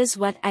 here's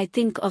what I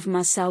think of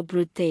Marcel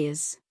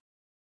Bruthers.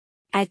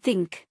 I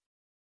think.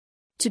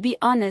 To be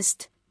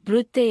honest,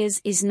 Bruthers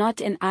is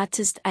not an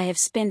artist I have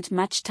spent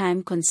much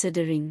time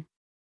considering.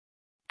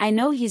 I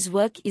know his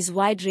work is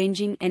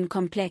wide-ranging and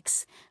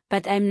complex,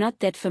 but I'm not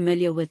that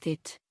familiar with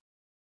it.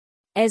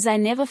 As I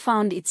never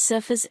found its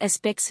surface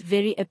aspects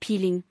very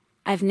appealing,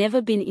 I've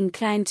never been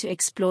inclined to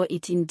explore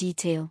it in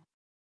detail.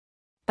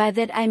 By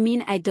that I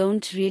mean I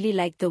don't really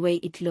like the way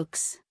it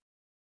looks.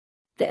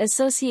 The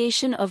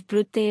association of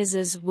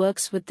Bruthers's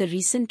works with the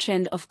recent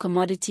trend of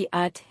commodity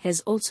art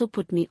has also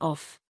put me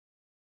off.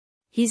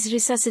 His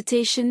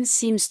resuscitation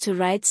seems to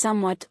ride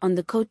somewhat on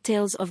the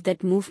coattails of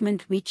that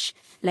movement which,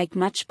 like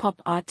much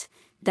pop art,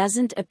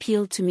 doesn't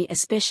appeal to me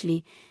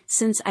especially,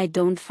 since I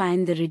don't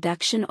find the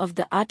reduction of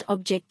the art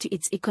object to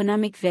its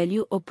economic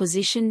value or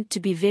position to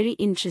be very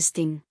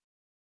interesting.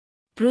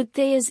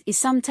 Bruthers is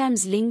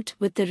sometimes linked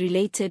with the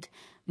related,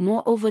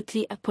 more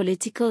overtly a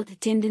political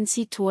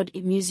tendency toward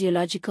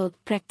museological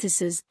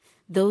practices,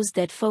 those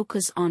that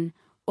focus on,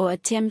 or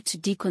attempt to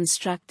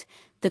deconstruct,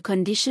 the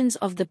conditions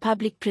of the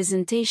public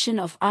presentation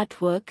of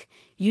artwork,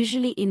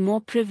 usually in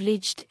more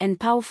privileged and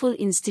powerful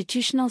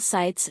institutional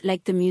sites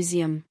like the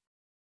museum.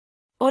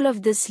 All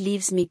of this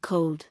leaves me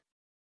cold.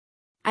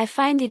 I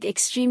find it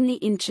extremely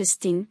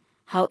interesting,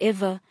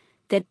 however,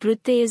 that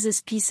Brutheus's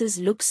pieces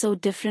look so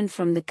different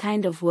from the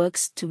kind of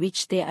works to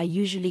which they are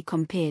usually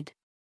compared.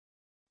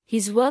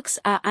 His works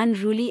are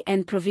unruly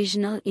and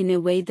provisional in a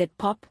way that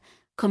pop,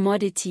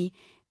 commodity,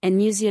 and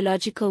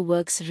museological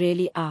works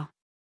rarely are.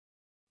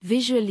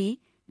 Visually,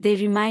 they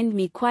remind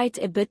me quite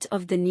a bit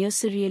of the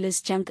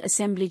neo-surrealist junk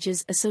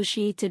assemblages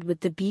associated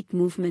with the beat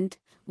movement,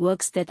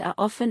 works that are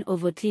often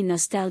overtly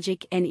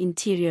nostalgic and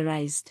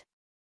interiorized.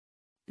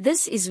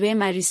 This is where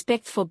my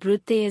respect for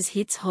Brutheus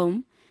hits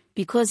home,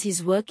 because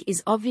his work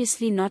is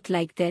obviously not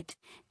like that,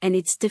 and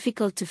it's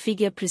difficult to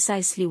figure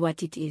precisely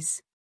what it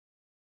is.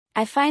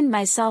 I find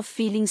myself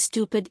feeling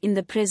stupid in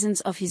the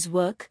presence of his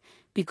work,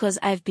 because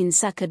I've been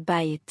suckered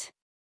by it.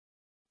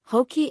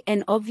 Hokey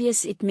and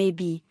obvious it may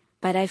be,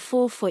 but I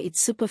fall for its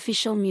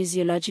superficial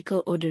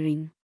museological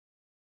ordering.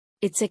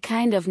 It's a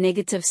kind of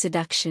negative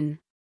seduction.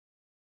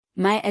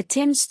 My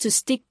attempts to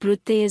stick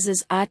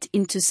Brutheus's art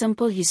into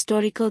simple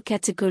historical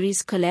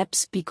categories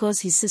collapse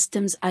because his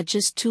systems are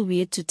just too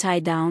weird to tie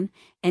down,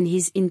 and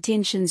his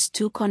intentions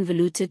too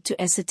convoluted to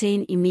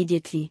ascertain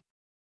immediately.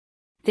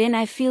 Then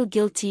I feel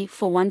guilty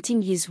for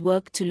wanting his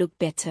work to look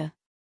better.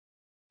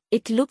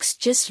 It looks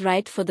just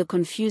right for the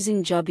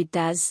confusing job it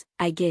does,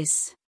 I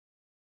guess.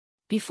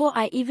 Before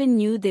I even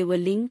knew they were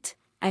linked,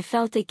 I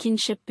felt a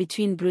kinship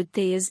between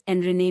Brutheus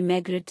and René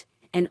Magritte,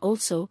 and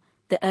also,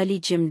 the early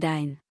Jim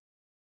Dine.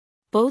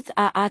 Both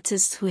are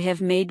artists who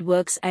have made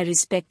works I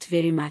respect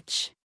very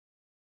much.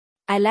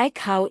 I like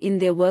how in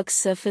their works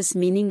surface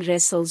meaning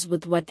wrestles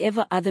with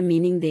whatever other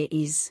meaning there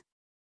is.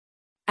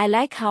 I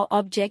like how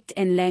object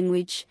and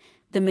language,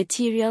 the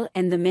material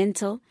and the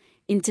mental,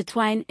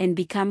 intertwine and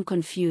become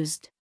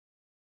confused.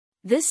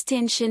 This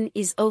tension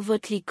is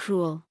overtly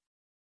cruel.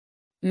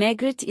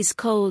 Magritte is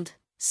cold,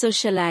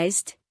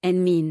 socialized,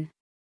 and mean.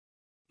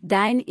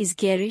 Dine is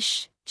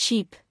garish,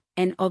 cheap,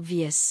 and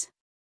obvious.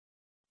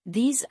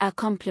 These are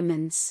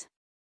compliments.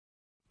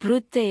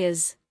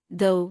 Brutheus,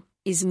 though,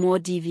 is more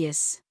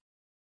devious.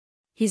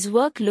 His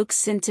work looks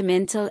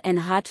sentimental and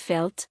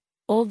heartfelt,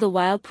 all the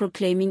while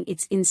proclaiming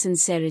its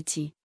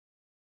insincerity.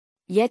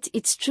 Yet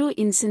its true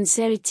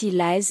insincerity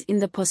lies in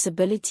the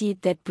possibility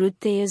that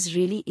Brutheus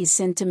really is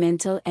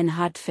sentimental and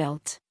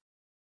heartfelt.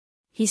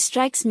 He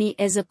strikes me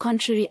as a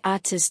contrary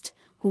artist,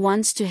 who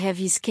wants to have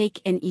his cake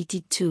and eat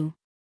it too.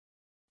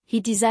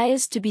 He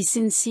desires to be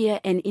sincere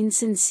and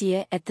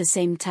insincere at the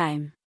same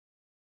time.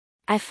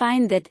 I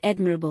find that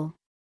admirable.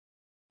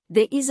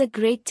 There is a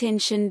great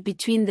tension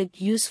between the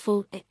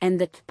useful and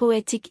the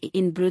poetic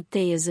in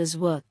Brutheus's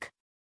work.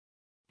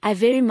 I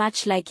very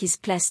much like his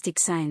plastic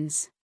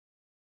signs.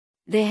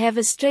 They have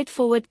a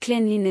straightforward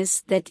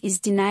cleanliness that is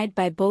denied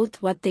by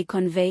both what they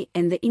convey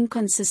and the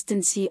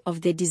inconsistency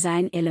of their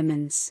design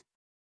elements.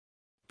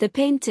 The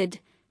painted,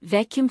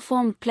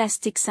 vacuum-formed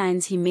plastic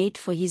signs he made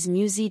for his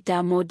Musée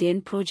d'Art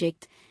Moderne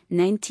project,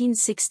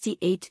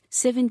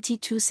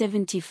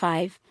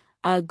 1968-72-75,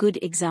 are a good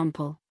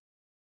example.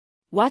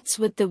 What's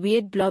with the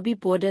weird blobby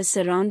border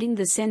surrounding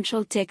the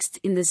central text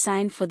in the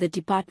sign for the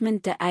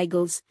Department des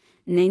Aigles,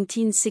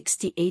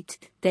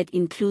 1968, that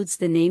includes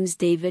the names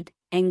David,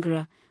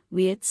 Ingres,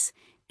 Wiertz,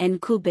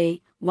 and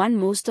Courbet?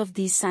 Most of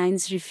these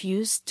signs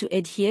refuse to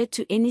adhere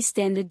to any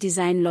standard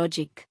design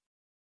logic.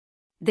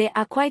 They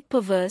are quite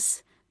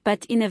perverse,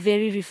 but in a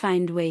very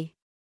refined way.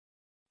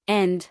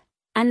 And,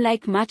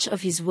 unlike much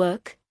of his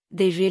work,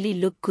 they really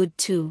look good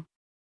too.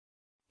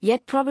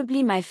 Yet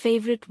probably my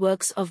favorite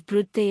works of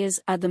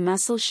Brutheus are the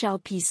mussel shell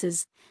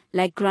pieces,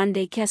 like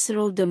Grande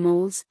Casserole de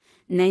Moles,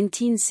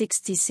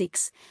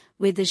 1966,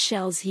 where the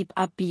shells heap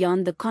up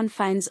beyond the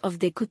confines of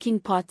their cooking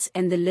pots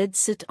and the lids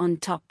sit on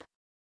top.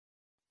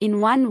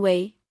 In one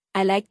way,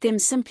 I like them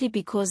simply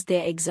because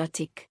they're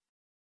exotic.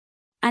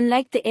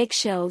 Unlike the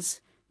eggshells,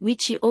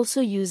 which he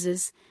also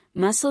uses,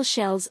 mussel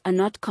shells are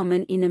not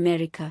common in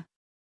America.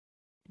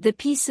 The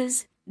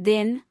pieces,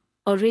 then,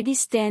 already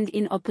stand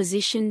in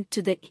opposition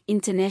to the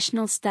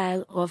international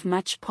style of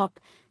much pop,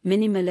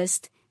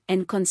 minimalist,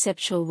 and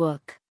conceptual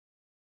work.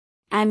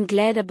 I'm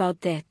glad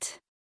about that.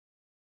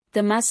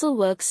 The mussel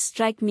works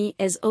strike me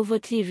as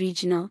overtly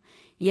regional,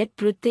 yet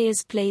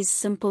Brutheus plays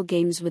simple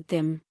games with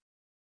them.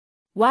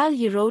 While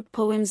he wrote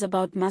poems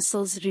about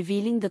mussels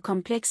revealing the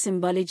complex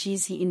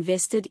symbologies he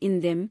invested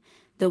in them,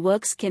 the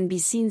works can be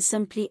seen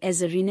simply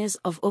as arenas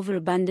of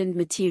overabundant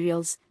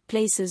materials,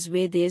 places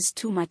where there's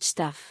too much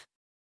stuff.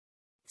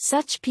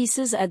 Such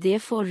pieces are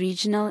therefore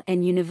regional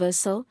and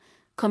universal,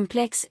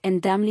 complex and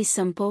dumbly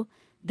simple,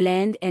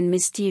 bland and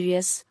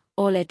mysterious,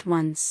 all at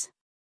once.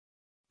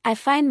 I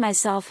find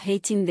myself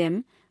hating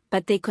them,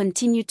 but they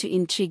continue to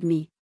intrigue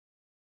me.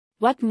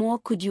 What more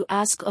could you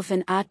ask of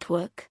an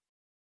artwork?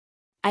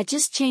 I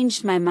just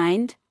changed my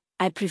mind,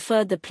 I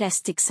prefer the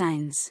plastic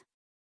signs.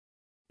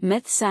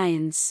 Myth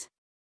Science.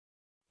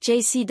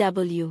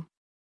 JCW.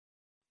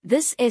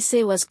 This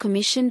essay was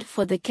commissioned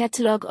for the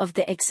catalogue of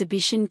the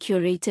exhibition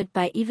curated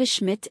by Eva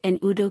Schmidt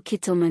and Udo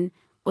Kittelmann,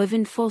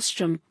 Oyvind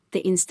Forsström,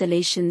 The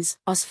Installations,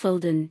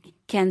 Osfelden,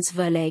 Kans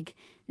Verlag,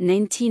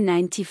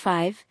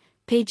 1995,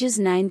 pages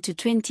 9 to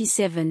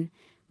 27,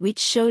 which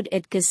showed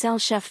at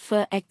Gesellschaft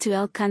für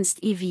Aktuelle Kunst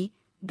e.V.,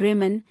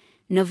 Bremen,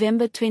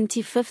 November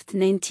 25,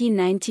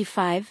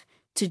 1995,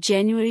 to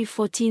January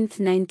 14,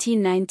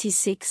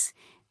 1996,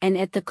 and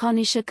at the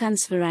Konische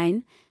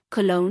Kunstverein,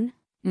 Cologne,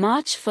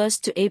 March 1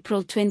 to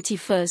April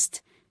 21,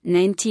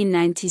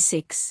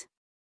 1996.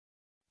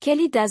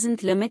 Kelley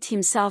doesn't limit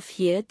himself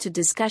here to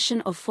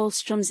discussion of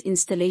Falström's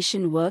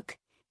installation work,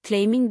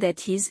 claiming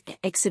that his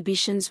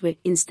exhibitions were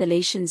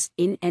installations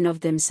in and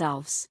of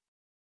themselves.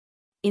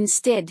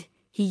 Instead,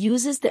 he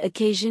uses the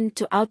occasion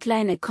to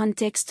outline a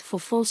context for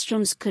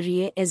Falström's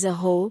career as a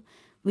whole,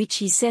 which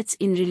he sets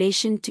in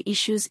relation to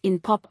issues in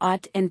pop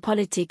art and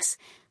politics,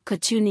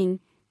 cartooning,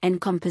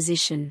 and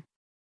composition.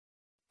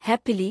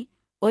 Happily,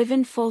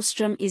 Øyvind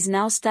Falström is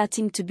now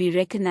starting to be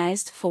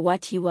recognized for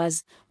what he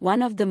was,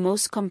 one of the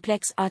most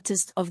complex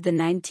artists of the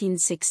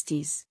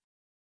 1960s.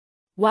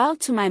 While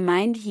to my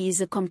mind he is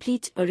a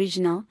complete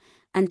original,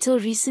 until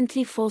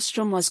recently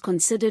Falström was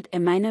considered a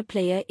minor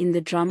player in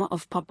the drama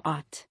of pop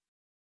art.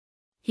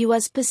 He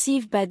was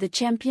perceived by the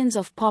champions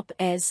of pop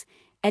as,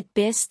 at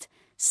best,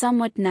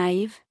 somewhat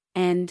naive,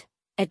 and,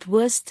 at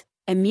worst,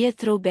 a mere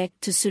throwback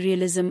to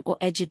surrealism or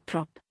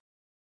agitprop.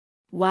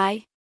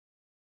 Why?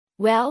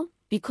 Well,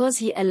 because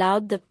he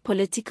allowed the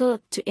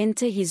political to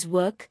enter his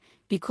work,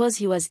 because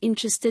he was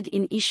interested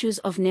in issues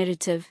of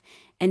narrative,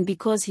 and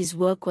because his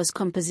work was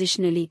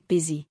compositionally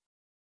busy.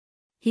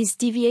 His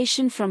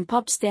deviation from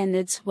pop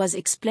standards was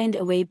explained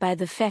away by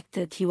the fact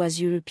that he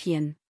was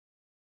European.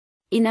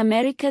 In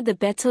America the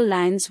battle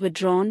lines were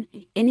drawn,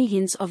 any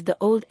hints of the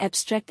old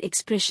abstract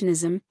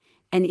expressionism,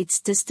 and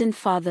its distant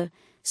father,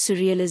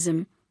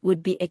 surrealism,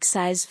 would be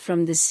excised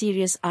from the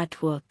serious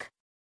artwork.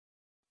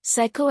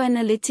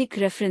 Psychoanalytic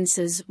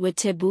references were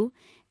taboo,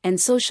 and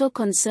social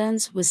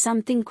concerns were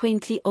something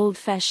quaintly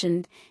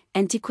old-fashioned,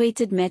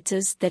 antiquated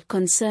matters that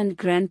concerned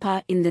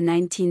grandpa in the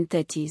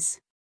 1930s.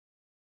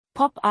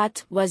 Pop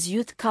art was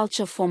youth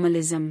culture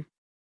formalism.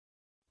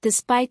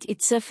 Despite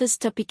its surface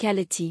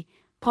topicality,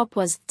 pop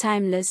was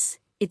timeless,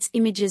 its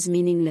images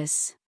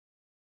meaningless.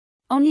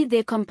 Only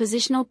their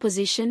compositional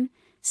position,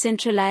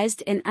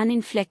 centralized and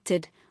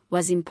uninflected,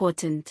 was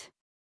important.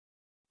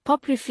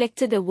 Pop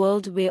reflected a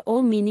world where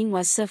all meaning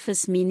was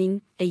surface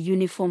meaning, a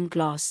uniform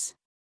gloss.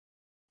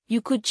 You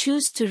could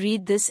choose to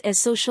read this as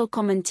social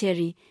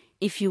commentary,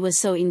 if you were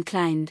so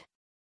inclined.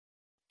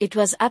 It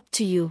was up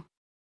to you.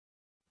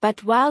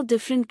 But while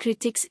different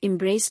critics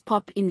embraced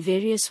pop in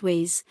various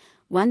ways,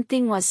 one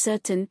thing was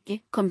certain,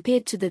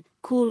 compared to the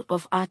cool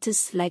of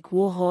artists like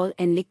Warhol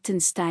and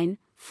Lichtenstein,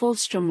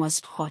 Falström was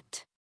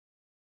hot.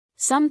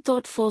 Some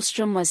thought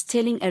Falström was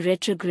telling a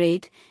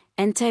retrograde,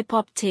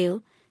 anti-pop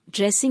tale,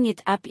 dressing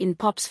it up in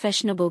pop's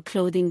fashionable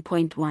clothing.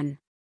 1.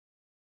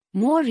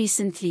 More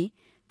recently,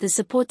 the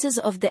supporters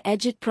of the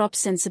agitprop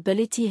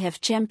sensibility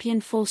have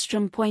championed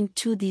Falström.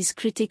 2. These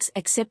critics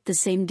accept the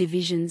same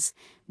divisions,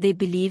 they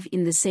believe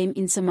in the same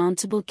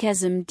insurmountable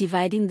chasm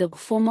dividing the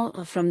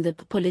formal from the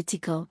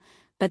political,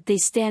 but they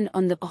stand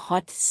on the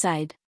hot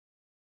side.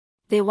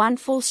 They want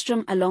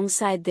Falström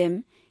alongside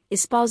them,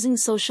 espousing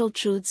social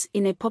truths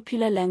in a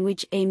popular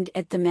language aimed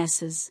at the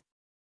masses.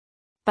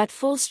 But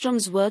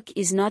Falström's work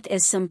is not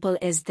as simple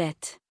as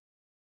that.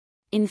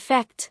 In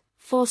fact,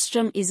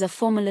 Falström is a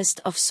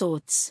formalist of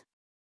sorts.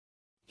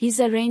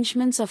 His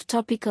arrangements of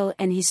topical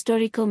and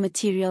historical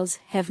materials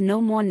have no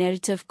more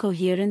narrative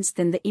coherence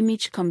than the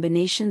image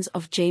combinations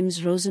of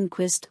James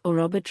Rosenquist or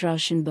Robert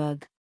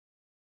Rauschenberg.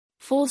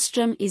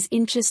 Falström is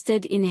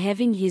interested in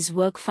having his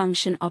work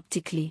function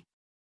optically.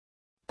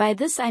 By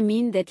this I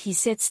mean that he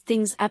sets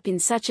things up in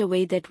such a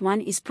way that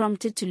one is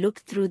prompted to look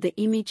through the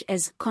image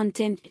as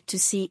content to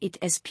see it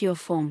as pure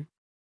form.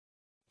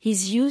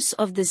 His use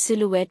of the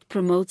silhouette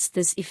promotes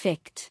this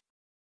effect.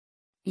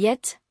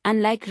 Yet,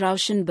 unlike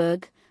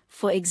Rauschenberg,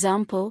 for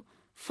example,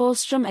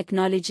 Falström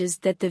acknowledges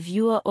that the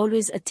viewer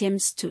always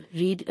attempts to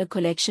read a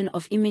collection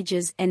of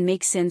images and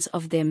make sense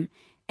of them,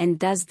 and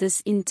does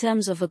this in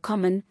terms of a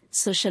common,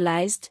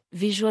 socialized,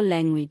 visual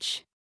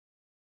language.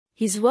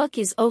 His work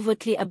is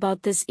overtly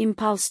about this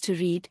impulse to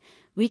read,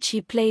 which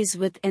he plays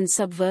with and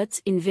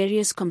subverts in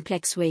various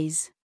complex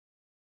ways.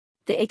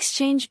 The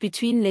exchange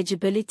between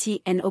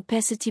legibility and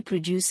opacity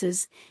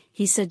produces,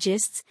 he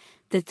suggests,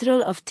 the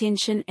thrill of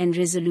tension and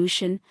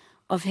resolution,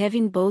 of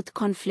having both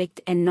conflict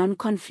and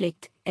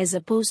non-conflict, as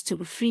opposed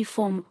to free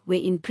form where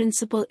in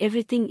principle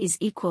everything is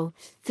equal.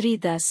 3.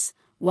 Thus,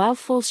 while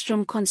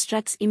Falström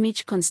constructs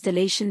image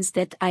constellations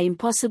that are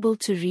impossible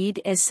to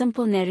read as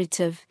simple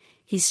narrative,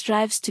 he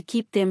strives to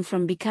keep them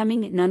from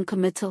becoming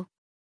non-committal.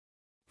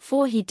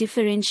 4. He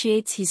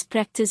differentiates his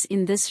practice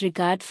in this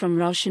regard from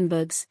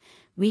Rauschenberg's,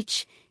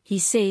 which, he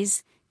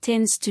says,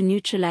 tends to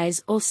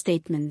neutralize all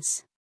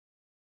statements.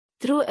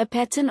 Through a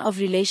pattern of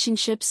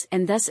relationships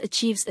and thus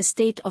achieves a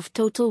state of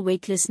total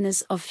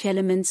weightlessness of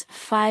elements.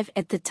 5.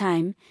 At the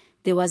time,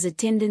 there was a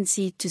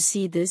tendency to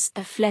see this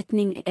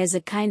flattening as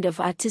a kind of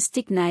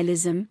artistic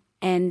nihilism,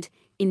 and,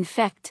 in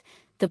fact,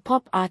 the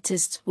pop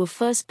artists were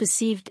first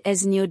perceived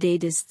as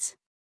neo-dadists.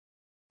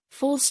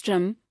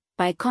 Falström,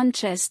 by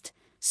contrast,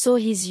 saw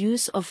his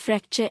use of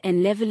fracture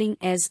and leveling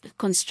as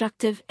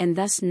constructive and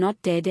thus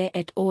not dada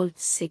at all.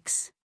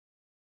 6.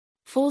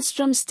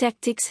 Fohlstrom's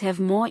tactics have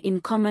more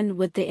in common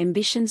with the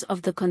ambitions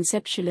of the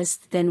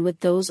conceptualist than with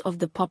those of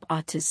the pop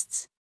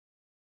artists.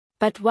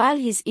 But while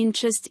his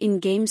interest in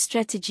game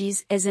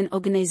strategies as an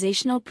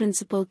organizational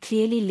principle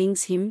clearly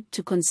links him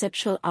to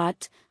conceptual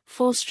art,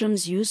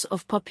 Fohlstrom's use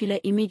of popular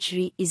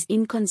imagery is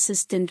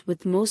inconsistent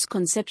with most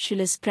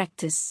conceptualist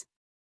practice.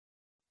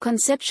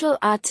 Conceptual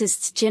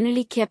artists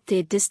generally kept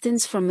their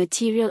distance from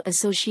material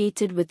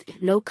associated with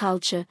low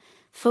culture,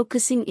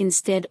 focusing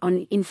instead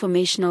on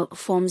informational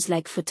forms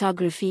like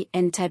photography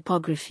and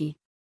typography.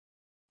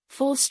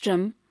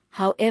 Fohlstrom,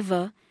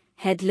 however,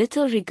 had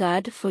little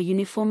regard for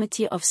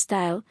uniformity of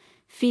style,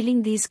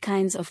 feeling these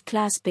kinds of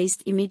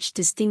class-based image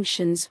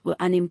distinctions were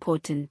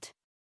unimportant.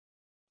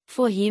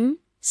 For him,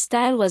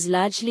 style was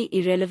largely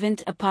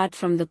irrelevant apart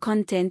from the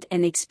content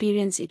and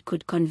experience it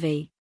could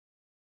convey.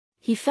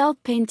 He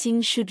felt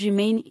painting should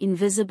remain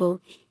invisible,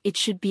 it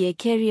should be a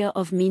carrier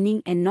of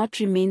meaning and not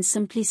remain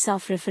simply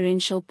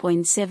self-referential.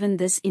 7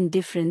 This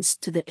indifference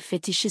to the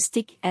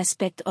fetishistic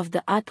aspect of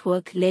the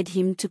artwork led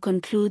him to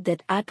conclude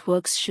that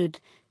artworks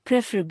should,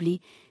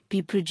 preferably,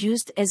 be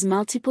produced as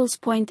multiples.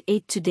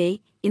 8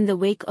 Today, in the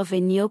wake of a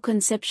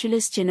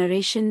neo-conceptualist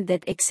generation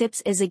that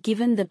accepts as a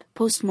given the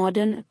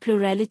postmodern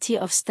plurality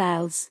of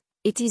styles,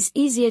 it is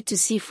easier to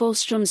see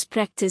Fohlstrom's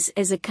practice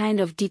as a kind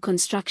of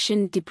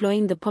deconstruction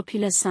deploying the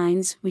popular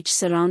signs which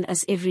surround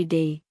us every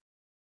day,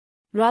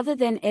 rather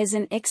than as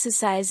an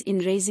exercise in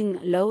raising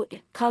low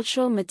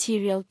cultural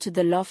material to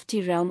the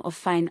lofty realm of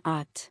fine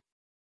art.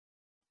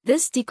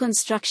 This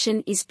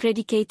deconstruction is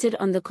predicated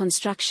on the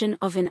construction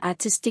of an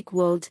artistic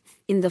world,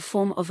 in the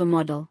form of a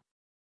model.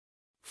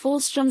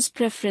 Fohlstrom's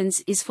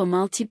preference is for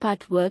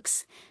multi-part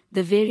works,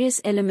 the various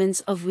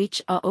elements of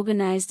which are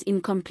organized in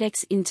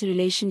complex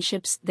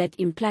interrelationships that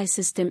imply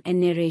system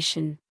and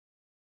narration.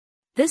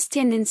 This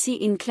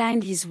tendency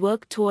inclined his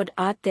work toward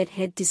art that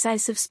had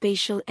decisive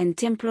spatial and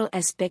temporal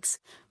aspects,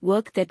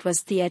 work that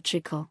was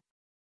theatrical.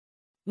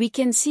 We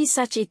can see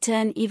such a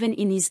turn even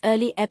in his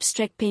early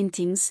abstract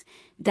paintings,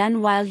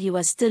 done while he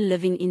was still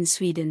living in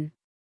Sweden.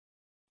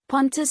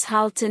 Pontus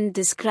Hultén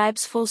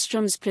describes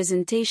Fohlstrom's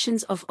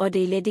presentations of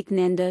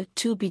Odeilediknander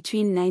II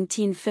between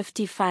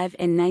 1955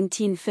 and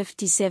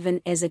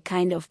 1957 as a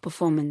kind of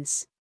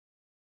performance.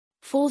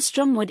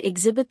 Fohlstrom would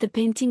exhibit the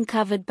painting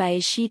covered by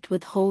a sheet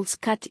with holes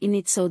cut in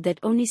it so that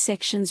only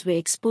sections were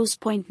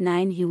exposed.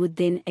 9 He would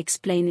then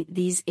explain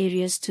these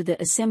areas to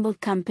the assembled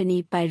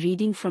company by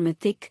reading from a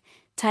thick,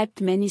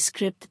 typed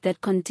manuscript that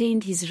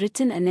contained his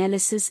written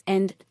analysis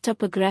and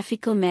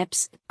topographical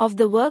maps of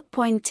the work.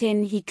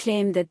 10 He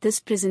claimed that this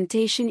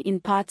presentation in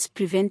parts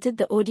prevented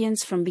the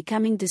audience from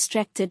becoming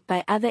distracted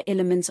by other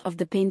elements of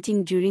the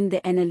painting during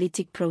the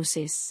analytic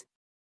process.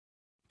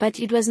 But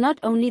it was not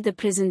only the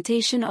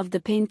presentation of the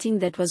painting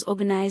that was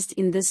organized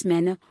in this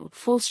manner.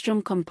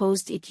 Fohlstrom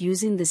composed it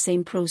using the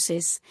same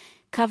process,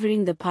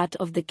 covering the part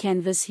of the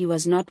canvas he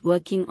was not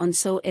working on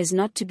so as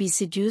not to be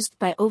seduced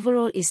by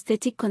overall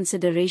aesthetic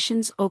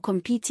considerations or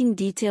competing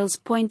details.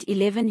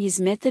 11 His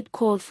method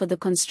called for the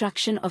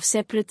construction of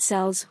separate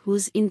cells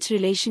whose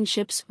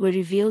interrelationships were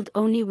revealed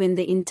only when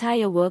the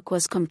entire work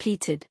was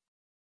completed.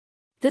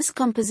 This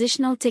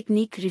compositional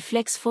technique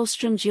reflects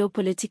Fohlstrom's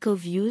geopolitical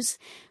views,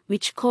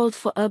 which called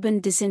for urban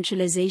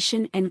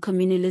decentralization and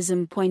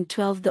communalism.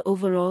 12 The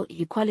overall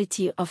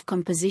equality of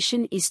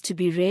composition is to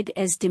be read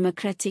as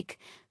democratic,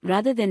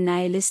 rather than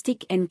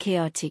nihilistic and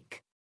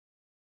chaotic.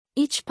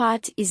 Each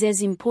part is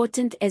as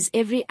important as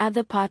every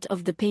other part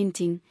of the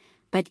painting,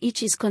 but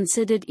each is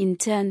considered in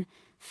turn,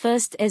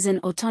 first as an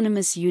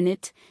autonomous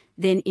unit,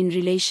 then in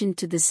relation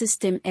to the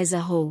system as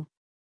a whole.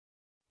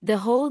 The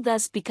whole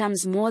thus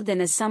becomes more than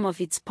a sum of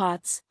its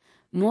parts,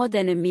 more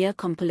than a mere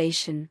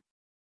compilation.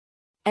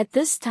 At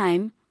this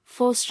time,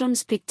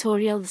 Fohlstrom's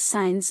pictorial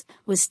signs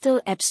were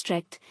still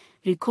abstract,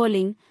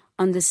 recalling,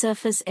 on the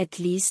surface at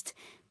least,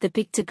 the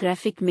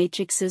pictographic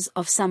matrices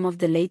of some of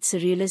the late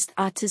surrealist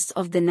artists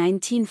of the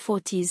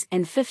 1940s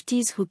and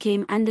 50s who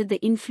came under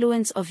the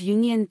influence of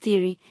Jungian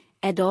theory.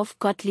 Adolf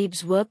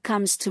Gottlieb's work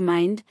comes to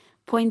mind.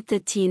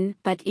 13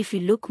 But if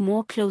we look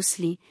more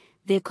closely,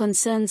 their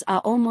concerns are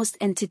almost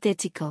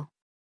antithetical.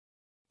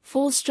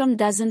 Fohlstrom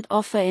doesn't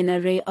offer an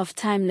array of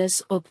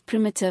timeless or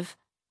primitive,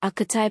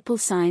 archetypal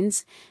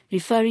signs,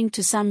 referring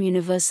to some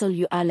universal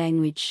UR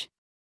language.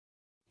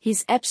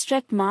 His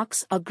abstract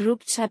marks are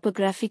grouped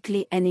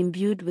typographically and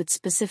imbued with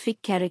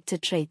specific character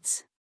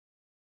traits.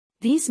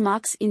 These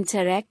marks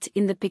interact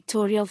in the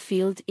pictorial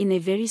field in a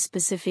very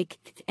specific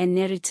and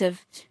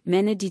narrative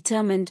manner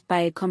determined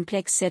by a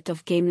complex set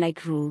of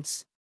game-like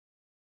rules.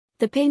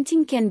 The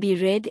painting can be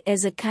read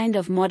as a kind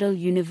of model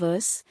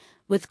universe,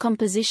 with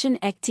composition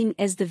acting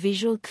as the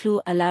visual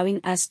clue allowing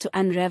us to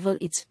unravel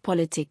its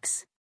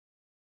politics.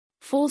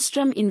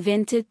 Fohlstrom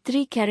invented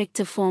 3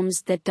 character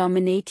forms that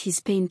dominate his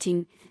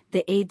painting,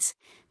 the Aids,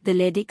 the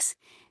Lediks,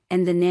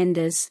 and the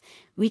Nanders,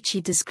 which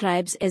he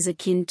describes as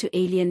akin to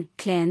alien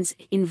clans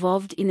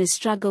involved in a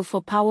struggle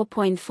for power.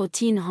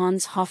 14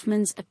 Hans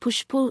Hofmann's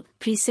push-pull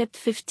precept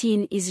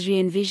 15 is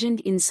re-envisioned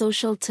in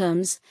social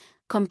terms,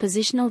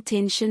 compositional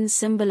tension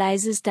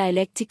symbolizes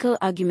dialectical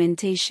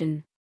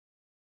argumentation.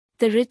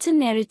 The written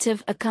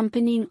narrative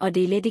accompanying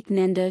Odeledik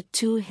Nanda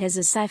 2 has a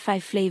sci-fi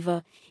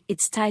flavor.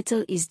 Its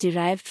title is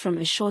derived from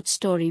a short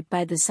story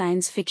by the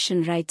science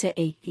fiction writer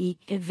A.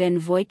 Van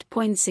Vogt.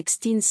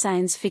 16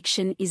 Science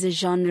fiction is a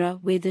genre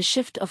where the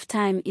shift of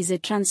time is a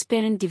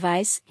transparent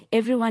device.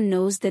 Everyone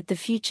knows that the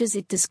futures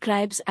it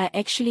describes are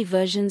actually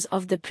versions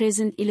of the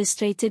present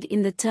illustrated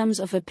in the terms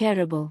of a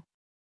parable.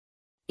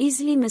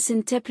 Easily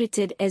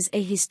misinterpreted as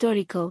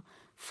ahistorical,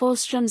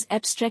 Falström's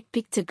abstract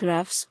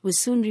pictographs were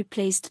soon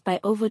replaced by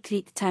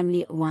overtly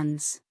timely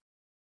ones.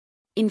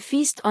 In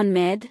Feast on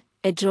Mad,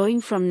 a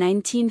drawing from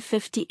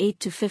 1958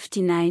 to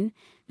 59,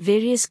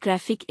 various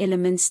graphic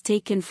elements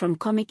taken from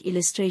comic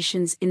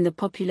illustrations in the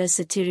popular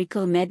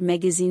satirical Mad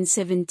magazine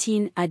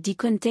 17 are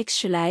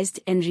decontextualized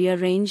and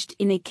rearranged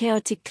in a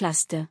chaotic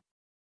cluster.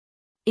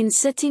 In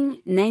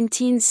Sitting,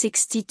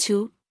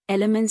 1962,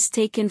 elements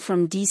taken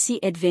from DC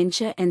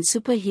adventure and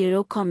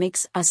superhero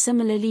comics are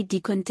similarly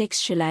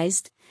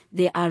decontextualized.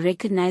 There are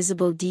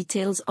recognizable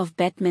details of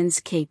Batman's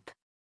cape.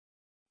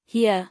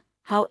 Here,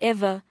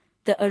 however,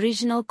 the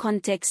original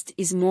context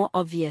is more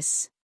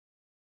obvious.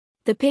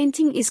 The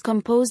painting is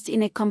composed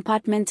in a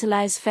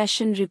compartmentalized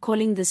fashion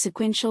recalling the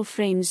sequential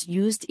frames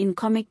used in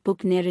comic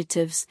book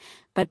narratives,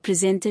 but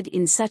presented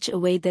in such a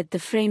way that the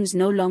frames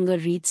no longer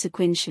read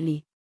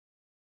sequentially.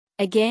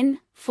 Again,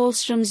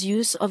 Falström's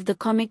use of the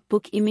comic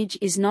book image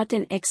is not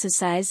an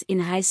exercise in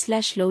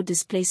high/low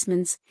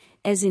displacements,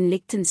 as in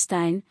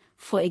Liechtenstein,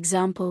 for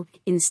example.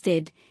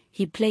 Instead,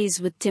 he plays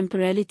with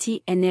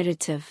temporality and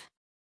narrative.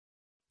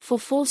 For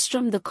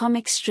Falström, the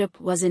comic strip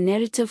was a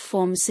narrative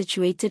form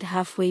situated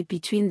halfway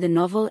between the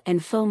novel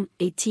and film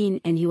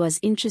 18, and he was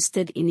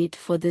interested in it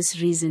for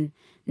this reason,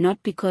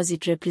 not because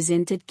it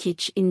represented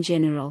kitsch in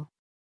general.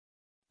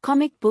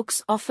 Comic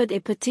books offered a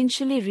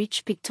potentially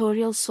rich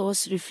pictorial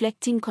source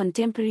reflecting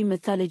contemporary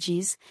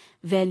mythologies,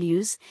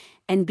 values,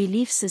 and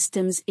belief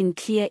systems in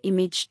clear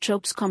image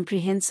tropes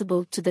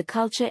comprehensible to the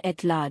culture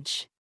at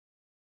large.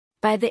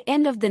 By the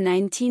end of the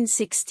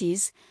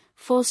 1960s,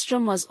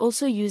 Falström was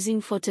also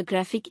using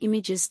photographic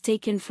images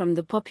taken from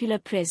the popular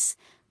press,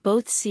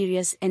 both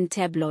serious and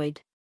tabloid.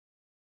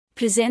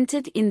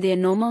 Presented in their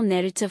normal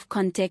narrative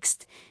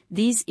context,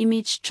 these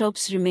image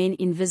tropes remain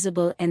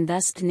invisible and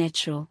thus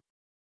natural.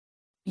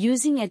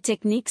 Using a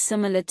technique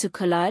similar to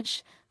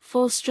collage,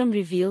 Falström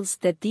reveals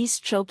that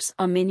these tropes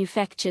are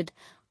manufactured,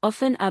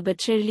 often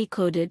arbitrarily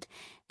coded,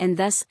 and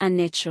thus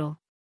unnatural.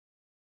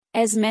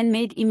 As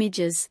man-made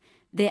images,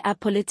 they are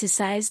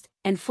politicized,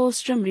 and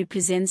Falström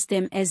represents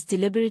them as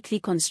deliberately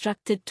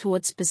constructed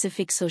towards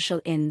specific social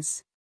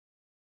ends.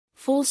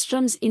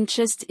 Falström's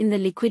interest in the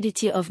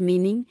liquidity of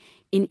meaning,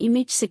 in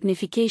image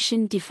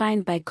signification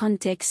defined by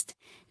context,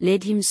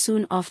 led him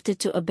soon after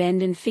to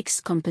abandon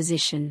fixed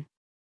composition.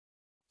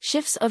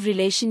 Shifts of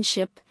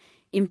relationship,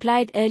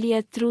 implied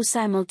earlier through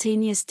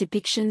simultaneous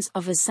depictions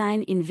of a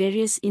sign in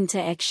various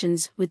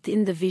interactions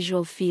within the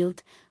visual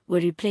field,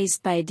 were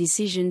replaced by a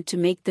decision to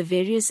make the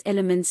various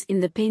elements in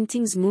the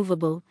paintings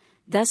movable,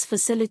 thus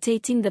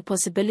facilitating the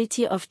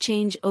possibility of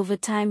change over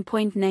time.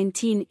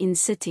 19 In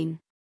Sitting.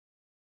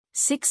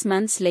 6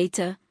 months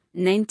later,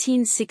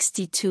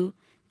 1962,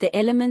 the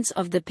elements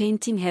of the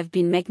painting have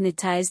been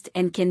magnetized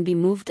and can be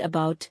moved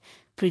about,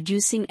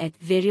 producing a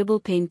variable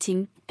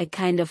painting, a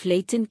kind of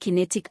latent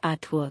kinetic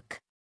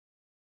artwork.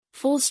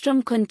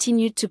 Falström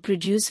continued to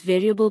produce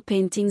variable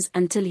paintings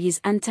until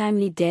his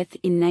untimely death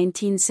in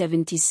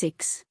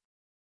 1976.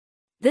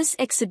 This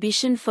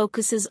exhibition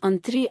focuses on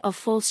 3 of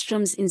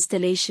Falström's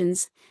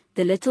installations: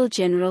 The Little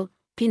General,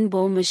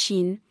 Pinball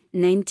Machine,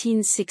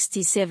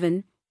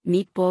 1967,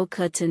 Meatball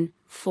Curtain,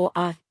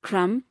 4R,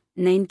 Crumb,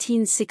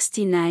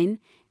 1969,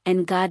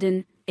 and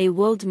Garden, A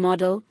World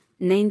Model,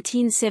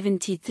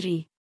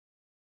 1973.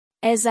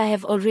 As I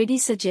have already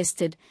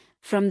suggested,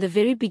 from the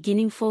very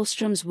beginning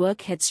Falström's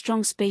work had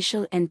strong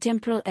spatial and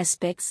temporal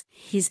aspects.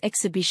 His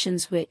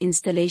exhibitions were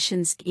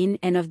installations in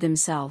and of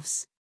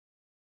themselves.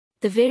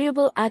 The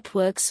variable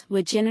artworks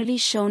were generally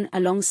shown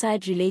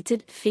alongside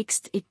related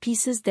fixed-it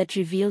pieces that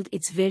revealed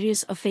its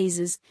various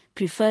phases,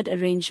 preferred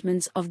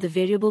arrangements of the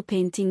variable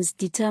paintings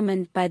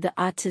determined by the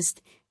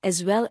artist,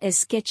 as well as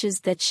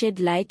sketches that shed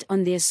light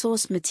on their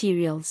source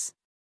materials.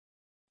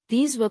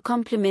 These were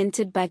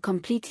complemented by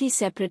completely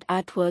separate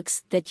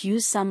artworks that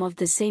use some of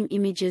the same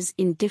images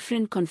in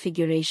different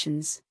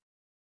configurations.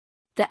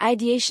 The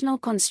ideational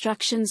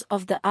constructions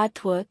of the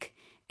artwork,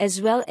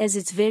 as well as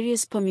its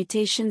various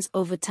permutations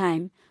over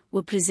time,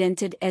 were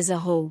presented as a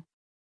whole.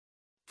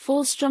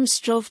 Falström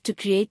strove to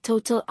create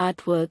total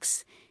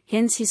artworks,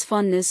 hence his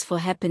fondness for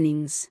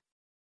happenings.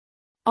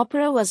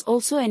 Opera was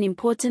also an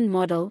important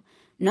model,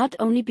 not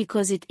only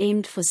because it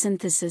aimed for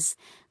synthesis,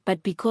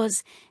 but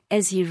because,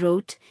 as he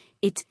wrote,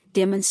 it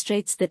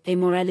demonstrates the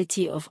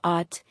amorality of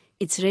art,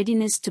 its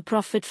readiness to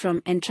profit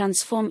from and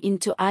transform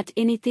into art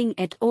anything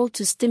at all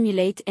to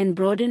stimulate and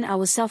broaden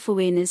our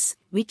self-awareness,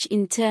 which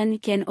in turn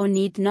can or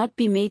need not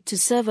be made to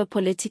serve a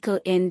political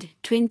end.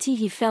 20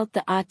 He felt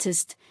the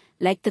artist,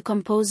 like the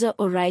composer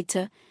or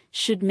writer,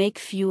 should make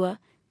fewer,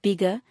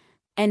 bigger,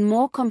 and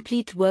more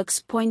complete works.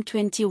 Point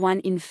 21.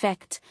 In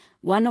fact,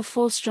 one of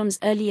Falström's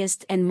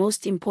earliest and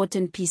most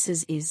important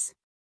pieces is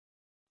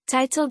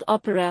titled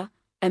Opera,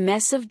 a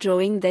massive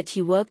drawing that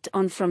he worked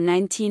on from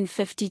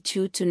 1952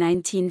 to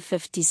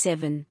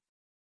 1957.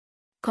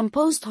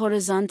 Composed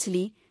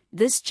horizontally,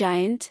 this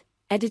giant,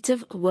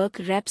 additive work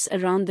wraps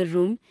around the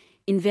room,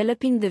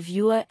 enveloping the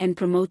viewer and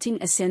promoting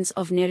a sense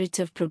of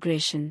narrative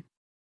progression.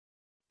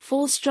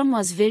 Falström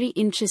was very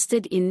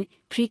interested in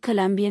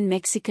pre-Columbian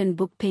Mexican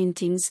book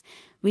paintings,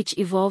 which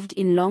evolved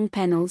in long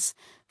panels,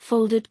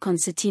 folded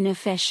concertina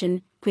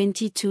fashion.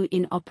 22.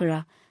 In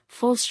opera,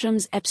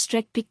 Falström's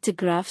abstract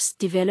pictographs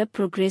develop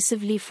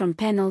progressively from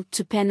panel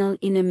to panel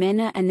in a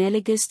manner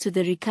analogous to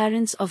the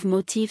recurrence of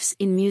motifs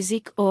in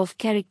music or of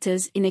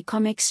characters in a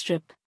comic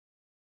strip.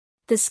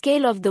 The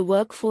scale of the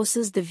work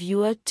forces the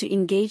viewer to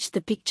engage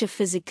the picture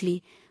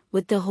physically,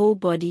 with the whole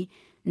body,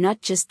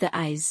 not just the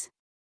eyes.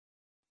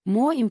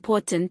 More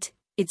important,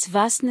 its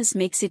vastness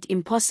makes it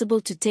impossible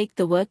to take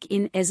the work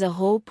in as a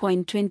whole.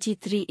 Point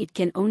 23. It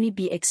can only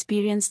be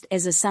experienced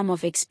as a sum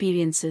of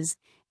experiences,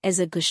 as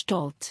a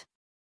gestalt.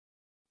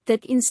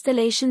 That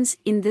installations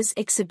in this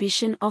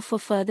exhibition offer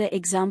further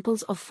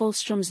examples of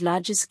Falström's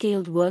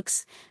larger-scaled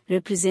works,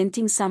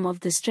 representing some of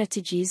the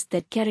strategies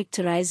that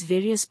characterize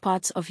various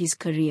parts of his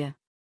career.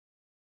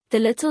 The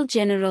Little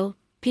General,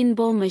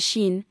 Pinball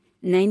Machine,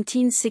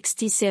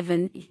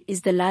 1967,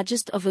 is the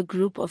largest of a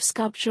group of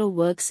sculptural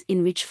works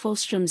in which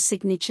Falström's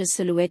signature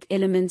silhouette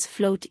elements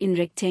float in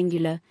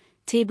rectangular,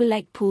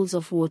 table-like pools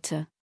of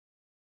water.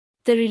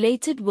 The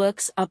related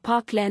works are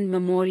Parkland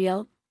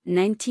Memorial,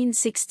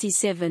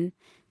 1967,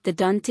 The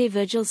Dante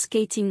Virgil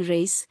Skating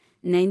Race,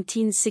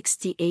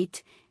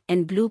 1968,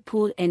 and Blue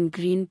Pool and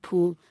Green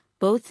Pool,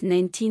 both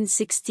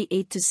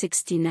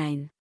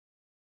 1968-69.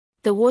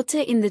 The water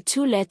in the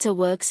two latter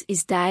works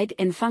is dyed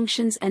and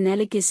functions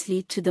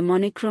analogously to the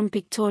monochrome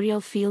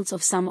pictorial fields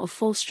of some of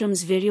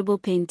Falström's variable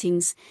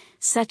paintings,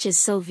 such as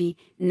Sylvie,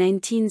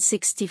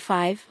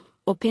 1965,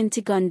 or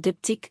Pentagon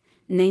Diptych,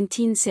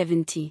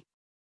 1970.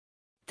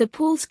 The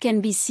pools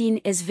can be seen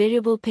as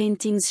variable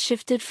paintings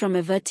shifted from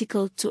a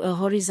vertical to a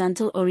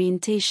horizontal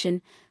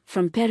orientation,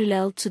 from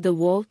parallel to the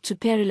wall to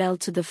parallel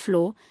to the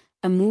floor,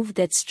 a move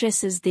that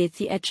stresses their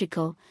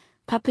theatrical,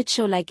 puppet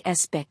show-like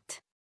aspect.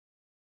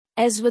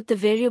 As with the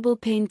variable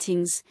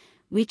paintings,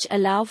 which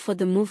allow for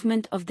the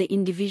movement of the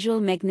individual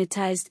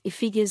magnetized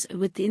figures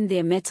within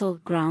their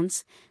metal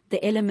grounds,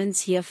 the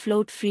elements here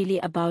float freely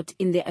about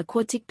in their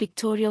aquatic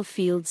pictorial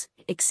fields,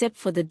 except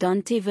for the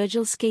Dante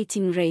Virgil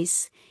Skating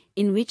Race,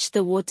 in which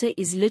the water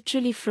is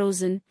literally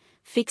frozen,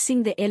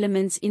 fixing the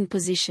elements in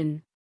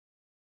position.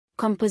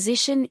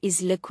 Composition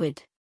is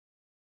liquid.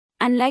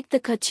 Unlike the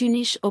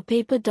cartoonish or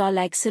paper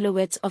doll-like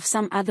silhouettes of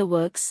some other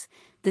works,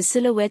 the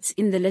silhouettes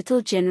in The Little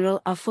General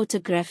are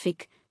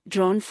photographic,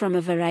 drawn from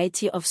a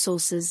variety of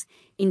sources,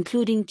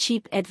 including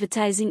cheap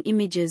advertising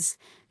images,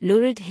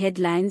 lurid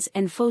headlines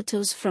and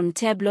photos from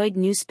tabloid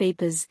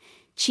newspapers,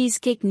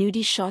 cheesecake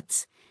nudie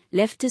shots,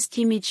 leftist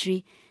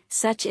imagery,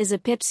 such as a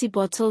Pepsi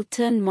bottle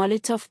turned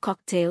Molotov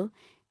cocktail,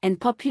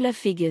 and popular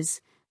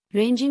figures,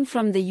 ranging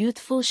from the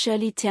youthful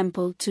Shirley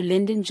Temple to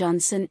Lyndon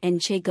Johnson and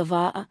Che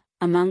Guevara,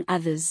 among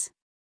others.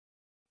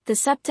 The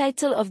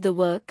subtitle of the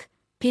work,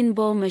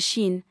 Pinball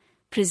Machine,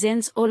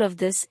 presents all of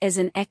this as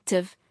an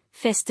active,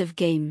 festive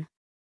game.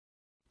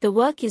 The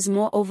work is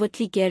more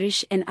overtly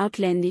garish and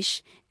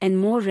outlandish, and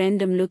more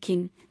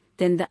random-looking,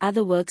 than the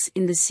other works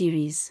in the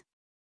series.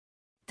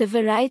 The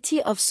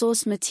variety of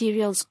source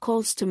materials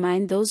calls to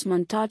mind those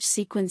montage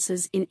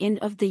sequences in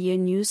end-of-the-year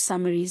news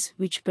summaries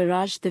which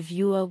barrage the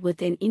viewer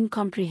with an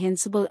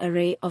incomprehensible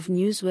array of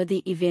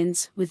newsworthy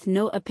events with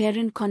no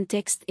apparent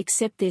context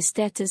except their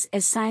status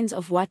as signs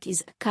of what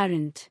is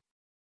current.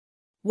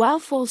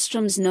 While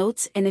Falström's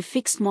notes and a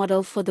fixed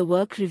model for the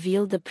work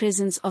reveal the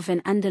presence of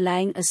an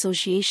underlying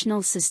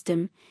associational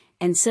system,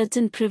 and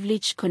certain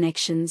privileged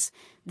connections,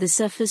 the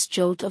surface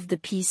jolt of the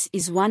piece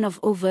is one of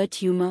overt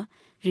humor,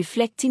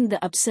 reflecting the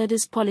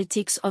absurdist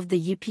politics of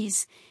the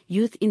Yippies,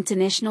 Youth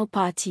International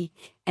Party,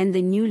 and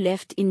the New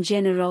Left in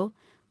general,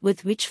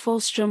 with which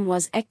Falström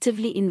was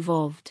actively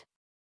involved.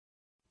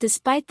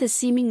 Despite the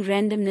seeming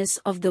randomness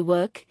of the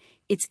work,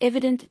 its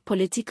evident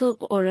political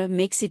aura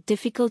makes it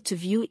difficult to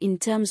view in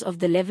terms of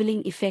the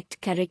leveling effect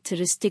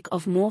characteristic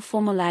of more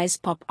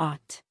formalized pop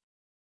art.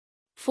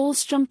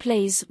 Falström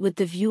plays with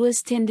the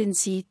viewer's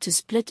tendency to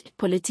split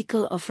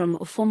political or from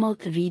formal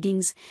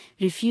readings,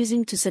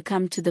 refusing to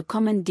succumb to the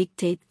common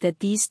dictate that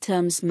these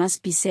terms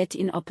must be set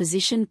in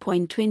opposition.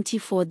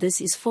 24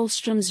 This is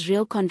Falström's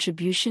real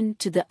contribution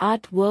to the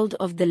art world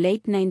of the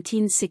late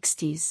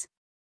 1960s.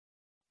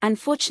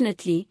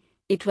 Unfortunately,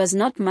 it was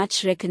not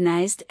much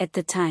recognized at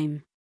the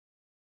time.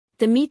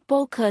 The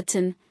Meatball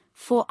Curtain,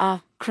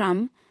 4R,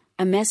 Crumb,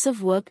 a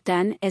massive work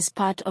done as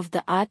part of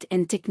the Art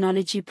and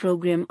Technology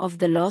program of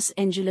the Los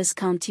Angeles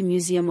County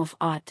Museum of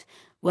Art,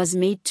 was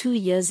made 2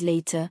 years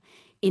later,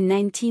 in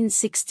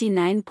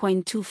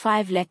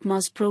 1969.25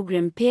 LACMA's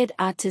program paired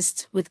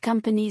artists with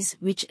companies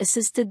which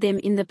assisted them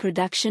in the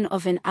production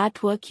of an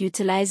artwork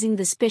utilizing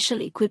the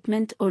special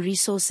equipment or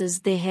resources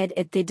they had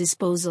at their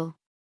disposal.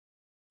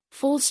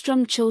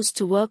 Fohlstrom chose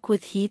to work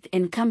with Heath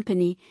and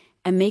Company,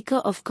 a maker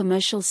of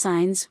commercial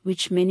signs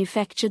which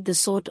manufactured the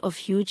sort of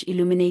huge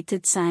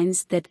illuminated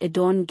signs that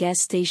adorn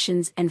gas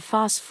stations and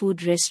fast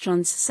food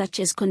restaurants such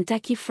as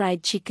Kentucky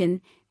Fried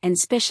Chicken, and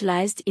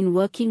specialized in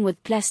working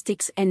with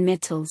plastics and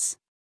metals.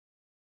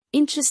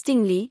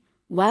 Interestingly,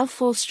 while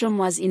Fohlstrom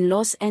was in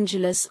Los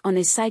Angeles on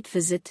a site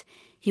visit,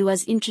 he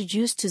was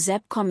introduced to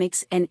Zap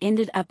Comics and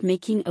ended up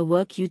making a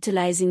work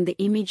utilizing the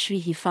imagery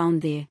he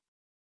found there.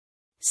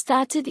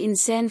 Started in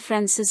San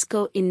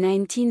Francisco in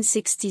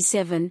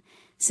 1967,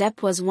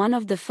 Zap was one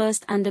of the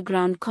first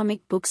underground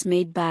comic books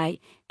made by,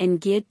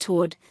 and geared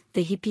toward,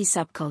 the hippie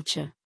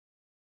subculture.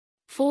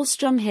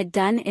 Fohlstrom had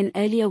done an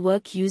earlier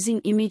work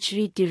using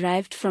imagery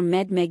derived from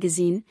Mad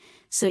magazine,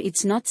 so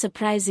it's not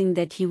surprising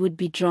that he would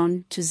be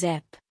drawn to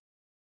Zap.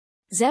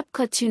 Zap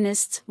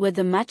cartoonists were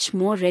the much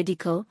more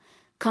radical,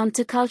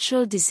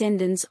 countercultural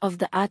descendants of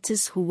the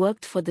artists who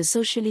worked for the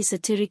socially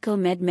satirical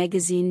Mad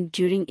magazine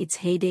during its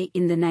heyday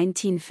in the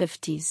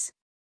 1950s.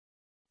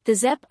 The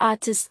Zap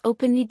artists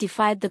openly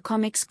defied the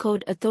Comics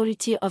Code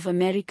Authority of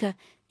America,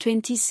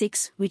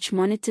 26, which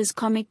monitors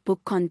comic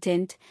book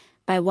content,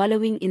 by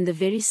wallowing in the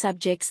very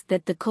subjects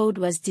that the code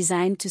was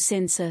designed to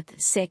censor: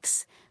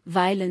 sex,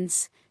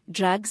 violence,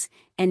 drugs,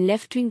 and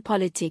left-wing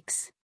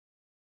politics.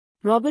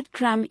 Robert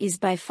Crumb is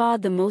by far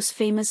the most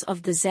famous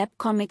of the Zap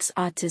Comics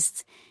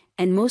artists,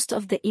 and most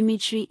of the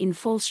imagery in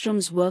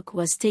Fohlstrom's work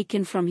was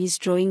taken from his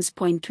drawings.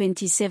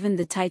 27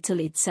 The title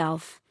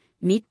itself,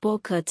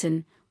 Meatball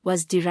Curtain,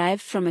 was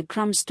derived from a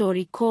Crumb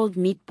story called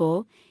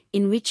Meatball,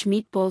 in which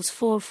meatballs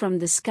fall from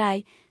the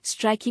sky,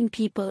 striking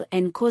people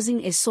and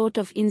causing a sort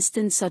of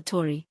instant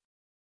satori.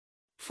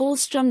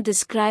 Fohlstrom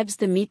describes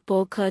the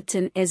Meatball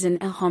Curtain as a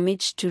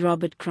homage to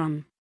Robert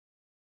Crumb,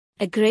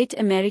 a great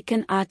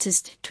American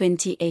artist.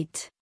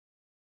 28.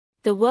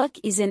 The work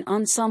is an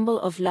ensemble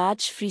of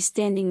large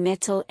freestanding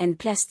metal and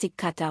plastic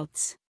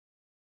cutouts.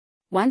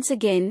 Once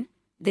again,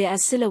 there are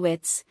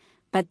silhouettes,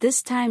 but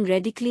this time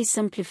radically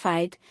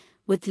simplified,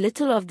 with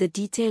little of the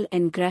detail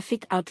and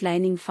graphic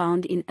outlining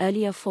found in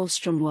earlier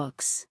Fohlstrom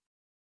works.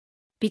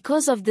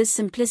 Because of this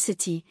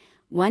simplicity,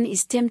 one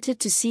is tempted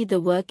to see the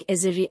work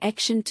as a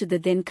reaction to the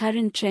then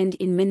current trend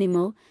in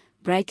minimal,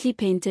 brightly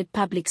painted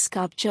public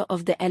sculpture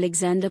of the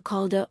Alexander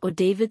Calder or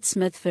David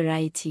Smith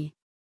variety.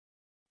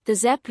 The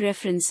Zap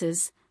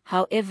references,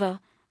 however,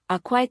 are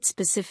quite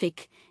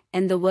specific,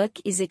 and the work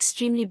is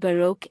extremely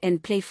baroque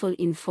and playful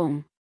in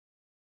form.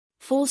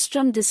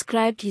 Fohlstrom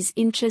described his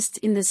interest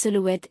in the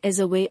silhouette as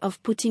a way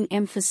of putting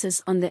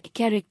emphasis on the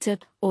character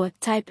or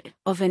type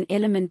of an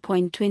element.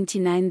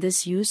 29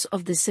 This use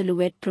of the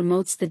silhouette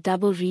promotes the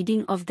double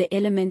reading of the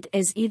element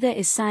as either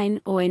a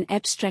sign or an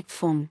abstract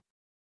form.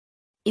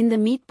 In the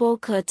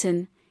Meatball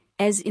Curtain,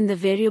 as in the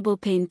variable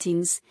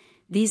paintings,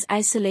 these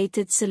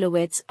isolated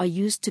silhouettes are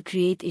used to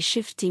create a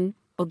shifting,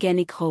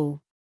 organic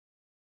whole.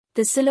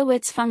 The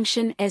silhouettes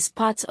function as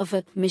parts of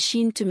a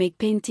machine to make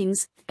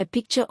paintings, a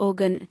picture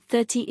organ.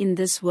 30 In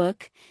this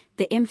work,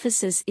 the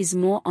emphasis is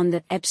more on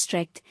the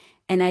abstract,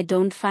 and I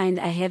don't find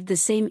I have the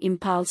same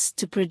impulse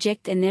to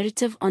project a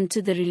narrative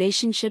onto the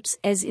relationships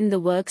as in the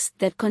works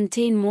that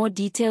contain more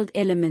detailed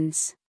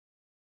elements.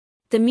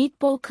 The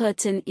Meatball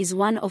Curtain is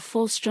one of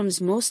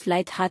Fohlstrom's most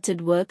light-hearted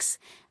works,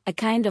 a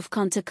kind of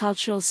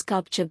countercultural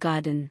sculpture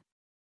garden.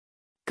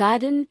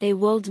 Garden, a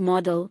world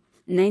model,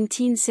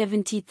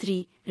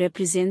 1973,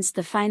 represents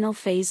the final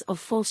phase of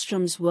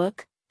Fohlstrom's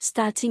work,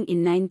 starting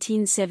in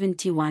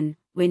 1971,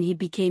 when he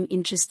became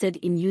interested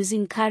in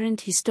using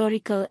current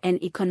historical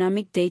and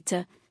economic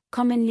data,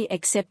 commonly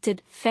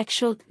accepted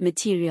factual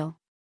material.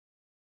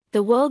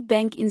 The World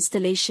Bank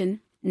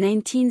installation,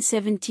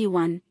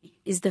 1971,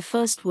 is the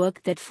first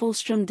work that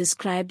Fohlstrom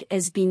described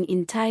as being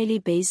entirely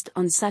based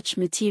on such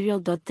material.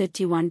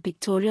 31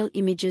 Pictorial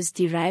images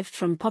derived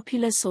from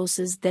popular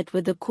sources that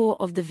were the core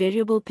of the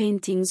variable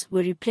paintings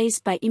were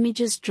replaced by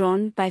images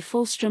drawn by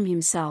Fohlstrom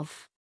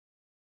himself.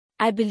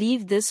 I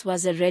believe this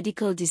was a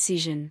radical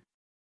decision.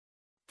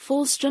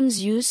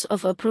 Fohlstrom's use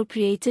of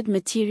appropriated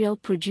material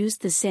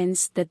produced the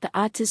sense that the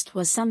artist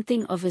was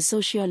something of a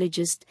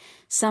sociologist,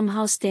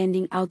 somehow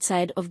standing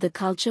outside of the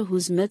culture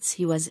whose myths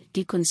he was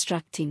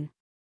deconstructing.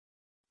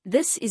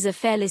 This is a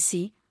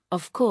fallacy,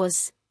 of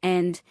course,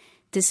 and,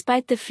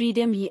 despite the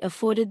freedom he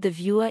afforded the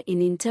viewer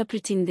in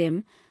interpreting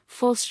them,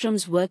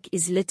 Fohlstrom's work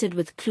is littered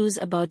with clues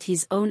about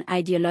his own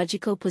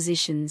ideological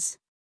positions.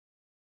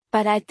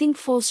 But I think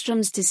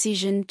Fohlstrom's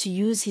decision to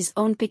use his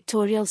own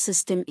pictorial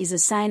system is a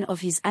sign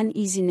of his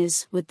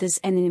uneasiness with this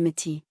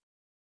anonymity.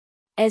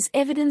 As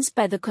evidenced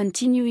by the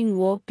continuing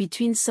war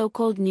between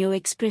so-called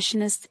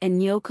neo-expressionists and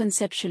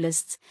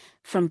neo-conceptualists,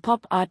 from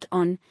pop art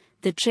on,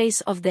 the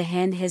trace of the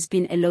hand has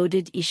been a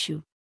loaded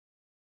issue.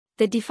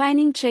 The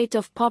defining trait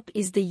of pop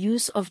is the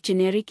use of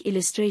generic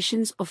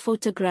illustrations or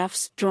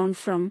photographs drawn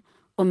from,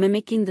 or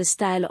mimicking the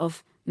style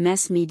of,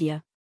 mass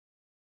media.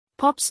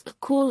 Pop's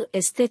cool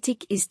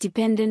aesthetic is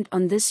dependent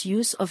on this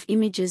use of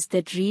images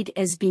that read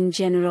as being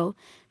general,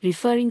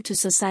 referring to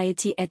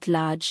society at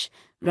large,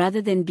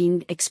 rather than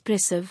being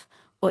expressive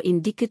or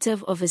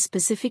indicative of a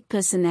specific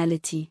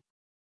personality.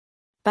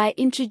 By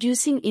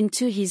introducing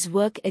into his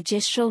work a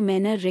gestural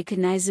manner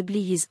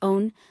recognizably his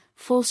own,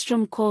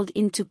 Falstrom called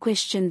into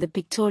question the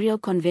pictorial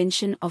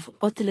convention of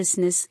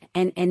authorlessness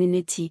and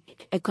anonymity,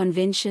 a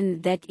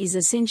convention that is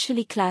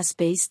essentially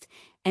class-based,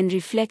 and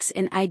reflects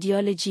an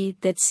ideology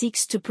that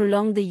seeks to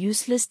prolong the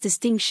useless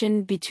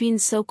distinction between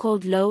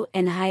so-called low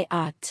and high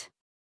art.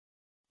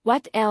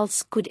 What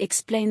else could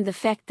explain the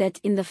fact that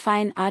in the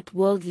fine art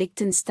world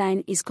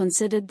Lichtenstein is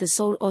considered the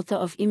sole author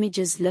of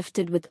images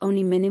lifted with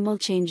only minimal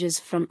changes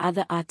from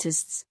other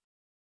artists?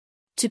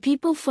 To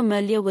people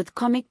familiar with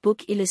comic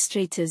book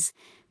illustrators,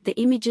 the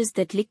images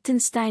that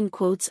Lichtenstein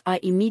quotes are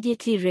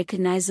immediately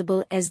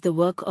recognizable as the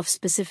work of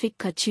specific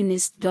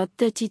cartoonist.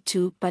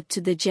 32 But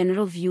to the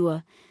general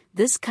viewer,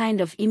 this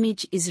kind of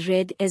image is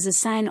read as a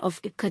sign of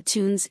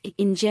cartoons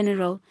in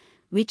general,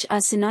 which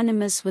are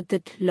synonymous with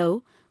the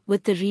low,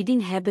 with the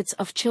reading habits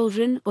of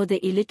children or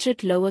the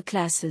illiterate lower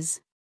classes.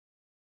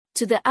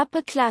 To the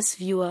upper class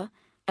viewer,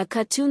 a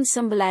cartoon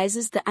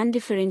symbolizes the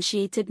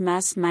undifferentiated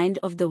mass mind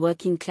of the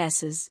working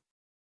classes.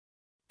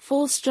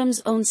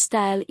 Falstrom's own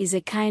style is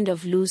a kind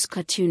of loose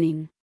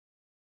cartooning.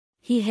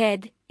 He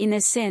had, in a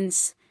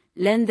sense,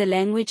 learned the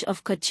language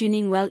of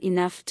cartooning well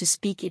enough to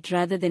speak it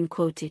rather than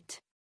quote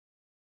it.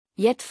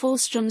 Yet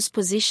Falstrom's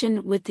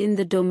position within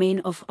the domain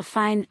of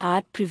fine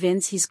art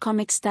prevents his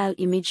comic-style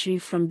imagery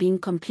from being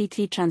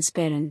completely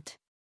transparent.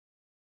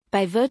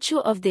 By virtue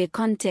of their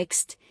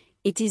context,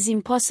 it is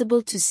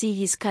impossible to see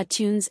his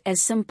cartoons as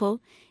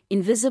simple,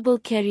 invisible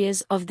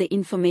carriers of the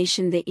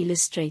information they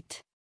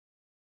illustrate.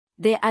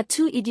 They are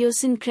too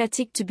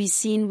idiosyncratic to be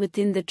seen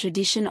within the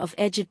tradition of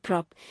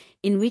agitprop,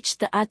 in which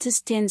the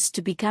artist tends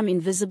to become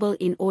invisible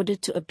in order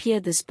to appear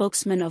the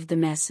spokesman of the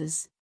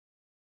masses.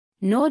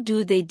 Nor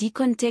do they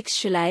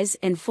decontextualize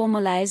and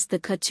formalize the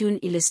cartoon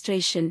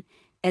illustration,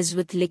 as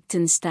with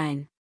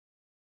Lichtenstein.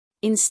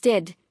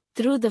 Instead,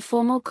 through the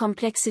formal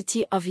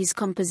complexity of his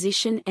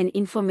composition and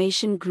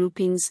information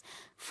groupings,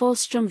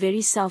 Falstrom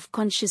very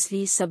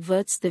self-consciously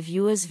subverts the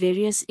viewer's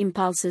various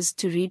impulses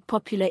to read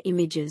popular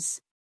images.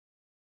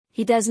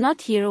 He does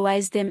not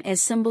heroize them as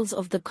symbols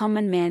of the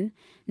common man,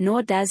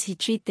 nor does he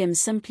treat them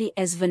simply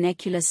as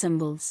vernacular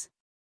symbols.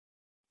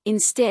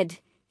 Instead,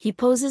 he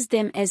poses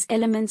them as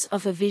elements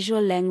of a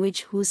visual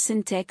language whose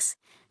syntax,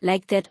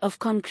 like that of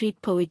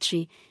concrete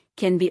poetry,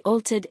 can be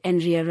altered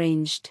and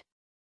rearranged.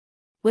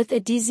 With a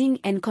dizzying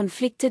and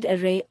conflicted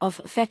array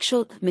of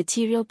factual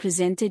material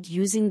presented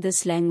using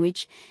this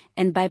language,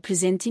 and by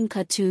presenting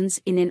cartoons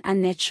in an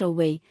unnatural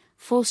way,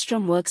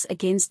 Falstrom works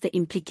against the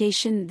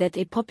implication that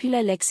a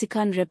popular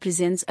lexicon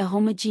represents a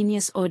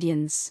homogeneous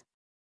audience.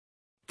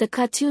 The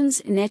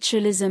cartoon's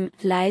naturalism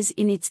lies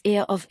in its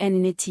air of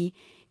anonymity,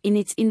 in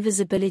its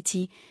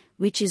invisibility,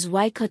 which is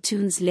why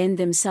cartoons lend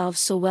themselves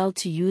so well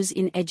to use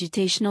in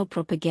agitational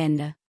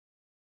propaganda.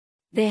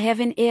 They have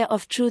an air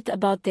of truth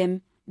about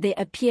them, they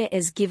appear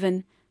as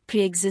given,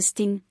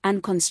 pre-existing,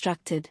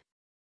 unconstructed.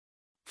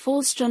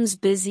 Falstrom's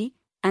busy,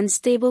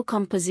 unstable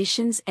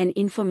compositions and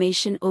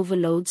information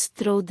overloads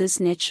throw this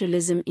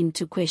naturalism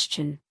into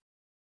question.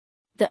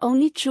 The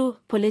only true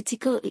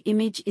political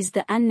image is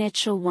the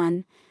unnatural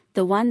one,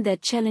 the one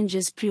that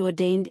challenges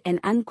preordained and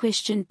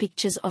unquestioned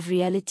pictures of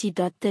reality.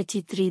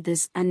 33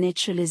 This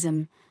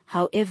unnaturalism,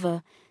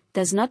 however,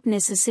 does not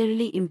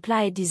necessarily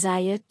imply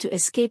desire to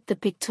escape the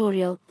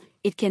pictorial,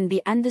 it can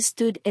be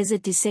understood as a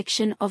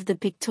dissection of the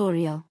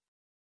pictorial.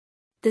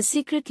 The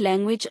secret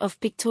language of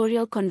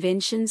pictorial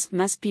conventions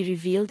must be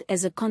revealed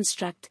as a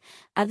construct,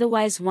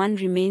 otherwise one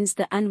remains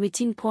the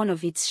unwitting pawn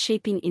of its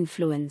shaping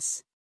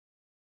influence.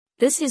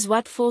 This is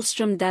what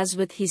Falstrom does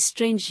with his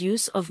strange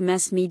use of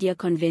mass media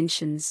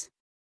conventions.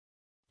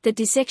 The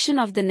dissection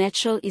of the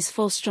natural is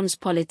Falstrom's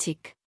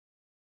politic.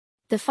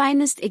 The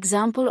finest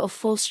example of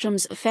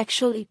Falstrom's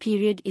factual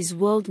period is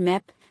World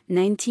Map,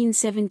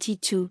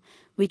 1972,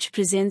 which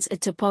presents a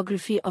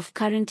topography of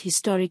current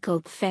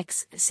historical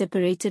facts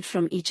separated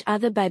from each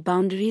other by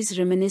boundaries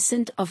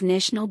reminiscent of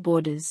national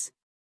borders.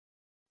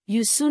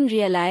 You soon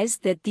realize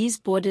that these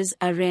borders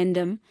are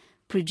random,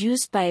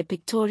 produced by a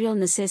pictorial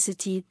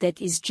necessity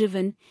that is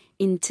driven,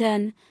 in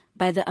turn,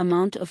 by the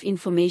amount of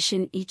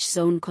information each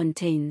zone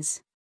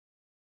contains.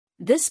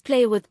 This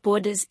play with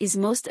borders is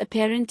most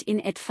apparent in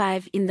At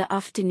 5 in the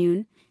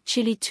Afternoon,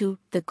 Chile 2,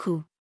 The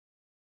Coup.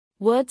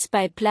 Words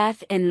by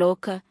Plath and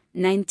Lorca,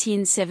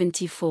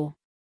 1974.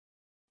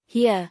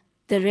 Here,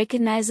 the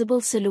recognizable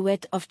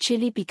silhouette of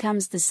Chile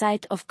becomes the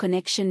site of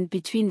connection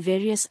between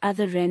various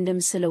other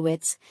random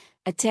silhouettes,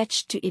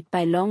 attached to it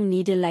by long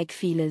needle-like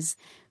feelers,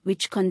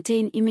 which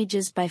contain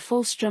images by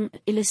Falstrom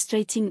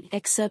illustrating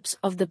excerpts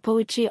of the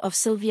poetry of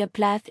Sylvia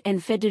Plath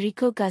and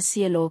Federico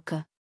Garcia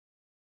Lorca.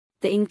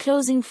 The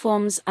enclosing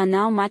forms are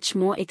now much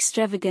more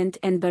extravagant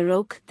and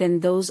baroque than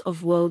those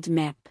of World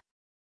Map.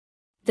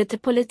 That the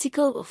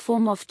political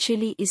form of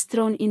Chile is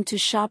thrown into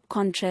sharp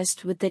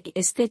contrast with the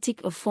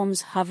aesthetic of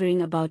forms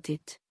hovering about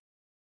it.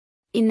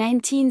 In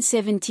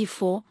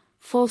 1974,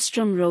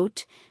 Falstrom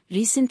wrote,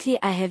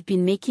 "Recently I have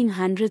been making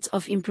hundreds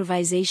of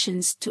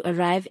improvisations to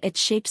arrive at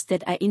shapes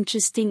that are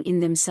interesting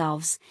in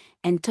themselves,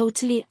 and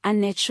totally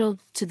unnatural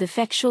to the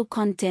factual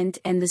content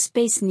and the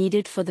space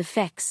needed for the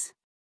facts.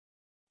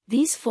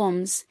 These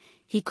forms,"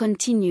 he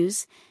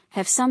continues,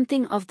 "have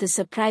something of the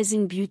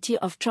surprising beauty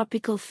of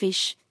tropical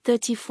fish."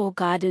 34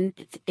 Garden,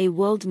 a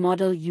world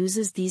model,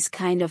 uses these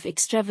kind of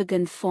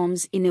extravagant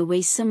forms in a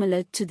way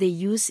similar to their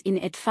use in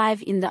At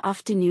 5 in the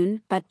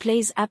Afternoon, but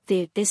plays up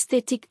their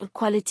aesthetic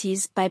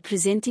qualities by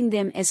presenting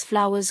them as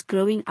flowers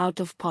growing out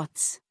of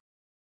pots.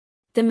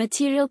 The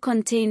material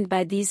contained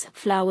by these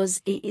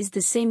flowers is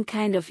the same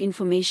kind of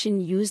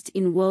information used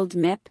in world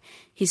map,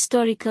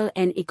 historical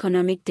and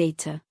economic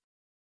data.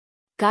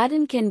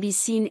 Garden can be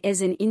seen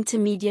as an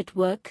intermediate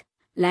work,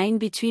 lying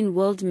between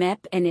world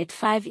map and At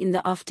 5 in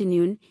the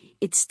Afternoon.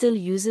 It still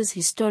uses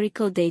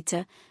historical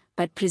data,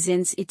 but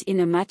presents it in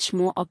a much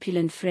more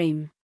opulent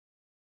frame.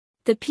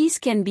 The piece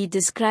can be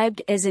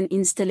described as an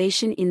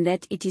installation in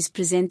that it is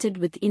presented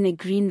within a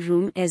green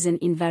room as an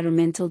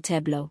environmental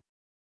tableau.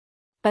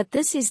 But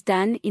this is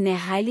done in a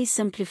highly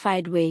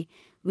simplified way,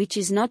 which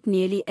is not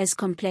nearly as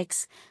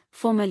complex,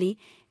 formally,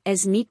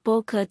 as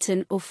Meatball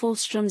Curtain or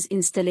Falstrom's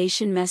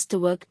installation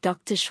masterwork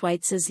Dr.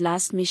 Schweitzer's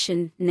Last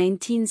Mission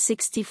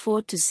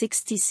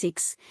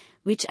 1964-66,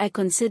 which I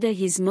consider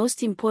his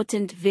most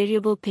important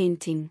variable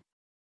painting.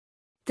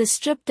 The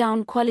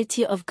stripped-down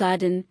quality of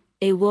Garden,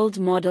 a world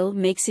model,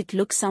 makes it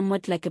look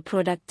somewhat like a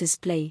product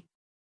display.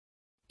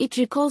 It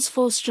recalls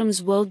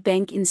Falstrom's World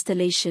Bank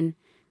installation,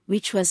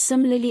 which was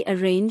similarly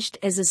arranged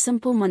as a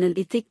simple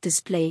monolithic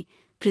display,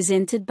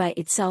 presented by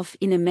itself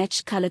in a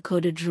matched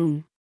color-coded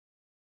room.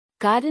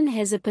 Garden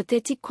has a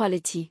pathetic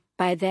quality.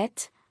 By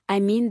that, I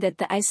mean that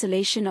the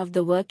isolation of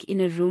the work in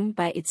a room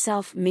by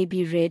itself may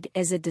be read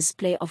as a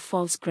display of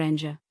false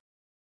grandeur.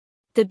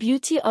 The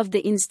beauty of the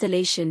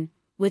installation,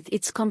 with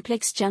its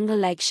complex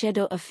jungle-like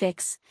shadow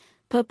effects,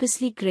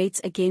 purposely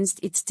grates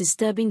against its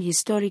disturbing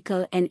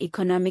historical and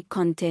economic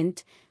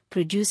content,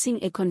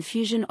 producing a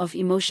confusion of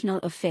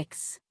emotional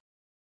effects.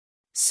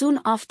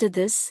 Soon after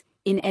this,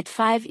 in At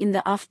 5 in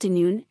the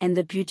Afternoon and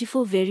the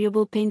beautiful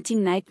variable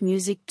painting Night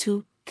Music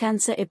 2,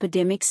 Cancer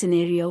Epidemic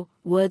Scenario,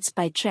 words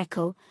by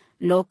Trackle,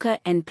 Locker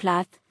and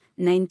Plath,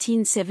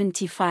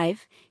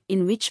 1975,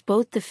 in which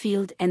both the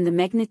field and the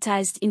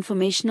magnetized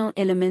informational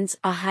elements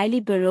are highly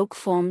Baroque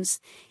forms,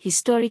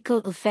 historical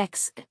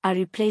effects are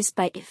replaced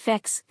by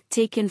effects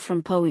taken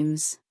from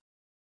poems.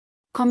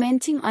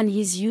 Commenting on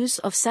his use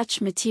of such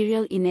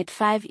material in At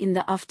 5 in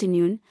the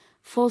Afternoon,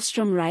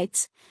 Falstrom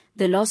writes,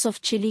 "The loss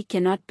of Chile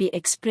cannot be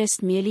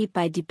expressed merely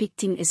by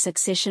depicting a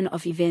succession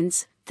of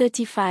events."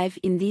 35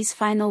 In these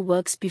final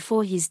works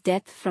before his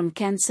death from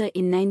cancer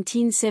in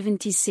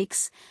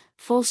 1976,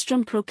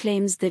 Falstrom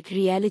proclaims the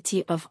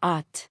reality of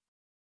art.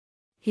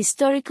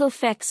 Historical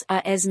facts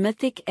are as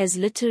mythic as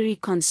literary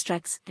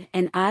constructs,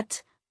 and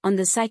art, on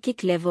the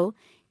psychic level,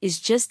 is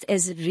just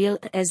as real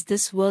as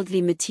this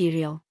worldly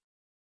material.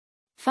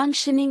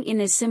 Functioning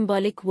in a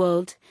symbolic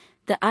world,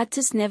 the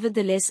artist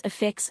nevertheless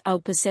affects our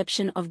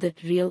perception of the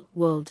real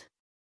world.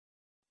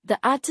 The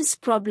artist's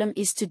problem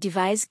is to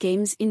devise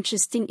games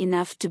interesting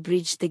enough to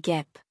bridge the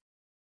gap.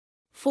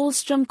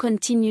 Falstrom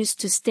continues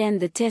to stand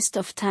the test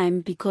of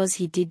time because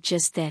he did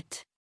just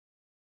that.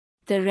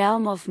 The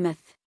realm of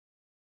myth.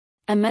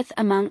 A myth,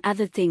 among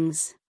other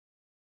things,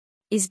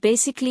 is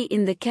basically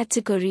in the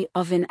category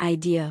of an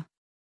idea.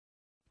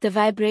 The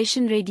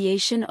vibration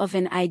radiation of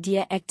an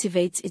idea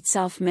activates its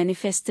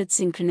self-manifested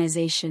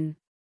synchronization.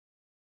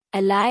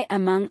 A lie,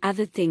 among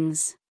other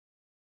things,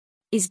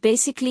 is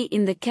basically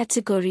in the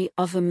category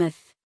of a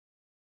myth.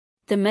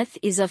 The myth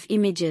is of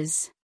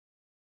images.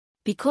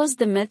 Because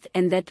the myth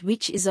and that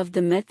which is of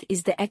the myth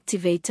is the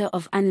activator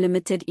of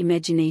unlimited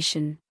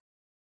imagination.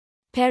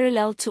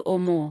 Parallel to or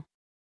more.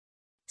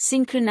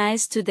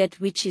 Synchronized to that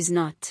which is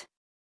not.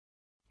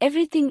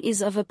 Everything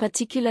is of a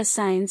particular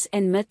science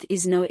and myth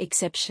is no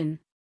exception.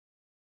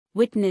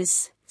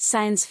 Witness,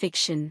 science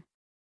fiction.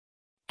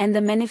 And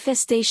the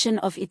manifestation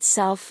of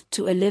itself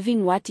to a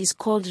living what is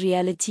called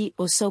reality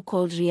or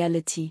so-called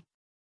reality.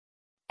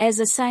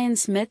 As a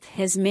science, myth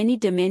has many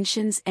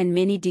dimensions and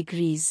many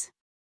degrees.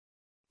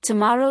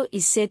 Tomorrow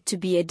is said to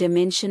be a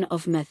dimension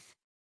of myth.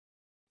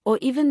 Or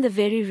even the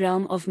very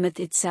realm of myth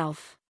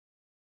itself.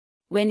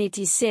 When it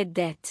is said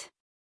that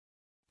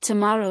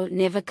tomorrow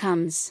never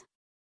comes.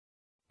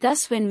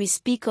 Thus when we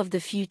speak of the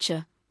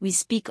future, we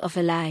speak of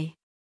a lie.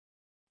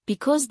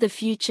 Because the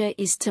future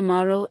is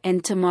tomorrow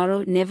and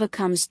tomorrow never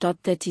comes.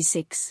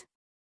 36.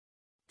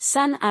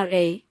 Sun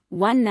RA,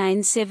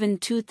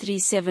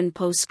 197237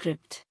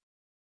 Postscript.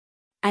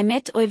 I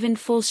met Oyvind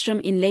Falstrom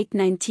in late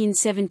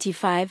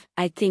 1975,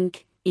 I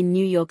think, in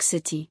New York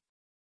City.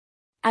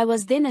 I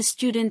was then a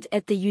student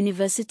at the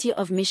University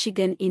of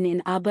Michigan in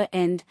Ann Arbor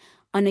and,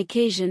 on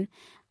occasion,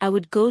 I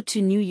would go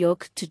to New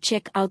York to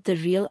check out the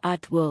real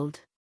art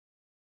world.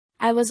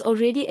 I was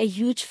already a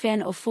huge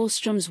fan of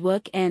Fohlstrom's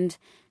work and,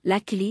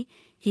 luckily,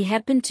 he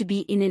happened to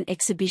be in an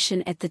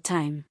exhibition at the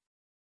time.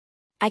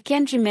 I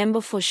can't remember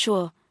for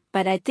sure,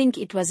 but I think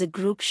it was a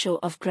group show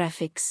of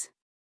graphics.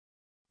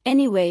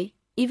 Anyway,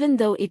 even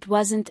though it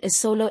wasn't a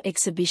solo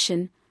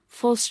exhibition,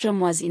 Fohlstrom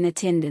was in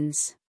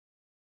attendance.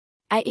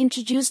 I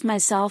introduced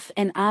myself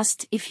and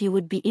asked if he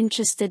would be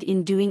interested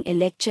in doing a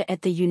lecture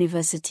at the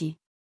university.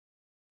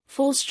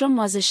 Fohlstrom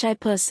was a shy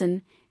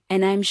person,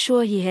 and I'm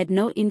sure he had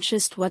no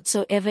interest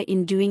whatsoever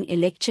in doing a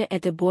lecture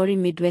at a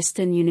boring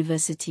Midwestern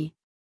university.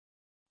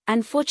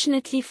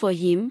 Unfortunately for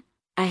him,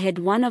 I had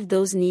one of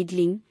those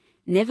needling,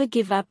 never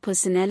give up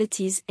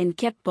personalities and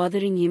kept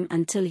bothering him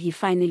until he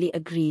finally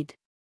agreed.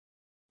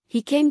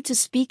 He came to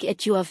speak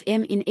at U of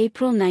M in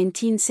April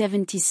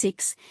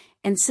 1976,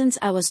 and since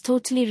I was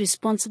totally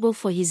responsible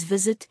for his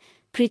visit,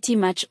 pretty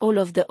much all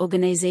of the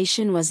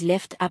organization was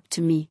left up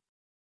to me.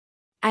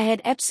 I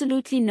had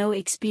absolutely no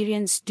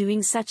experience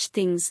doing such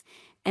things,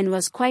 and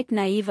was quite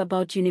naive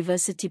about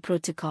university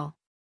protocol.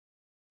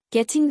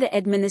 Getting the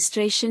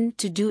administration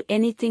to do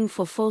anything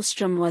for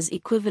Fohlstrom was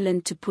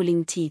equivalent to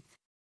pulling teeth.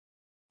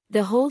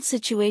 The whole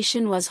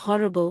situation was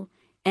horrible,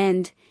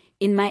 and,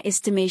 in my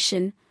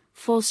estimation,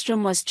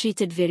 Fohlstrom was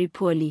treated very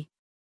poorly.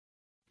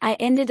 I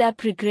ended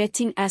up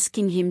regretting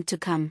asking him to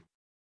come.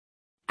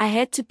 I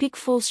had to pick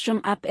Fohlstrom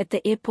up at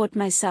the airport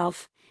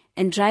myself,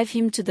 and drive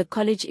him to the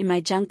college in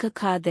my junker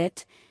car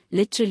that,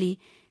 literally,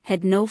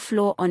 had no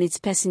floor on its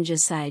passenger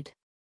side.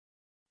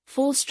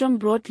 Fohlstrom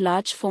brought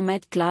large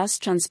format glass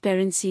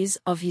transparencies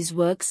of his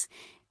works,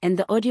 and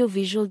the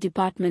audiovisual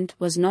department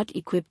was not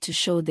equipped to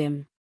show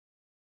them.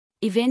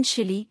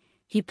 Eventually,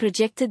 he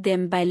projected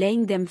them by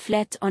laying them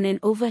flat on an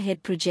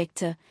overhead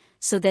projector,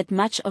 so that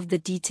much of the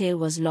detail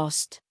was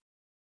lost.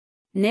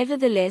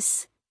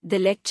 Nevertheless, the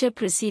lecture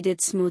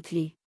proceeded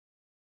smoothly.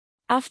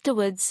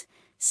 Afterwards,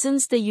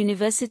 since the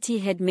university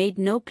had made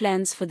no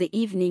plans for the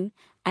evening,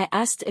 I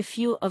asked a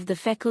few of the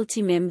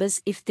faculty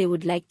members if they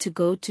would like to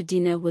go to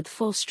dinner with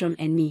Fohlstrom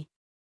and me.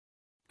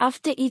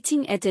 After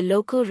eating at a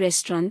local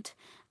restaurant,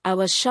 I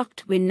was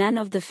shocked when none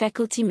of the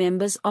faculty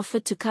members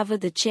offered to cover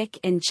the check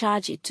and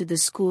charge it to the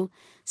school,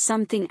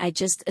 something I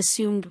just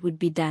assumed would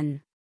be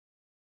done.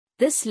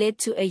 This led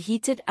to a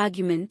heated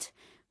argument,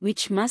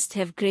 which must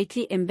have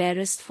greatly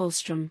embarrassed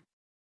Fohlstrom.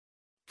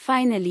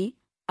 Finally,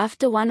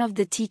 after one of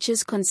the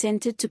teachers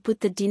consented to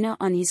put the dinner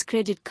on his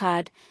credit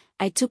card,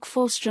 I took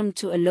Fohlstrom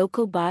to a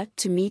local bar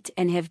to meet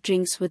and have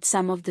drinks with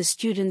some of the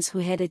students who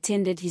had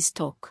attended his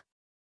talk.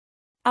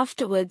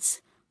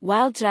 Afterwards,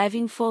 while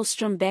driving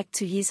Fohlstrom back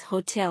to his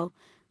hotel,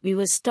 we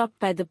were stopped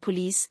by the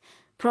police,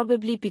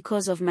 probably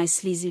because of my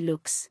sleazy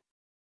looks.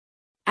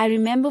 I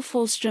remember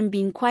Fohlstrom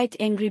being quite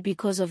angry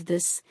because of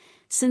this,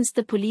 since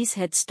the police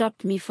had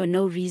stopped me for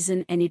no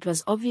reason and it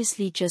was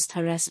obviously just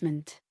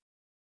harassment.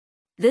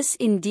 This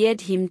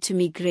endeared him to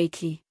me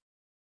greatly.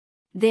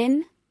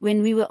 Then,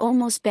 when we were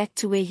almost back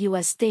to where he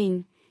was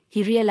staying,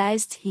 he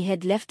realized he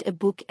had left a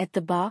book at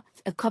the bar,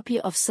 a copy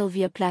of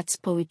Sylvia Plath's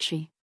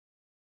poetry.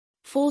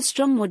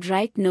 Fohlstrom would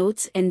write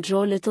notes and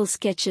draw little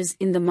sketches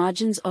in the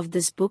margins of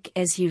this book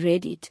as he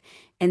read it,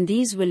 and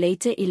these were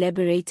later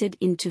elaborated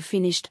into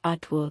finished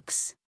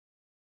artworks.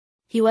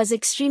 He was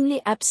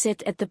extremely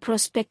upset at the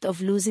prospect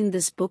of losing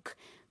this book,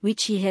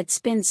 which he had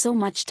spent so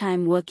much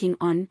time working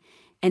on,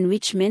 and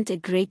which meant a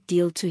great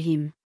deal to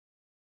him.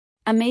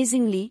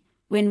 Amazingly,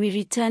 when we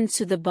returned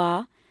to the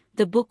bar,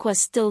 the book was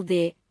still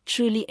there,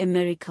 truly a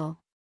miracle.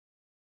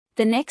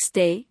 The next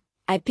day,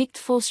 I picked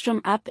Fohlstrom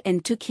up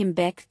and took him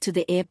back to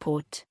the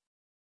airport.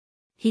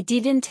 He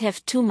didn't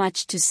have too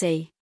much to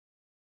say.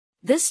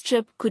 This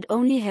trip could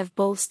only have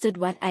bolstered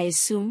what I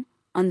assume,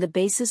 on the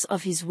basis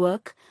of his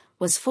work,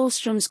 was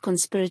Fohlstrom's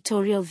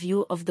conspiratorial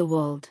view of the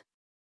world.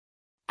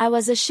 I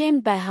was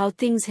ashamed by how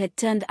things had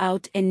turned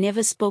out and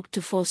never spoke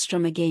to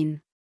Fohlstrom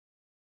again.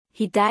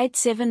 He died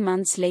 7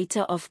 months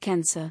later of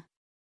cancer.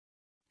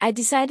 I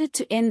decided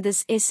to end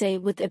this essay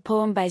with a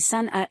poem by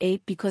Sun Ra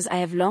because I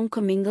have long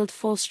commingled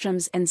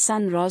Fohlstrom's and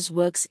Sun Ra's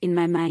works in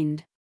my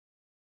mind.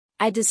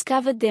 I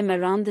discovered them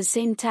around the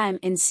same time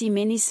and see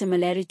many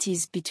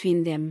similarities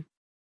between them.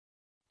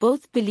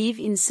 Both believe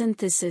in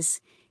synthesis,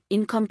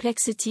 in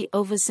complexity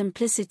over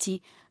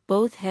simplicity,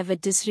 both have a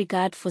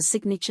disregard for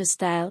signature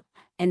style,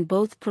 and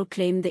both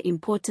proclaim the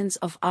importance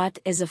of art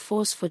as a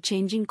force for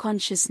changing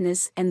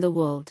consciousness and the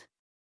world.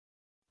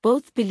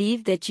 Both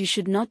believe that you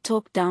should not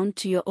talk down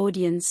to your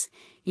audience,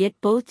 yet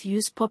both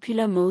use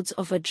popular modes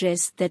of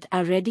address that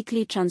are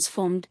radically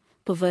transformed,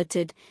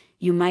 perverted,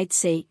 you might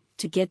say,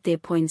 to get their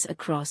points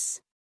across.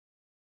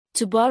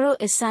 To borrow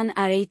a Sun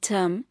Ra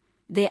term,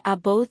 they are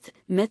both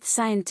myth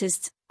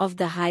scientists of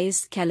the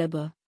highest caliber.